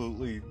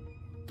absolutely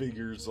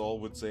figure Zal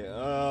would say,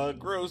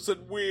 gross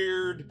and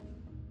weird.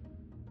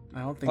 I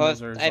don't think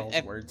those are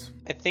Zal's words.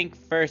 I think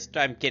first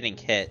I'm getting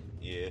hit.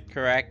 Yeah.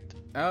 Correct?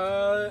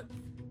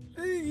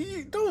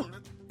 You don't.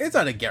 It's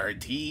not a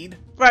guaranteed.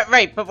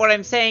 Right, but what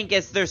I'm saying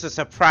is there's a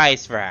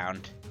surprise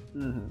round.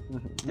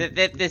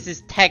 Mm-hmm. This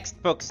is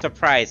textbook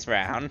surprise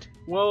round.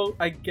 Well,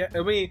 I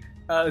mean,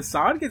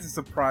 Assad gets a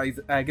surprise.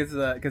 Gets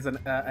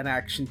an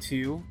action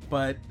too,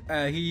 but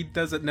he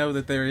doesn't know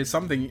that there is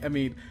something. I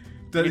mean,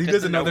 he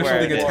doesn't know there's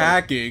where something it is.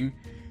 attacking.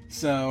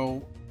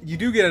 So you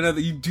do get another.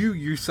 You do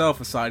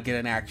yourself, Assad, get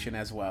an action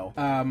as well.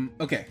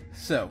 Okay,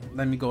 so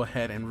let me go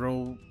ahead and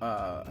roll.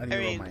 I need to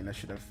roll mean- my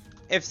initiative.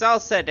 If Saul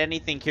said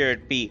anything here,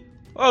 it'd be,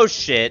 oh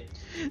shit.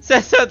 So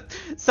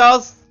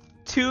Saul's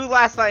two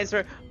last lines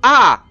were,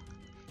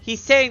 he's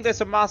saying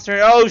there's a monster.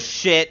 Oh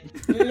shit.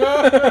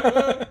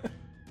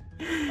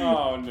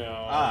 Oh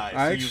no.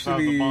 So you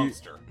found the Actually-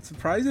 monster.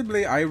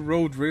 Surprisingly, I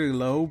rolled really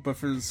low, but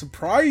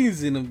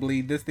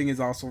surprisingly, this thing is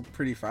also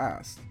pretty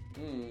fast.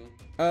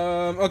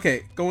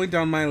 Okay, going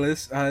down my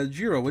list,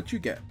 Jiro, what'd you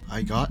get?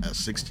 I got a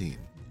 16.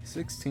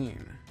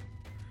 16.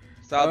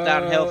 It's all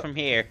downhill Uh, from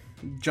here.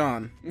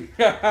 John.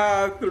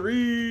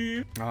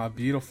 3. Ah,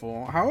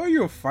 beautiful. How are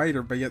you a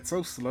fighter, but yet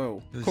so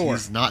slow? Core.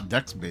 He's not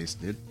dex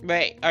based, dude.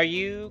 Wait, are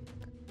you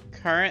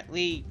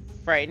currently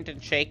frightened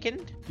and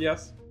shaken?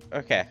 Yes.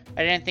 Okay.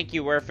 I didn't think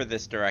you were for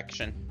this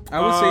direction. I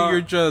would say Uh,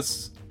 you're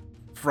just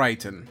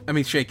frightened. I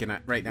mean, shaken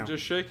at right now.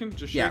 Just shaking?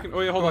 Just Yeah. shaking?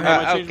 Oh, yeah, hold Go on. ahead.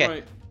 That might change Okay.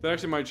 my... That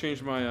actually might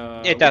change my,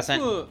 It what's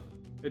doesn't.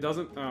 It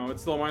doesn't? Oh,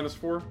 it's still a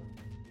 -4?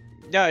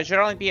 No, it should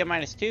only be a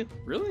 -2.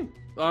 Really?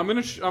 I'm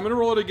gonna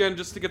roll it again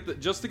just to get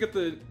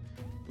the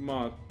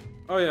mod.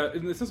 Oh yeah,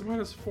 and it says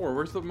 -4.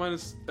 Where's the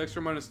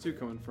extra -2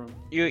 coming from?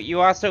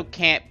 You also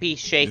can't be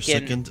shaken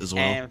sickened as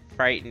well. and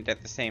frightened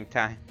at the same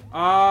time.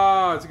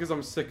 Ah, it's because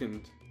I'm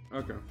sickened.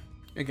 Okay.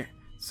 Okay,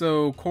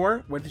 so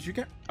Core, what did you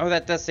get? Oh,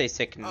 that does say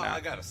sickened now.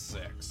 I got a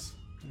 6.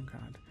 Oh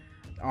god,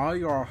 all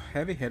your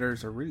heavy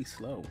hitters are really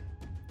slow,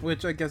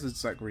 which I guess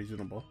is like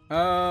reasonable.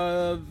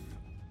 I'm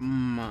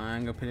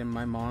gonna put in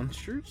my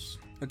monsters.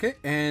 Okay,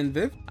 and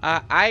Viv.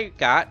 I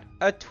got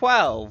a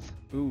 12.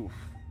 Ooh,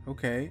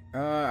 okay.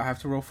 I have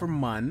to roll for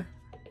Mun,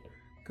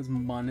 because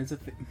Mun is a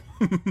thing.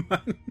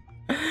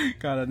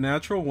 Got a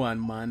natural 1,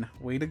 Mun.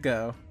 Way to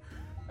go.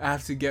 I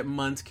have to get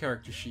Mun's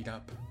character sheet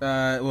up.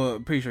 Well,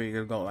 pretty sure you're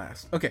gonna go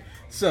last. Okay,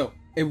 so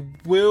it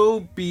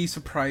will be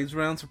surprise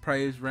round.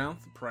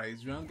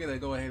 Gonna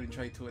go ahead and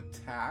try to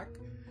attack.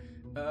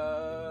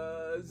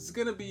 It's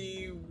gonna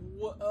be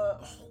oh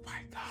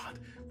my god,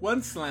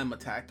 1 slam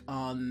attack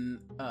on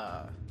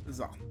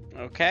Zal.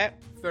 Okay.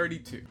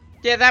 32.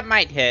 Yeah, that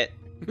might hit.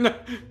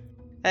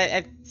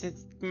 It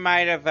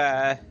might have,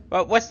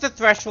 well, what's the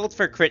threshold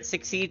for crit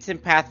succeeds in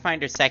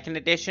Pathfinder 2nd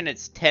edition?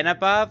 It's 10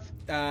 above?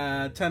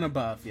 10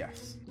 above,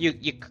 yes. You,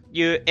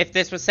 if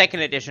this was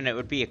 2nd edition, it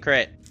would be a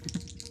crit.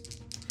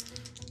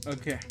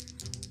 Okay.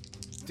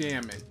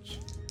 Damage.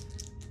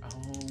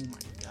 Oh my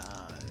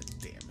god,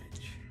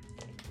 damage.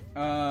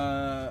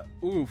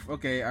 Oof,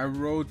 okay, I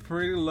rolled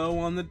pretty low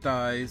on the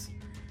dice.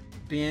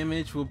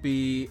 Damage will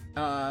be,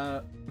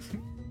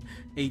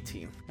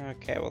 18.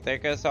 Okay, well, there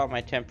goes all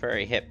my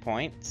temporary hit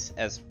points,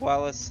 as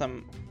well as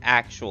some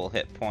actual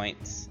hit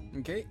points.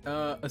 Okay,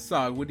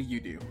 Assad, what do you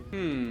do?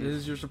 This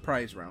is your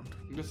surprise round.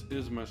 This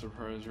is my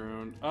surprise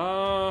round.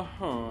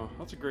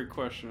 That's a great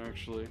question,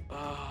 actually.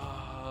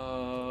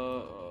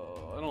 I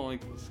don't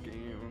like this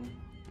game.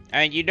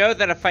 And you know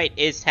that a fight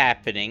is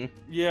happening.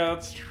 Yeah,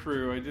 that's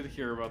true. I did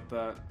hear about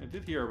that.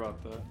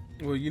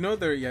 Well, you know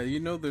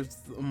there's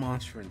a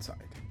monster inside.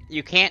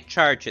 You can't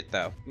charge it,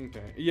 though.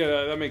 Okay.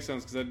 Yeah, that makes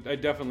sense, because I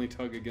definitely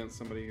tug against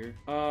somebody here.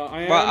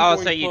 I am Well,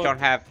 also, going to you put- don't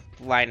have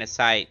line of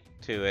sight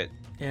to it.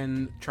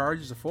 And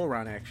charge is a full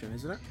round action,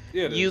 isn't it?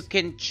 Yeah, it You is.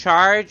 can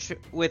charge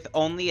with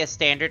only a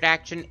standard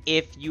action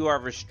if you are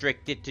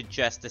restricted to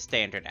just a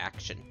standard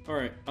action.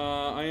 Alright,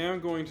 I am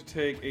going to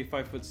take a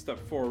 5-foot step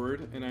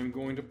forward, and I'm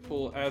going to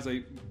pull, as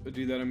I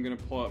do that, I'm going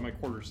to pull out my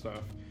quarterstaff.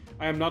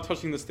 I am not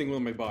touching this thing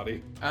with my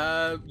body.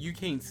 You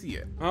can't see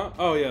it. Huh?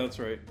 Oh, yeah, that's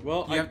right.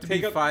 Well, You I have to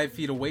take be up... 5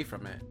 feet away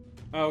from it.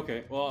 Oh,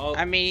 okay. Well, I'll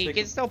I mean, you take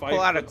can still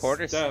pull out a 5-foot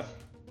quarterstaff. step.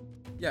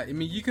 Yeah, I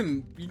mean you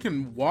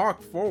can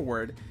walk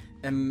forward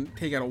and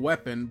take out a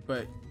weapon,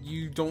 but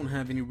you don't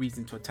have any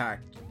reason to attack.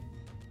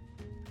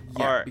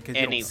 Yeah, Or because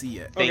you any- don't see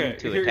it. thing Okay,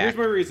 to here's attack.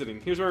 my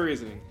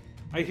reasoning.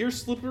 I hear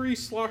slippery,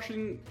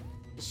 sloshing,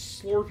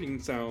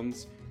 slurping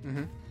sounds.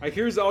 Mhm. I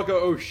hear Zal go,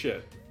 oh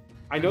shit.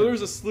 I know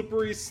there's a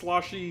slippery,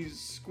 sloshy,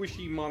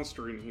 squishy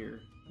monster in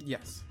here.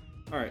 Yes.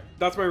 Alright,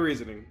 that's my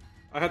reasoning.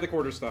 I had the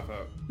quarterstaff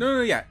out.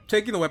 No, yeah.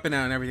 Taking the weapon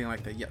out and everything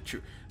like that. Yeah,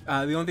 true.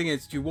 The only thing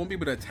is you won't be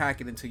able to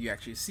attack it until you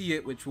actually see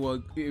it, which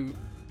would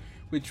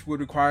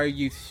require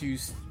you to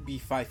be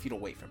 5 feet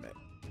away from it.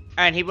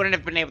 And he wouldn't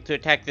have been able to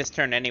attack this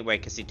turn anyway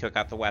because he took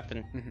out the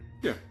weapon.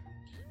 Yeah.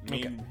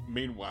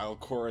 Meanwhile,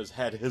 Korra's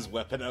had his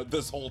weapon out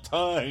this whole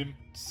time.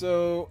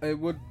 So it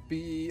would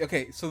be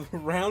okay. So the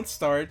round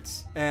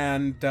starts,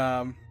 and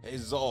Hey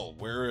Zol,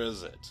 where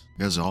is it?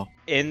 That's all.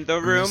 In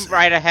the room Listen.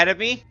 right ahead of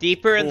me?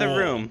 Deeper in the Oh.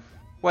 room.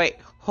 Wait,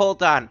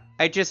 hold on.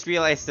 I just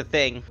realized the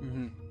thing.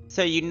 mhm.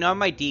 So you know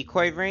my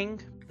decoy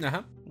ring?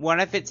 Uh-huh. One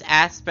of its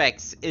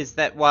aspects is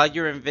that while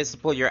you're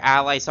invisible, your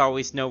allies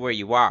always know where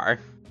you are.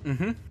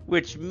 Mm-hmm.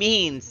 Which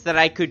means that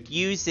I could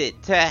use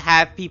it to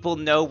have people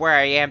know where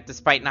I am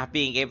despite not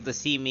being able to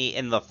see me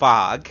in the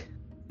fog.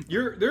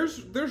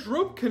 There's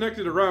rope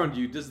connected around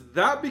you. Does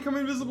that become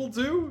invisible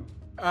too?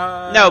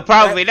 No,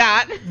 probably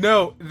not.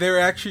 No, there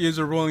actually is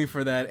a ruling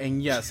for that,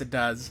 and yes, it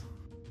does.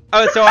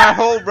 Oh, so our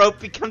whole rope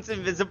becomes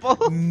invisible?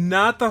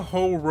 Not the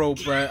whole rope,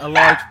 but a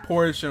large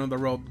portion of the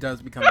rope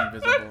does become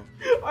invisible.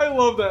 I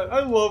love that. I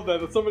love that.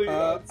 That somebody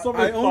thought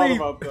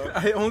about that.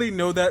 I only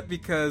know that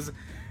because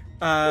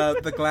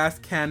the glass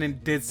cannon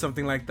did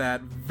something like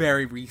that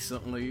very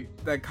recently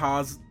that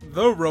caused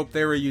the rope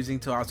they were using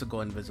to also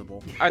go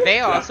invisible. Are they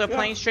also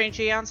playing Strange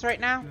Eons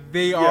right now?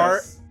 They are.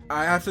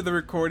 After the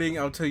recording,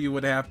 I'll tell you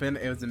what happened.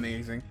 It was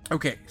amazing.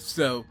 Okay,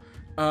 so,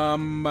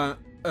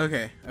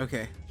 okay.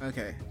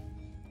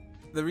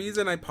 The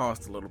reason I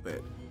paused a little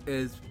bit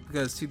is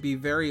because, to be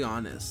very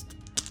honest,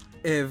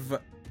 if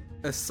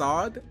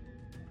Assad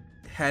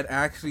had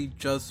actually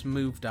just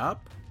moved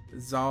up,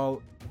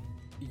 Zal,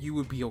 you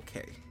would be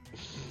okay.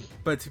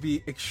 But to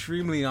be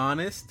extremely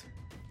honest,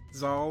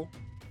 Zal,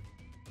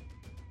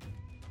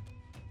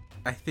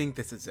 I think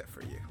this is it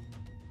for you.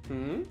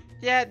 Hmm?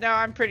 Yeah, no,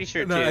 I'm pretty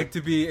sure No, too. like,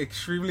 to be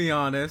extremely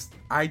honest,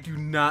 I do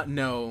not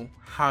know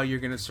how you're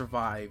gonna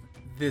survive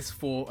this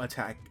full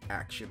attack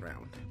action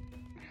round.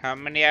 How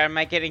many am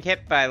I getting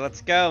hit by? Let's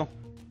go.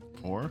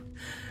 4?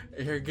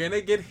 You're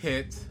gonna get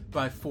hit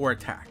by 4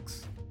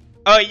 attacks.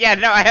 Oh yeah,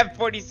 no, I have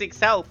 46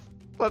 health.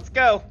 Let's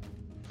go.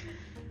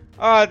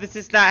 Oh, this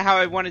is not how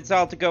I wanted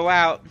Zal to go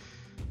out.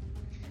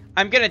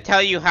 I'm gonna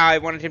tell you how I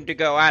wanted him to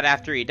go out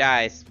after he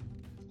dies.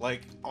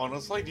 Like,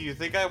 honestly, do you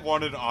think I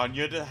wanted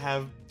Anya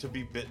to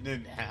be bitten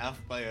in half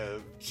by a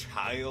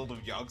child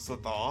of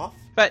Yog-Sothoth?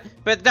 But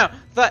no,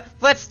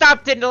 let's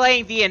stop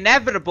delaying the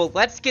inevitable.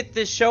 Let's get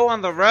this show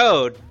on the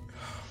road.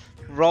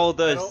 Roll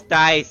those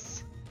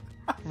dice.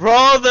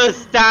 Roll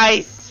those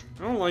dice.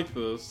 I don't like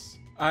this.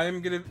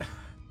 I'm gonna,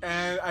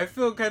 and I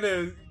feel kind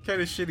of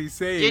shitty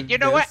saying. You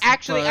know what? this,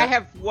 Actually, but- I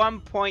have 1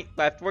 point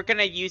left. We're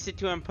gonna use it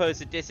to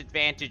impose a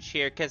disadvantage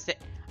here, because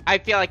I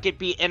feel like it'd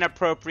be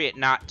inappropriate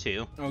not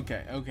to.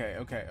 Okay.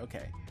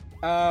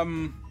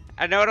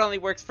 I know it only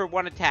works for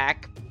 1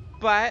 attack,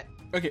 but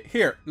Okay.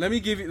 Here, let me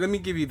give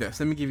you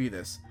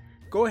this.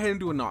 Go ahead and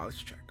do a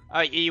knowledge check.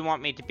 you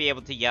want me to be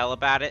able to yell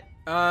about it?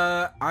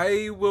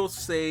 I will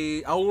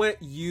say I'll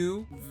let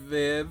you,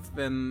 Viv,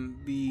 and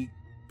the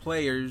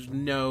players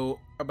know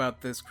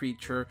about this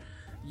creature.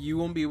 You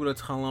won't be able to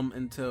tell them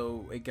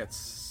until it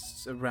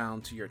gets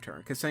around to your turn,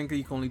 because technically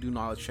you can only do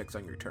knowledge checks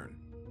on your turn.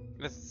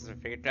 This is a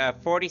figure.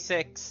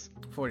 46.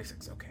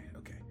 46. Okay.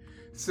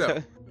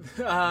 So,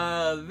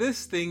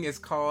 this thing is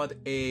called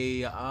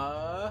a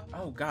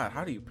oh god,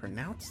 how do you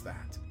pronounce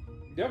that?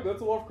 Yep,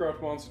 that's a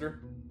Lovecraft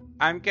monster.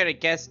 I'm gonna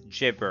guess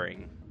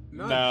gibbering.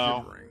 Not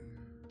No. gibbering.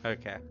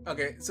 Okay.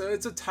 Okay, so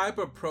it's a type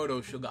of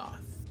proto-Shoggoth.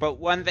 But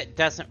one that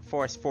doesn't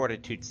force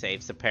fortitude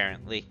saves,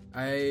 apparently.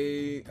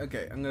 I'm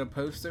gonna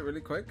post it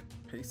really quick.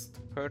 Paste.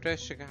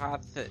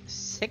 Proto-Shoggoth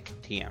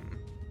Sictium.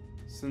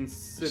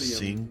 Syncytium.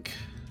 Sync.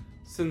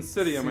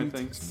 Syncytium, I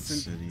think.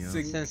 Syncytium.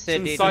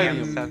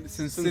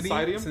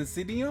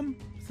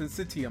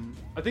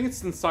 I think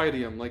it's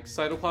syncytium, like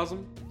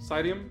cytoplasm?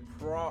 Cytium?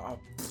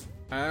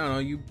 I don't know.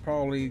 You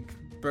probably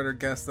better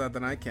guess that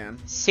than I can.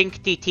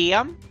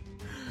 Synctitium?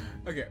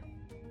 Okay.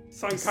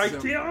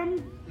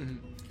 Syncytium?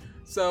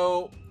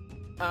 So,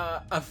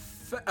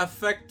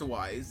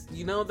 effect-wise,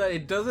 you know that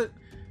it doesn't.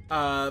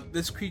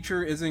 This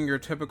creature isn't your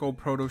typical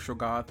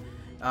proto-Shoggoth.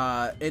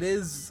 It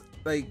is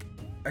like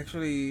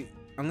actually.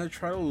 I'm gonna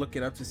try to look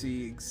it up to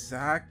see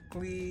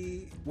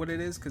exactly what it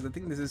is, because I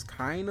think this is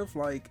kind of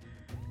like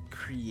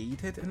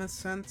created in a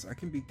sense. I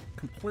can be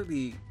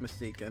completely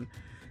mistaken,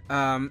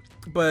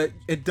 but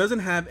it doesn't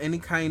have any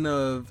kind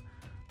of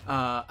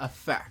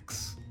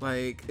effects.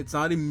 Like, it's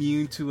not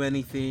immune to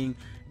anything.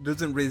 It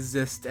doesn't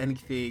resist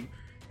anything.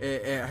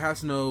 It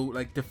has no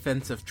like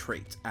defensive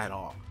traits at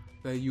all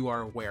that you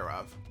are aware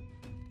of.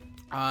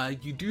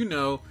 You do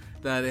know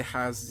that it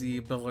has the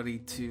ability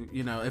to,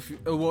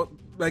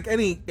 like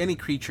any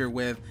creature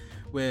with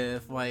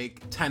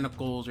like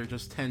tentacles or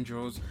just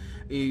tendrils,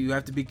 you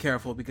have to be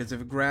careful, because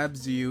if it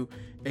grabs you,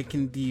 it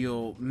can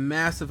deal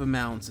massive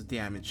amounts of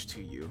damage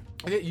to you.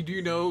 And yet you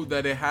do know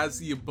that it has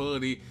the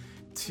ability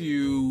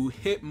to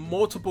hit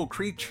multiple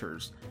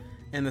creatures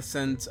in the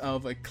sense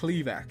of a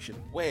cleave action.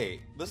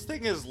 Wait, this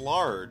thing is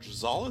large.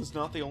 Zal is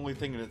not the only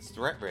thing in its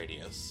threat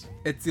radius.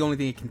 It's the only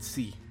thing it can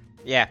see.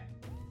 Yeah.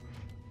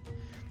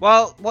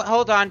 Well,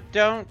 hold on.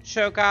 Don't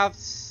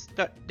Shoggoths...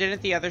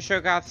 Didn't the other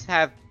Shoggoths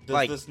have,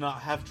 Does this not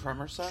have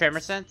tremor sense?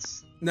 tremor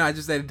sense? No, I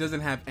just said it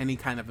doesn't have any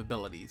kind of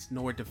abilities,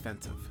 nor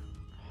defensive.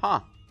 Huh.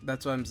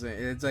 That's what I'm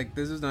saying. It's like,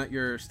 this is not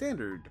your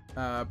standard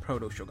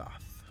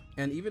proto-Shoggoth.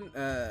 And even,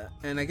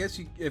 and I guess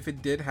if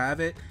it did have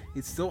it,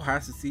 it still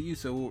has to see you,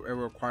 so it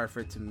will require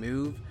for it to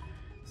move.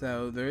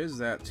 So there is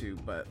that too,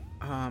 but,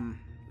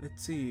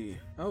 let's see.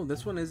 Oh,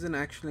 this one isn't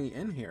actually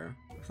in here.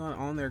 It's not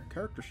on their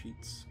character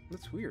sheets.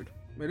 That's weird.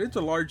 It is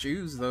a large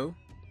ooze, though.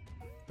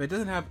 But it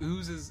doesn't have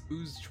ooze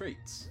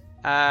traits.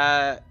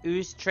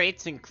 Ooze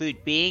traits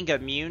include being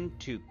immune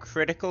to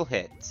critical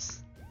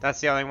hits. That's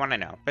the only one I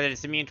know. But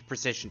it's immune to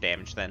precision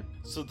damage, then.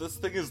 So this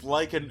thing is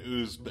like an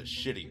ooze, but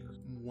shittier.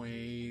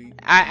 Wait.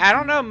 I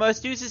don't know.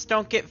 Most oozes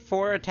don't get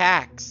 4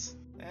 attacks.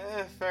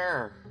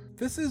 Fair.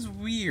 This is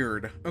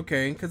weird,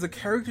 okay? Because the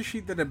character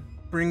sheet that it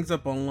brings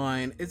up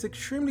online is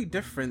extremely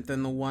different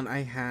than the one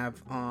I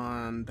have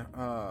on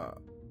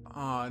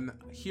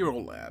Hero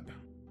Lab.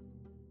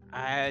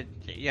 I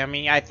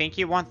mean, I think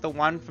you want the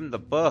one from the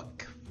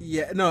book.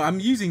 Yeah, no, I'm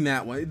using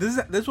that one. This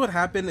is what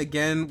happened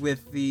again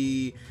with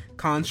the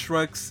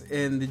constructs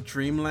in the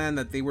Dreamland,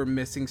 that they were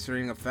missing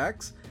certain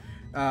effects.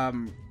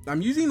 I'm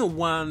using the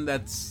one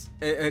that's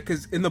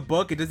because in the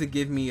book it doesn't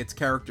give me its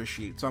character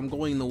sheet, so I'm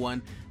going the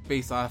one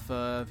based off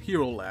of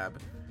Hero Lab.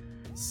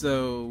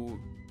 So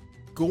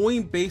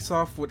going based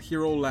off what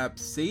Hero Lab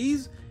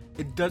says,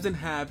 it doesn't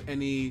have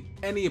any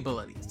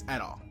abilities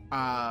at all.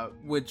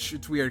 Which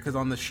it's weird because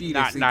on the sheet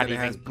it says that it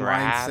has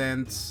blind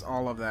sense,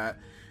 all of that.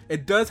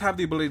 It does have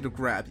the ability to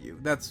grab you.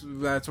 That's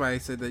why I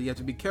said that you have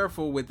to be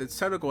careful with its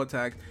tentacle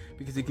attack,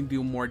 because it can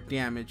do more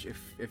damage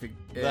if it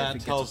That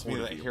gets tells a me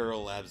hold that of you. Hero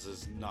Labs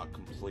is not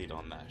complete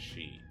on that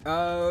sheet.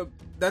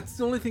 That's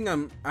the only thing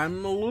I'm a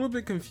little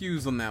bit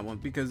confused on that one,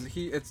 because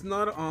it's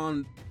not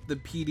on the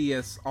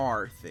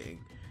PDSR thing.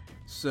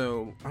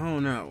 So I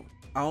don't know.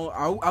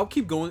 I'll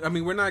keep going. I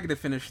mean, we're not gonna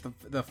finish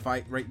the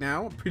fight right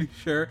now. I'm pretty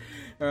sure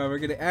we're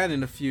gonna add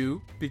in a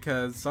few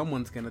because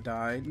someone's gonna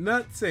die.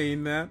 Not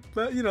saying that,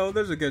 but you know,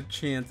 there's a good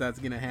chance that's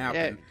gonna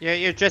happen.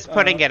 You're just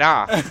putting it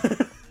off.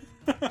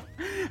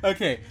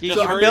 Okay, You Just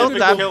can hurry build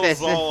up up and kill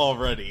this. Zol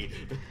already.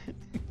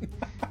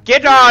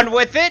 Get on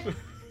with it.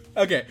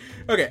 Okay.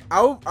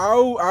 I'll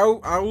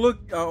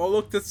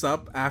look this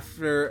up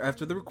after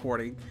the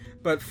recording,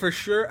 but for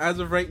sure, as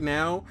of right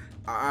now,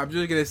 I'm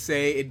just gonna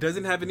say it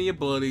doesn't have any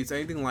abilities,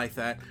 anything like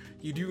that.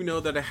 You do know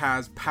that it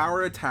has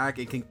power attack.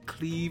 It can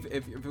cleave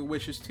if it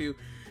wishes to,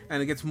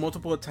 and it gets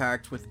multiple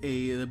attacks with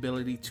the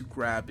ability to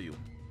grab you.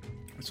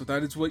 So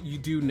that is what you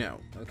do know.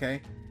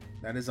 Okay,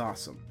 that is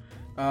awesome.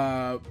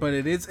 But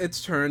it is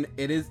its turn.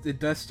 It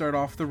does start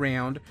off the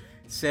round.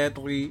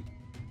 Sadly,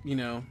 you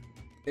know,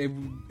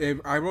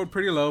 I rolled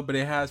pretty low, but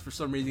it has for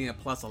some reason a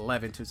plus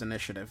 11 to its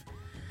initiative.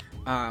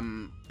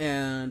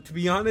 And to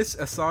be honest,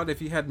 Assad,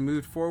 if you had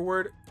moved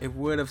forward, it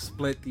would have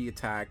split the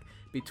attack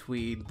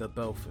between the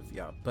both of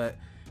you. But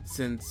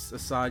since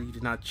Assad, you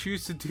did not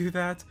choose to do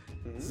that,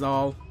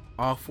 Zal,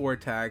 all 4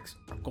 attacks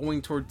are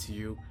going towards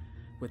you,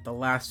 with the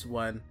last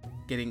one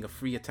getting a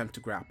free attempt to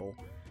grapple.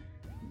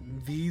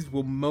 These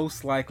will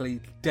most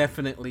likely,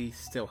 definitely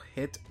still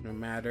hit, no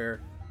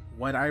matter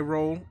what I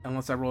roll,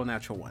 unless I roll a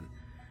natural 1.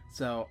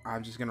 So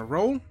I'm just gonna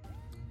roll,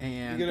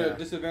 and You get a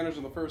disadvantage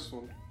on the first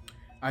one.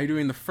 are you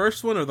doing the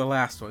first one or the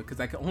last one? Because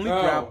I can only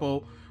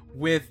grapple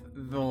with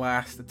the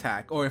last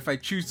attack, or if I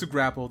choose to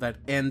grapple, that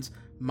ends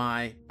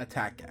my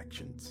attack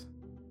actions.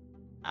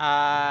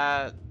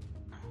 Hold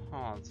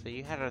on. So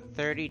you had a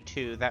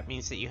 32. That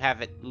means that you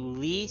have at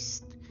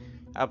least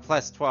a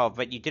plus 12,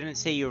 but you didn't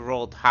say you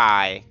rolled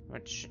high,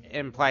 which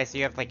implies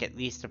you have like at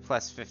least a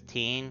plus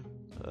 15.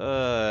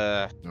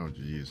 Oh,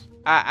 jeez.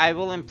 I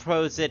will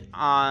impose it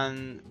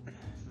on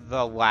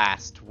the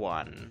last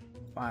one.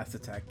 Last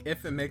attack,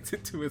 if it makes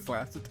it to its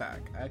last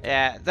attack.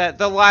 Yeah,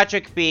 the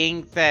logic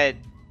being that,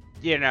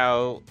 you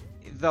know,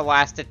 the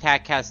last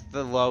attack has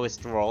the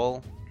lowest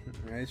roll,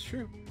 That's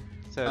true.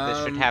 so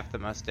this should have the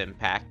most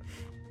impact.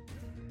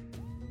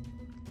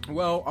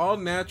 Well, all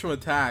natural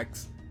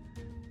attacks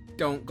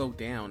don't go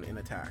down in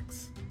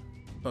attacks.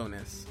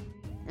 Bonus.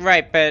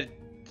 Right, but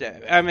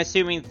I'm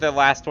assuming the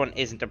last one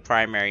isn't a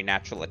primary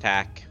natural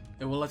attack.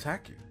 It will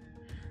attack you.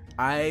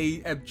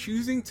 I am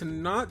choosing to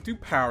not do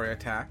power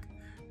attack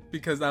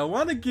because I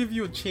want to give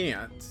you a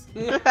chance.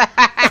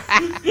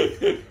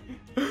 I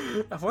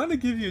want to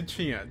give you a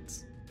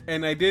chance.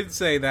 And I did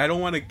say that I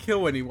don't want to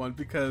kill anyone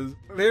because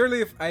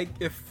literally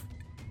if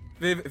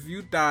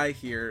you die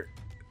here,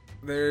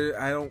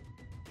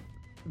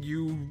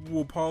 you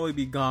will probably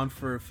be gone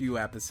for a few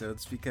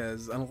episodes,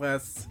 because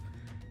unless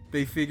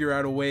they figure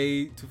out a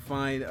way to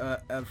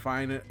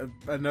find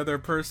another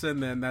person,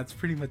 then that's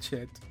pretty much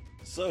it.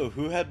 So,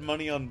 who had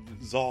money on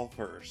Zal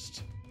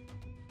first?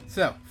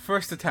 So,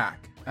 first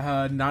attack.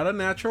 Not a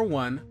natural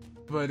 1,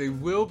 but it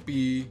will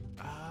be...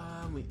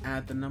 let me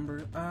add the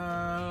number.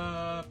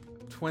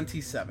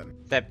 27.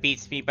 That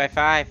beats me by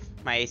 5.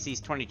 My AC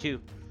is 22.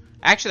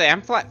 Actually,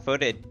 I'm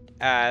flat-footed,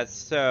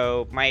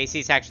 so my AC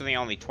is actually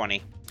only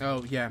 20.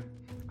 Oh, yeah.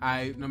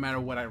 No matter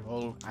what I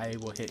roll, I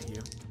will hit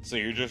you. So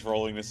you're just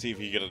rolling to see if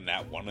you get a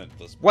nat 1 at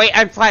this point. Wait,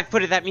 I'm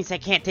flat-footed. That means I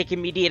can't take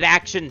immediate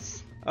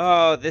actions.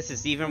 Oh, this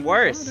is even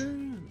worse.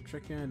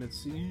 Check in and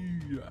see.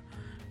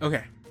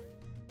 Okay.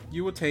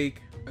 You will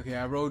take... Okay,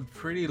 I rolled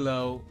pretty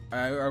low.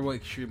 I rolled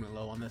extremely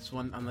low on this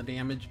one, on the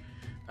damage.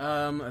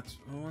 That's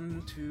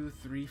 1, 2,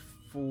 3,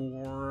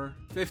 4...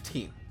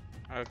 15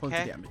 points of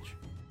Okay. damage.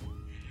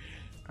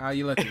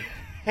 You let me.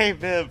 Hey,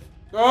 Viv.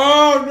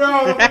 Oh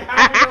no!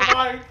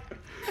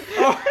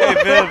 Hey,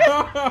 Viv.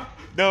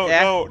 No,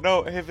 Yeah?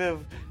 no. Hey,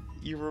 Viv.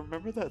 You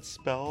remember that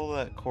spell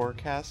that Core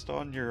cast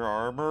on your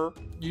armor?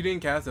 You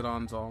didn't cast it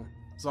on Zal.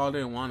 Zal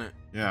didn't want it.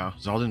 Yeah,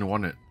 Zal didn't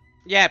want it.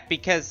 Yeah,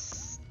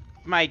 because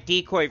my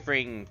decoy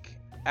ring,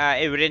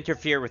 it would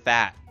interfere with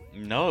that.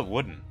 No, it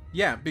wouldn't.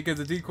 Yeah, because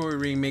the decoy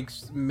ring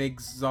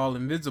makes Zal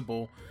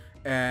invisible,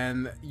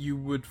 and you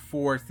would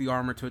force the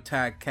armor to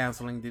attack,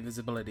 canceling the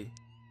invisibility.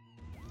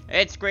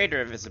 It's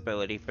greater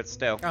invisibility, but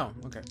still. Oh,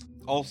 okay.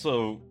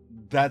 Also,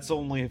 that's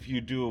only if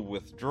you do a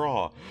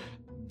withdraw.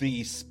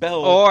 The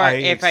spell Or I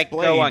if I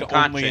go explained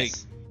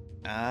unconscious.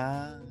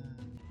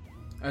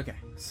 Okay,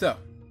 so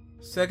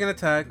second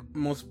attack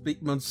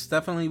most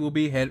definitely will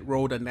be hit.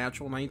 Rolled a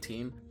natural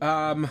 19.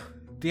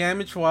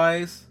 Damage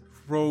wise,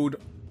 rolled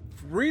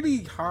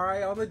really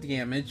high on the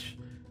damage.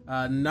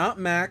 Not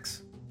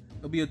max.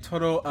 It'll be a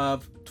total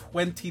of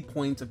 20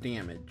 points of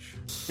damage.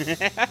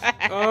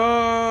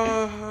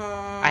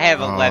 I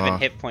have 11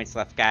 hit points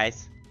left,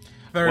 guys.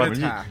 Third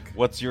attack.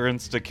 What's your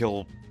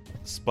insta-kill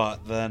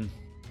spot then?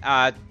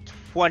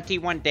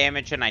 21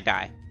 damage and I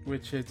die.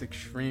 Which is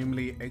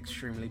extremely,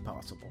 extremely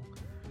possible.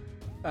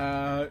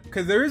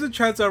 Because there is a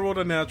chance I rolled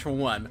a natural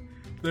 1.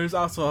 There's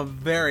also a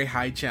very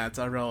high chance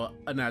I roll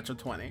a natural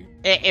 20.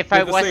 If I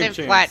the same wasn't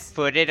chance.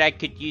 flat-footed, I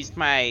could use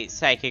my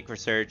Psychic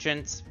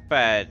Resurgence,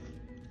 but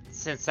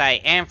since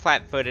I am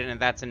flat-footed and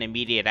that's an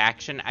immediate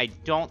action, I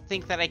don't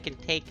think that I can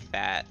take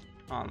that.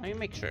 Oh, let me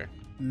make sure.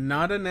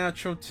 Not a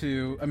natural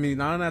 2. I mean,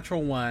 not a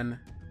natural 1,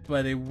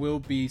 but it will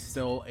be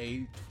still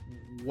a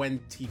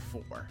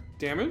 24.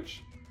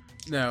 Damage?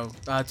 No,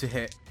 to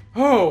hit.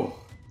 Oh!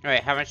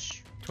 Alright, how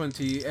much?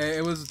 20.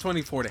 It was a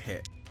 24 to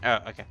hit. Oh,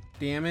 okay.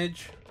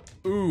 Damage.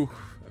 Ooh,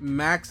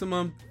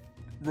 maximum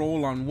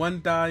roll on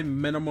one die,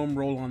 minimum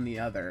roll on the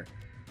other.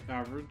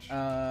 Average.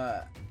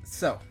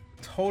 So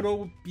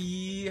total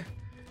be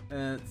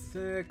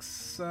 6,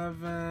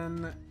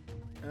 7,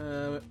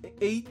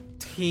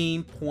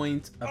 18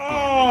 points of damage.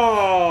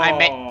 Oh!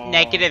 I'm at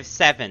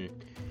 -7.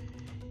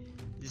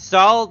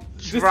 Zal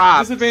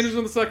drops. Disadvantage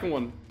on the second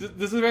one.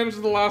 Disadvantage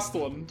on the last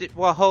one.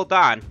 Well, hold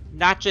on.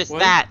 Not just What?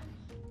 that.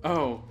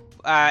 Oh.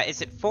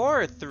 Is it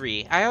 4 or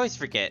 3? I always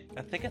forget.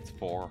 I think it's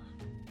 4.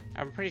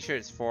 I'm pretty sure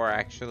it's 4,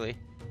 actually.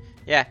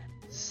 Yeah.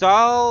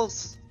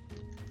 Zal's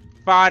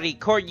body...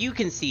 Core, you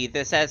can see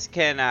this, as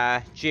can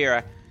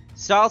Jira.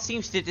 Zal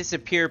seems to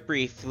disappear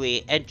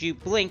briefly, and you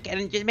blink,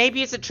 and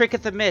maybe it's a trick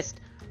of the mist,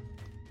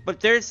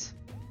 but there's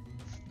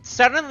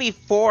suddenly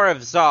 4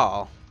 of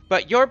Zal.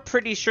 But you're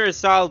pretty sure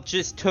Zal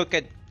just took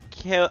a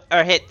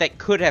hit that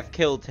could have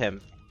killed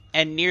him,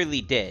 and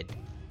nearly did.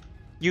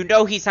 You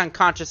know he's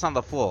unconscious on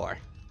the floor.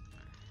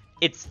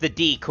 It's the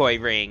decoy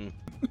ring.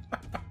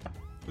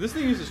 This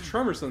thing uses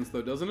tremor sense,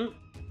 though, doesn't it?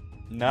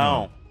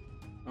 No.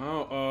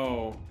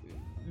 Oh.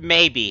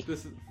 Maybe.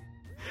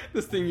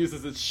 This thing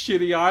uses its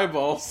shitty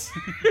eyeballs.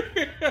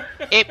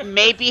 It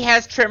maybe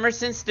has tremor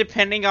sense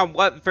depending on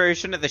what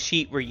version of the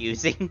sheet we're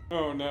using.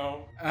 Oh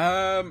no.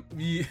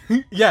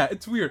 Yeah,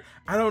 it's weird.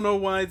 I don't know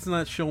why it's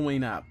not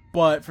showing up,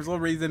 but for some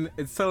reason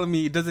it's telling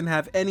me it doesn't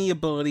have any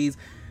abilities,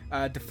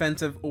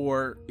 defensive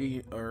or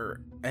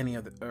any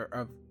other or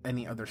of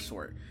any other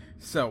sort.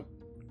 So,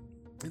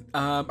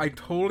 I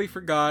totally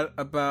forgot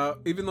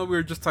about, even though we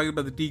were just talking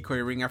about the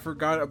decoy ring, I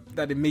forgot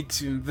that it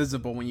makes you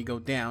invisible when you go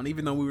down,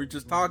 even though we were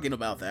just talking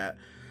about that.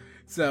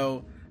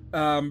 So,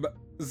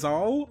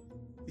 Zal,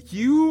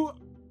 you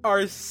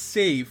are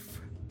safe.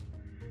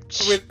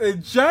 With a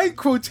giant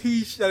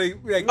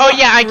quotation, like, Oh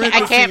yeah, I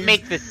can't parentheses,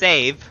 make the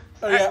save.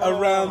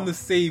 around the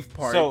save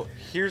part. So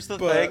here's the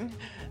But- thing: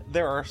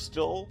 there are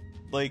still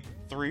like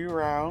 3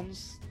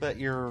 rounds that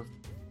you're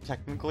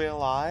technically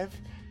alive.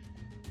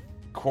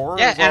 Core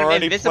Yeah, is and I'm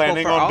already invisible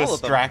planning for on all of them.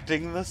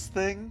 distracting this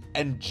thing,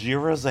 and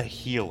Jira's a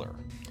healer.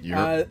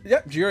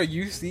 Yep, Jira,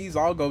 you see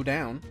Zal go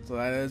down, so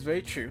that is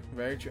very true.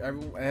 Very true.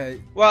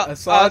 Well,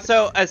 Assad-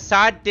 also,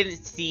 Assad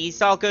didn't see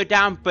Zal go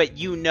down, but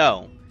you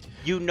know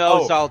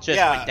Zal just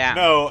went down.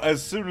 No,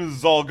 as soon as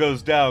Zal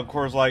goes down,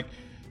 Core's like,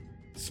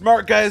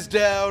 "Smart guy's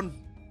down,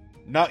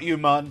 not you,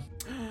 man."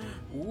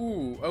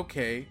 Ooh,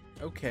 okay.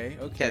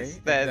 Yes,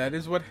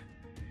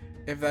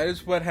 If that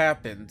is what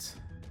happens,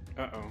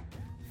 Uh-oh.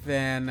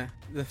 then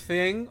the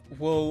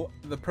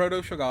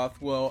Proto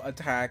Shoggoth will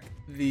attack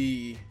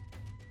the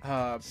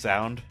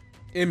Sound.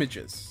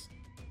 images.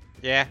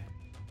 Yeah.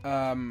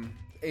 Do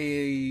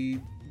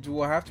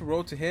I have to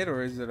roll to hit,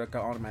 or is it like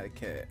an automatic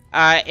hit?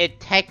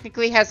 It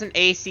technically has an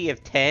AC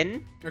of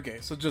 10. Okay,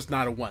 so just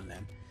not a 1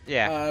 then.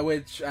 Yeah.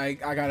 Which I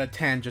got a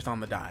 10 just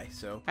on the die,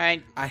 so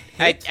I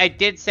hit. I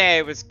did say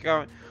I was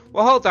going...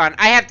 Well, hold on.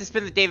 I have to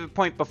spend the David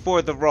point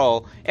before the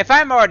roll. If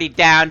I'm already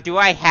down, do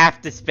I have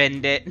to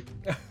spend it?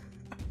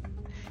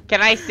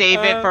 Can I save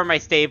it for my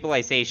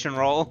stabilization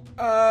roll?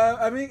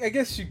 I mean, I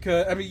guess you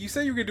could. I mean, you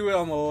said you could do it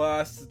on the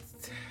last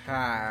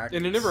attack.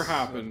 And it never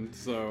happened,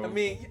 so... I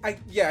mean, I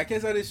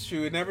guess that is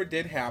true. It never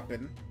did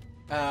happen.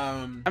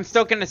 I'm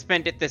still gonna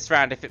spend it this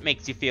round if it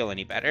makes you feel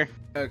any better.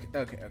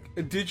 Okay.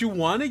 Did you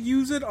want to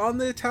use it on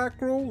the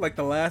attack roll, like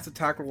the last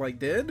attack roll I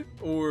did?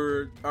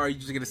 Or are you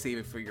just gonna save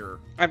it for your...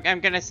 I'm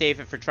gonna save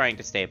it for trying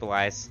to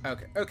stabilize.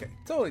 Okay.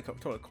 Totally cool.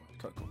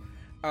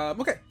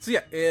 Okay, so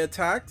yeah, it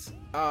attacks.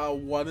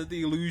 One of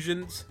the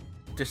illusions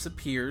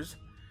disappears.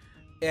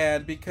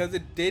 And because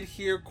it did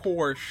hear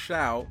Core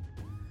shout,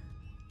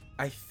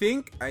 I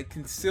think I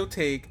can still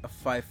take a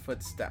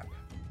 5-foot step.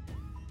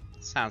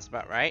 Sounds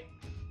about right.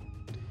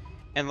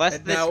 Unless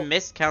And this now-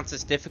 mist counts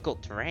as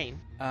difficult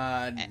terrain.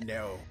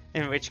 No.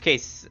 In which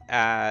case,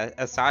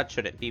 Assad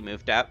shouldn't be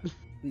moved up.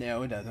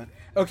 No, it doesn't.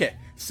 Okay,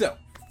 so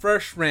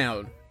first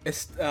round.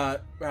 It's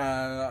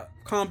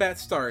combat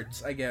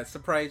starts, I guess.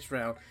 Surprise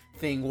round.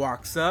 Thing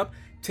walks up,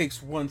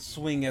 takes one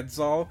swing at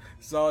Zal.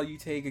 Zal, you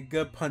take a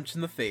good punch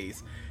in the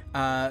face.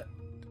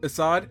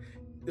 Assad,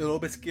 a little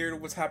bit scared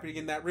of what's happening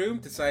in that room,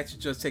 decides to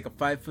just take a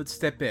 5-foot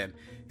step in.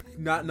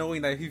 Not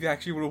knowing that if he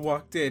actually would have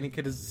walked in, he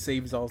could have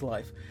saved Zal's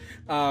life.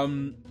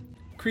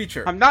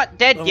 Creature. I'm not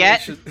dead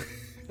yet.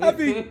 I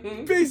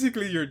mean,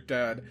 basically you're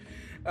dead.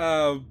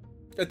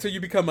 Until you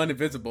become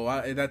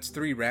uninvisible. That's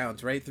 3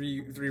 rounds, right?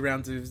 Three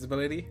rounds of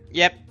visibility?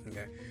 Yep.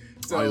 Okay.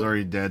 So he's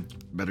already dead.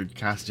 Better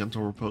cast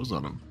Gentle Repose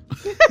on him.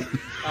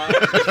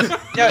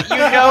 No, you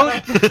know...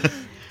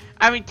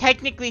 I mean,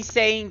 technically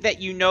saying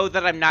that you know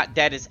that I'm not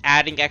dead is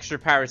adding extra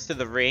powers to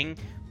the ring,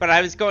 but I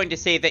was going to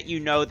say that you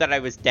know that I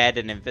was dead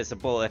and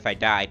invisible if I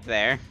died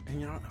there. And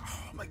you're like,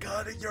 oh my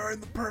god, and you're in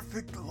the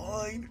perfect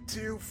line,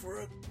 too, for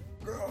a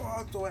girl.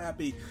 I'm so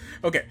happy.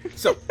 Okay,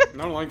 so... I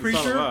don't like the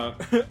sound of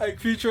creature, that. a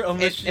creature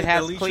unleashes... It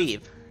has unleashes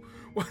cleave.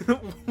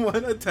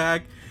 one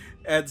attack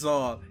at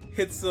Zal.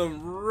 Hits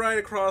him right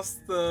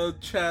across the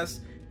chest,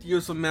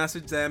 deals some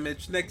massive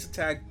damage. Next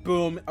attack,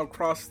 boom,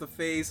 across the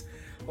face.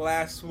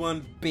 Last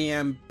one,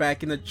 bam,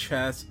 back in the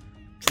chest.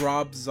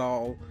 Drops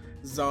Zal.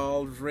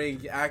 Zal's ring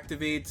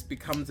activates,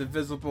 becomes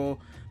invisible.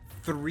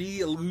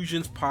 3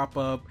 illusions pop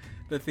up.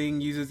 The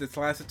thing uses its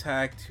last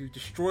attack to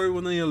destroy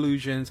one of the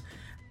illusions.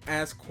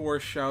 As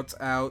Kor shouts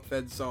out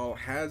that Zal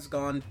has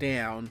gone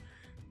down,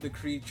 the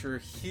creature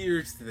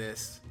hears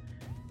this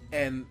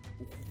and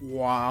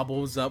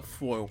wobbles up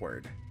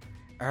forward.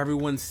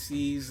 Everyone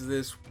sees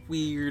this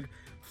weird,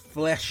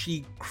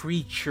 fleshy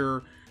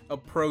creature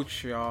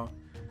approach y'all.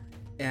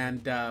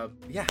 And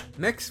yeah,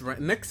 next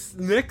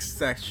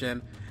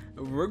section,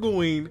 we're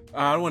going.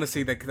 I don't want to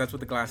say that because that's what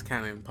the Glass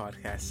Cannon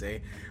podcast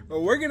say.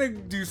 But we're gonna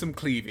do some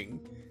cleaving.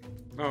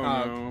 Oh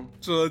no.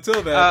 So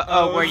until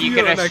then, Were you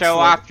gonna show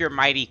off your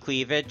mighty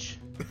cleavage?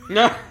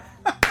 No.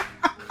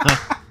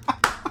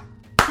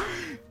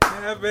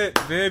 Damn it,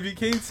 Viv! You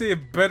can't say a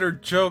better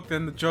joke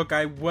than the joke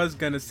I was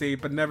gonna say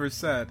but never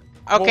said.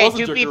 Okay, was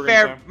the to joke be you were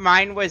fair, gonna say?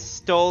 mine was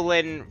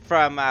stolen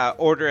from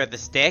Order of the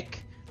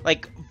Stick.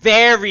 Like,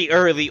 very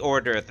early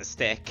Order of the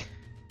Stick.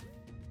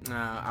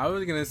 I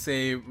was gonna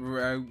say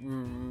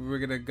we're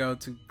gonna go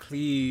to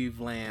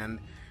Cleveland,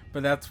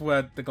 but that's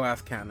what the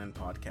Glass Cannon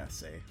podcast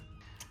say.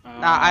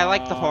 Nah, I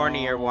like the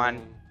hornier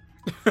one.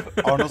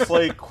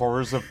 Honestly,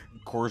 Kor's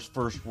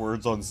first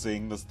words on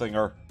seeing this thing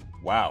are,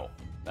 "Wow,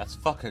 that's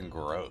fucking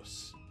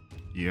gross."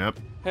 Yep.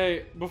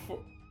 Hey,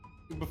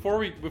 before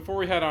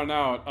we head on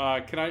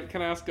out, can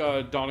I ask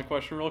Don a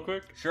question real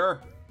quick?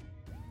 Sure.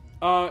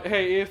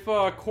 Hey, if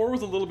Kor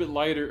was a little bit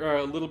lighter, or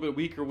a little bit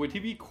weaker, would he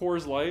be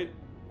Kor's light?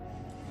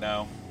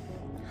 No.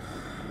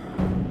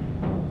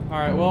 All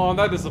right. Well, on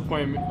that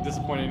disappointing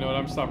note,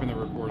 I'm stopping the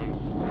recording.